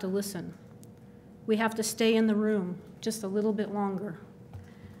just have to listen. We have to stay in the room just a little bit longer.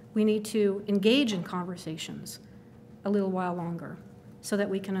 We need to engage in conversations a little while longer so that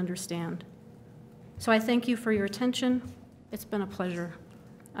we can understand. So I thank you for your attention. It's been a pleasure.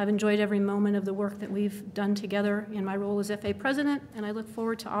 I've enjoyed every moment of the work that we've done together in my role as FA president, and I look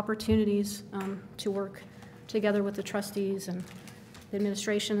forward to opportunities to work together with the trustees and the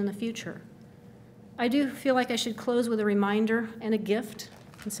administration in the future. I do feel like I should close with a reminder and a gift,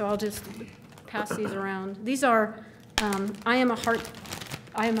 and so I'll just pass these around. These are I am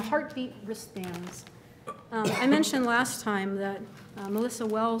a heartbeat wristbands. I mentioned last time that Melissa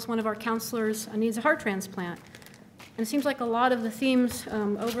Wells, one of our counselors, needs a heart transplant. And it seems like a lot of the themes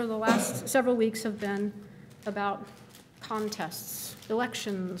over the last several weeks have been about contests,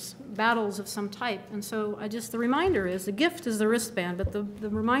 elections, battles of some type. And so the reminder is, the gift is the wristband, but the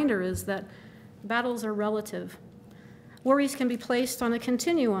reminder is that battles are relative. Worries can be placed on a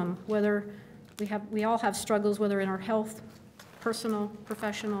continuum, whether we all have struggles, whether in our health, personal,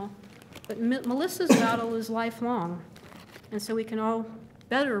 professional. But Melissa's battle is lifelong. And so we can all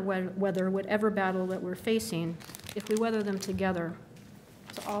better weather whatever battle that we're facing if we weather them together.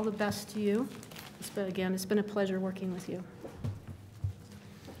 So all the best to you. Again, it's been a pleasure working with you.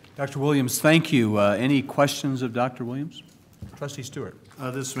 Dr. Williams, thank you. Any questions of Dr. Williams? Trustee Stewart.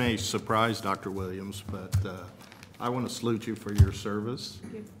 This may surprise Dr. Williams, but I want to salute you for your service.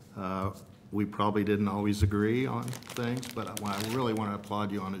 We probably didn't always agree on things, but what I really want to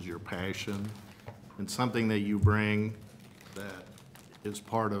applaud you on is your passion and something that you bring that is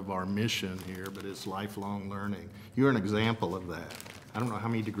part of our mission here, but it's lifelong learning. You're an example of that. I don't know how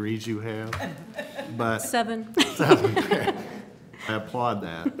many degrees you have, but 7. 7. I applaud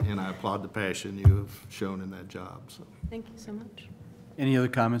that, and I applaud the passion you have shown in that job. So. Thank you so much. Any other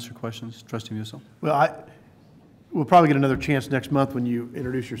comments or questions? Trustee Musil? Well, we'll probably get another chance next month when you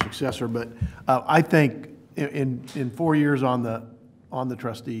introduce your successor, but I think in 4 years on the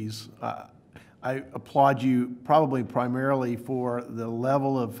trustees, I applaud you probably primarily for the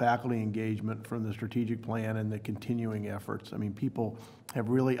level of faculty engagement from the strategic plan and the continuing efforts. I mean, people have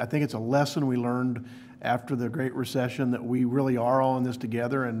really, I think it's a lesson we learned after the Great Recession that we really are all in this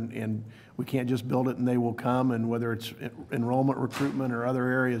together, and we can't just build it and they will come, and whether it's enrollment, recruitment, or other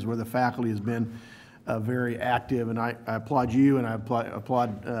areas where the faculty has been very active. And I applaud you, and I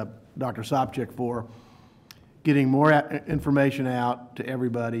applaud Dr. Sopcich for getting more information out to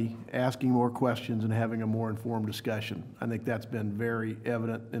everybody, asking more questions, and having a more informed discussion. I think that's been very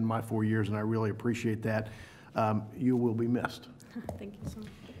evident in my 4 years, and I really appreciate that. You will be missed. Thank you so much.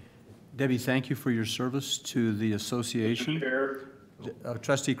 Debbie, thank you for your service to the association. Mr. Chair.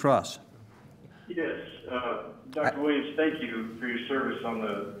 Trustee Cross. Yes, Dr. Williams, thank you for your service on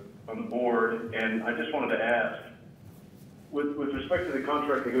the board, and I just wanted to ask, with respect to the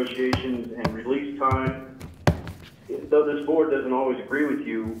contract negotiations and release time, though this board doesn't always agree with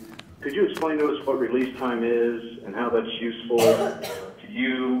you, could you explain to us what release time is and how that's useful to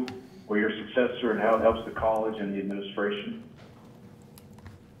you or your successor, and how it helps the college and the administration?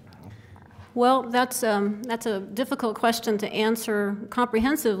 Well, that's a difficult question to answer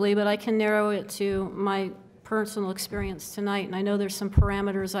comprehensively, but I can narrow it to my personal experience tonight. And I know there's some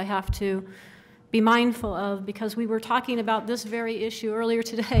parameters I have to be mindful of, because we were talking about this very issue earlier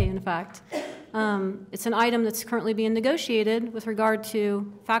today, in fact. It's an item that's currently being negotiated with regard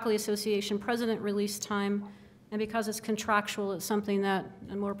to Faculty Association president release time, and because it's contractual, it's something that,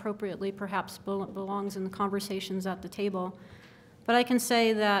 and more appropriately, perhaps belongs in the conversations at the table. But I can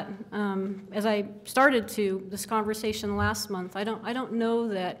say that as I started this conversation last month, I don't know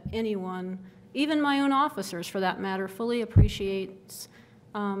that anyone, even my own officers for that matter, fully appreciates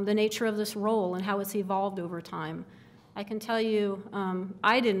the nature of this role and how it's evolved over time. I can tell you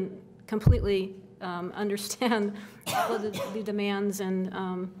I didn't completely understand the demands,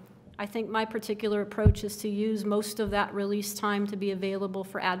 and I think my particular approach is to use most of that release time to be available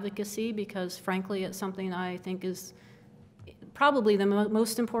for advocacy, because frankly it's something I think is probably the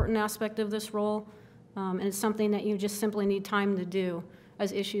most important aspect of this role, and it's something that you just simply need time to do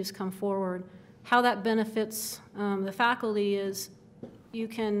as issues come forward. How that benefits the faculty is you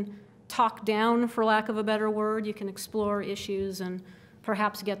can talk down, for lack of a better word, you can explore issues and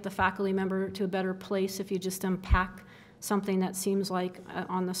perhaps get the faculty member to a better place if you just unpack something that seems like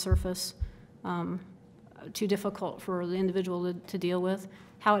on the surface too difficult for the individual to deal with.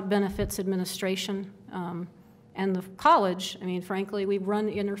 How it benefits administration, And the college, I mean, frankly, we run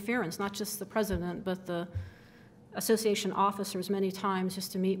interference, not just the president, but the association officers many times,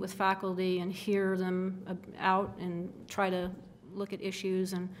 just to meet with faculty and hear them out and try to look at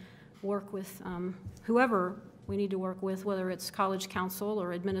issues and work with whoever we need to work with, whether it's college council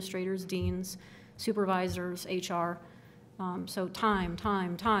or administrators, deans, supervisors, HR. So time.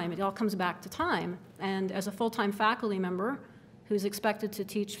 It all comes back to time. And as a full-time faculty member who's expected to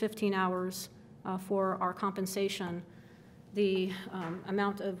teach 15 hours for our compensation, the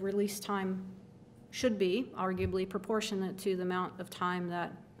amount of release time should be arguably proportionate to the amount of time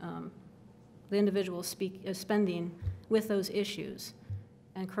that the individual is spending with those issues.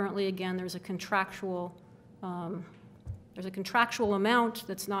 And currently, again, there's a contractual amount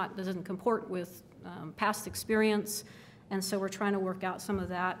that doesn't comport with past experience, and so we're trying to work out some of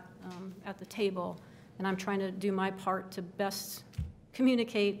that at the table. And I'm trying to do my part to best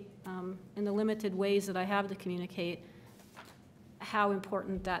communicate in the limited ways that I have to communicate how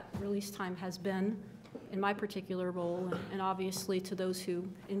important that release time has been in my particular role, and obviously to those who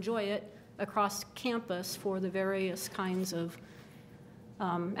enjoy it across campus for the various kinds of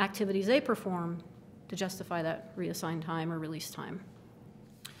activities they perform to justify that reassigned time or release time.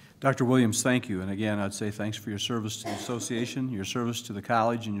 Dr. Williams, thank you. And again, I'd say thanks for your service to the association, your service to the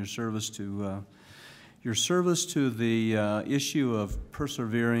college, and your service to the issue of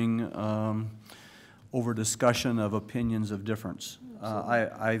persevering over discussion of opinions of difference.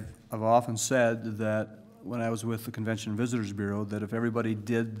 I've often said that when I was with the Convention and Visitors Bureau, that if everybody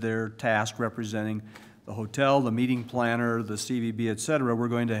did their task representing the hotel, the meeting planner, the CVB, et cetera, we're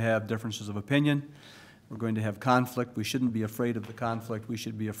going to have differences of opinion. We're going to have conflict. We shouldn't be afraid of the conflict. We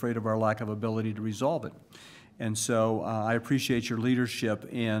should be afraid of our lack of ability to resolve it. And so I appreciate your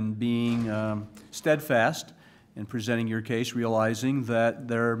leadership in being steadfast in presenting your case, realizing that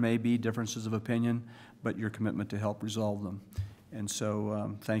there may be differences of opinion, but your commitment to help resolve them. And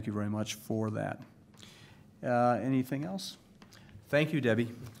so thank you very much for that. Anything else? Thank you, Debbie.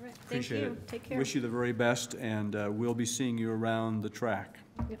 All right. Appreciate Thank you. it. Take care. Wish you the very best, and we'll be seeing you around the track.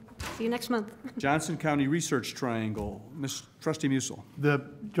 Yep. See you next month. Johnson County Research Triangle. Trustee Musil. The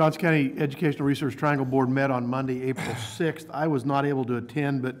Johnson County Educational Research Triangle Board met on Monday, April 6th. I was not able to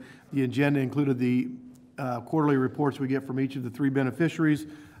attend, but the agenda included the quarterly reports we get from each of the three beneficiaries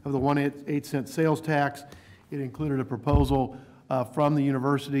of the 1.8 cent sales tax. It included a proposal from the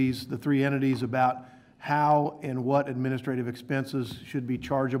universities, the three entities, about how and what administrative expenses should be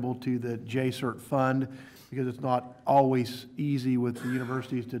chargeable to the JCERT fund, because it's not always easy with the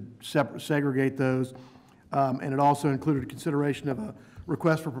universities to segregate those. And it also included consideration of a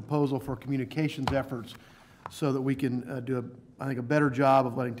request for proposal for communications efforts so that we can do, I think, a better job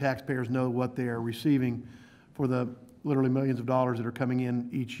of letting taxpayers know what they are receiving for the literally millions of dollars that are coming in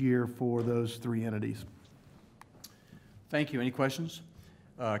each year for those three entities. Thank you. Any questions?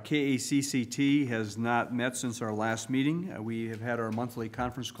 KACCT has not met since our last meeting. We have had our monthly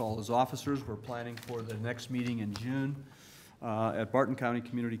conference call as officers. We're planning for the next meeting in June at Barton County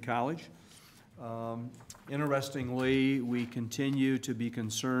Community College. Interestingly, we continue to be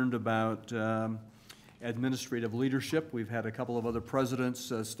concerned about administrative leadership. We've had a couple of other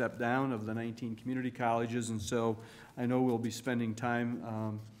presidents step down of the 19 community colleges, and so I know we'll be spending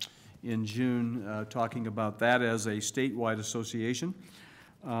time in June talking about that as a statewide association.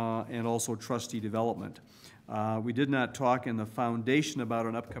 And also trustee development. We did not talk in the foundation about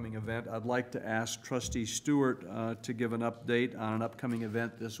an upcoming event. I'd like to ask Trustee Stewart to give an update on an upcoming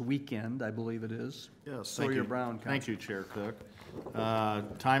event this weekend, I believe it is. Yes, Sawyer Brown. Thank you, Chair Cook.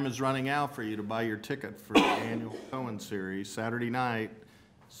 Time is running out for you to buy your ticket for the annual Cohen Series. Saturday night,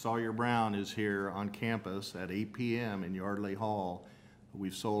 Sawyer Brown is here on campus at 8 p.m. in Yardley Hall.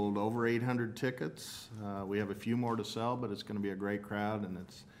 We've sold over 800 tickets. We have a few more to sell, but it's going to be a great crowd, and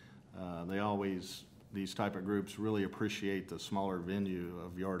it's these type of groups really appreciate the smaller venue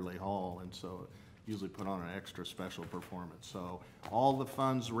of Yardley Hall, and so usually put on an extra special performance. So all the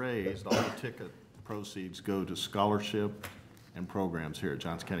funds raised, all the ticket proceeds go to scholarship and programs here at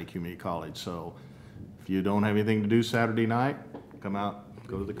Johnson County Community College. So if you don't have anything to do Saturday night, come out,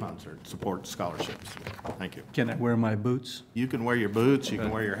 go to the concert, support scholarships. Thank you. Can I wear my boots? You can wear your boots, you can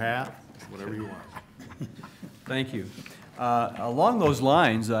wear your hat, whatever you want. Thank you. Along those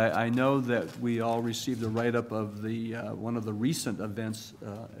lines, I know that we all received a write-up of the one of the recent events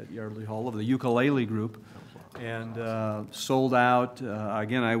at Yardley Hall of the ukulele group, and sold out.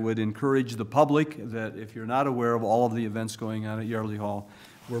 Again, I would encourage the public that if you're not aware of all of the events going on at Yardley Hall,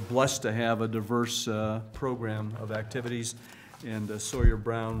 we're blessed to have a diverse program of activities. And Sawyer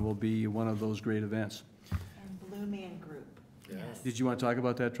Brown will be one of those great events. And Blue Man Group. Did you want to talk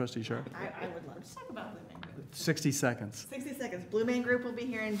about that, Trustee Sharp? I would love to talk about Blue Man Group. 60 seconds. 60 seconds. Blue Man Group will be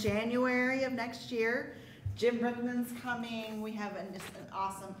here in January of next year. Jim Brookman's coming. We have just an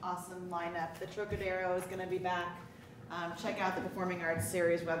awesome, awesome lineup. The Trocadero is going to be back. Check out the Performing Arts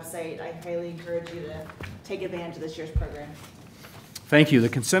Series website. I highly encourage you to take advantage of this year's program. Thank you. The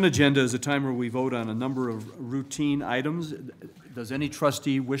consent agenda is a time where we vote on a number of routine items. Does any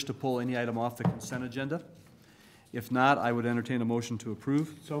trustee wish to pull any item off the consent agenda? If not, I would entertain a motion to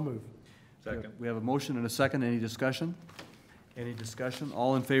approve. So moved. Second. We have a motion and a second. Any discussion? Any discussion?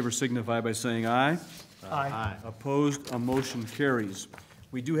 All in favor signify by saying aye. Aye. Opposed, a motion carries.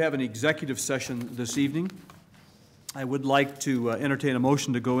 We do have an executive session this evening. I would like to entertain a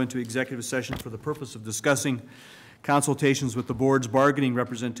motion to go into executive session for the purpose of discussing consultations with the board's bargaining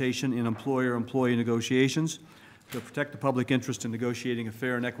representation in employer-employee negotiations to protect the public interest in negotiating a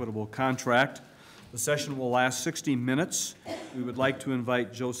fair and equitable contract. The session will last 60 minutes. We would like to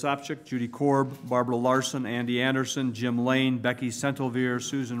invite Joe Sopcich, Judy Korb, Barbara Larson, Andy Anderson, Jim Lane, Becky Centelvier,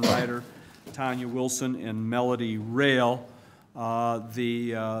 Susan Ryder, Tanya Wilson, and Melody Rail.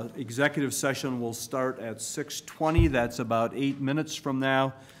 The executive session will start at 6:20. That's about 8 minutes from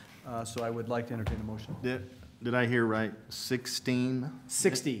now. So I would like to entertain a motion. Did I hear right? 16?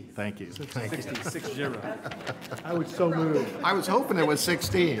 60. Thank you. 60. I would so move. I was hoping it was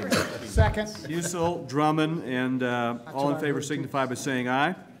 16. Second. Musil, Drummond, and all in favor signify by saying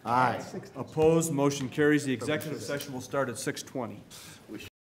aye. Aye. Opposed, motion carries. The executive session will start at 6:20.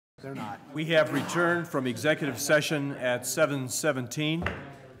 They're not. We have returned from executive session at 7:17.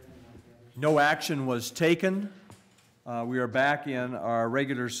 No action was taken. We are back in our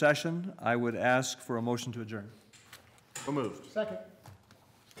regular session. I would ask for a motion to adjourn. So moved. Second.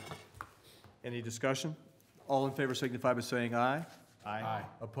 Any discussion? All in favor signify by saying aye. Aye.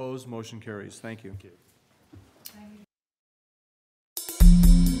 Opposed, motion carries. Thank you.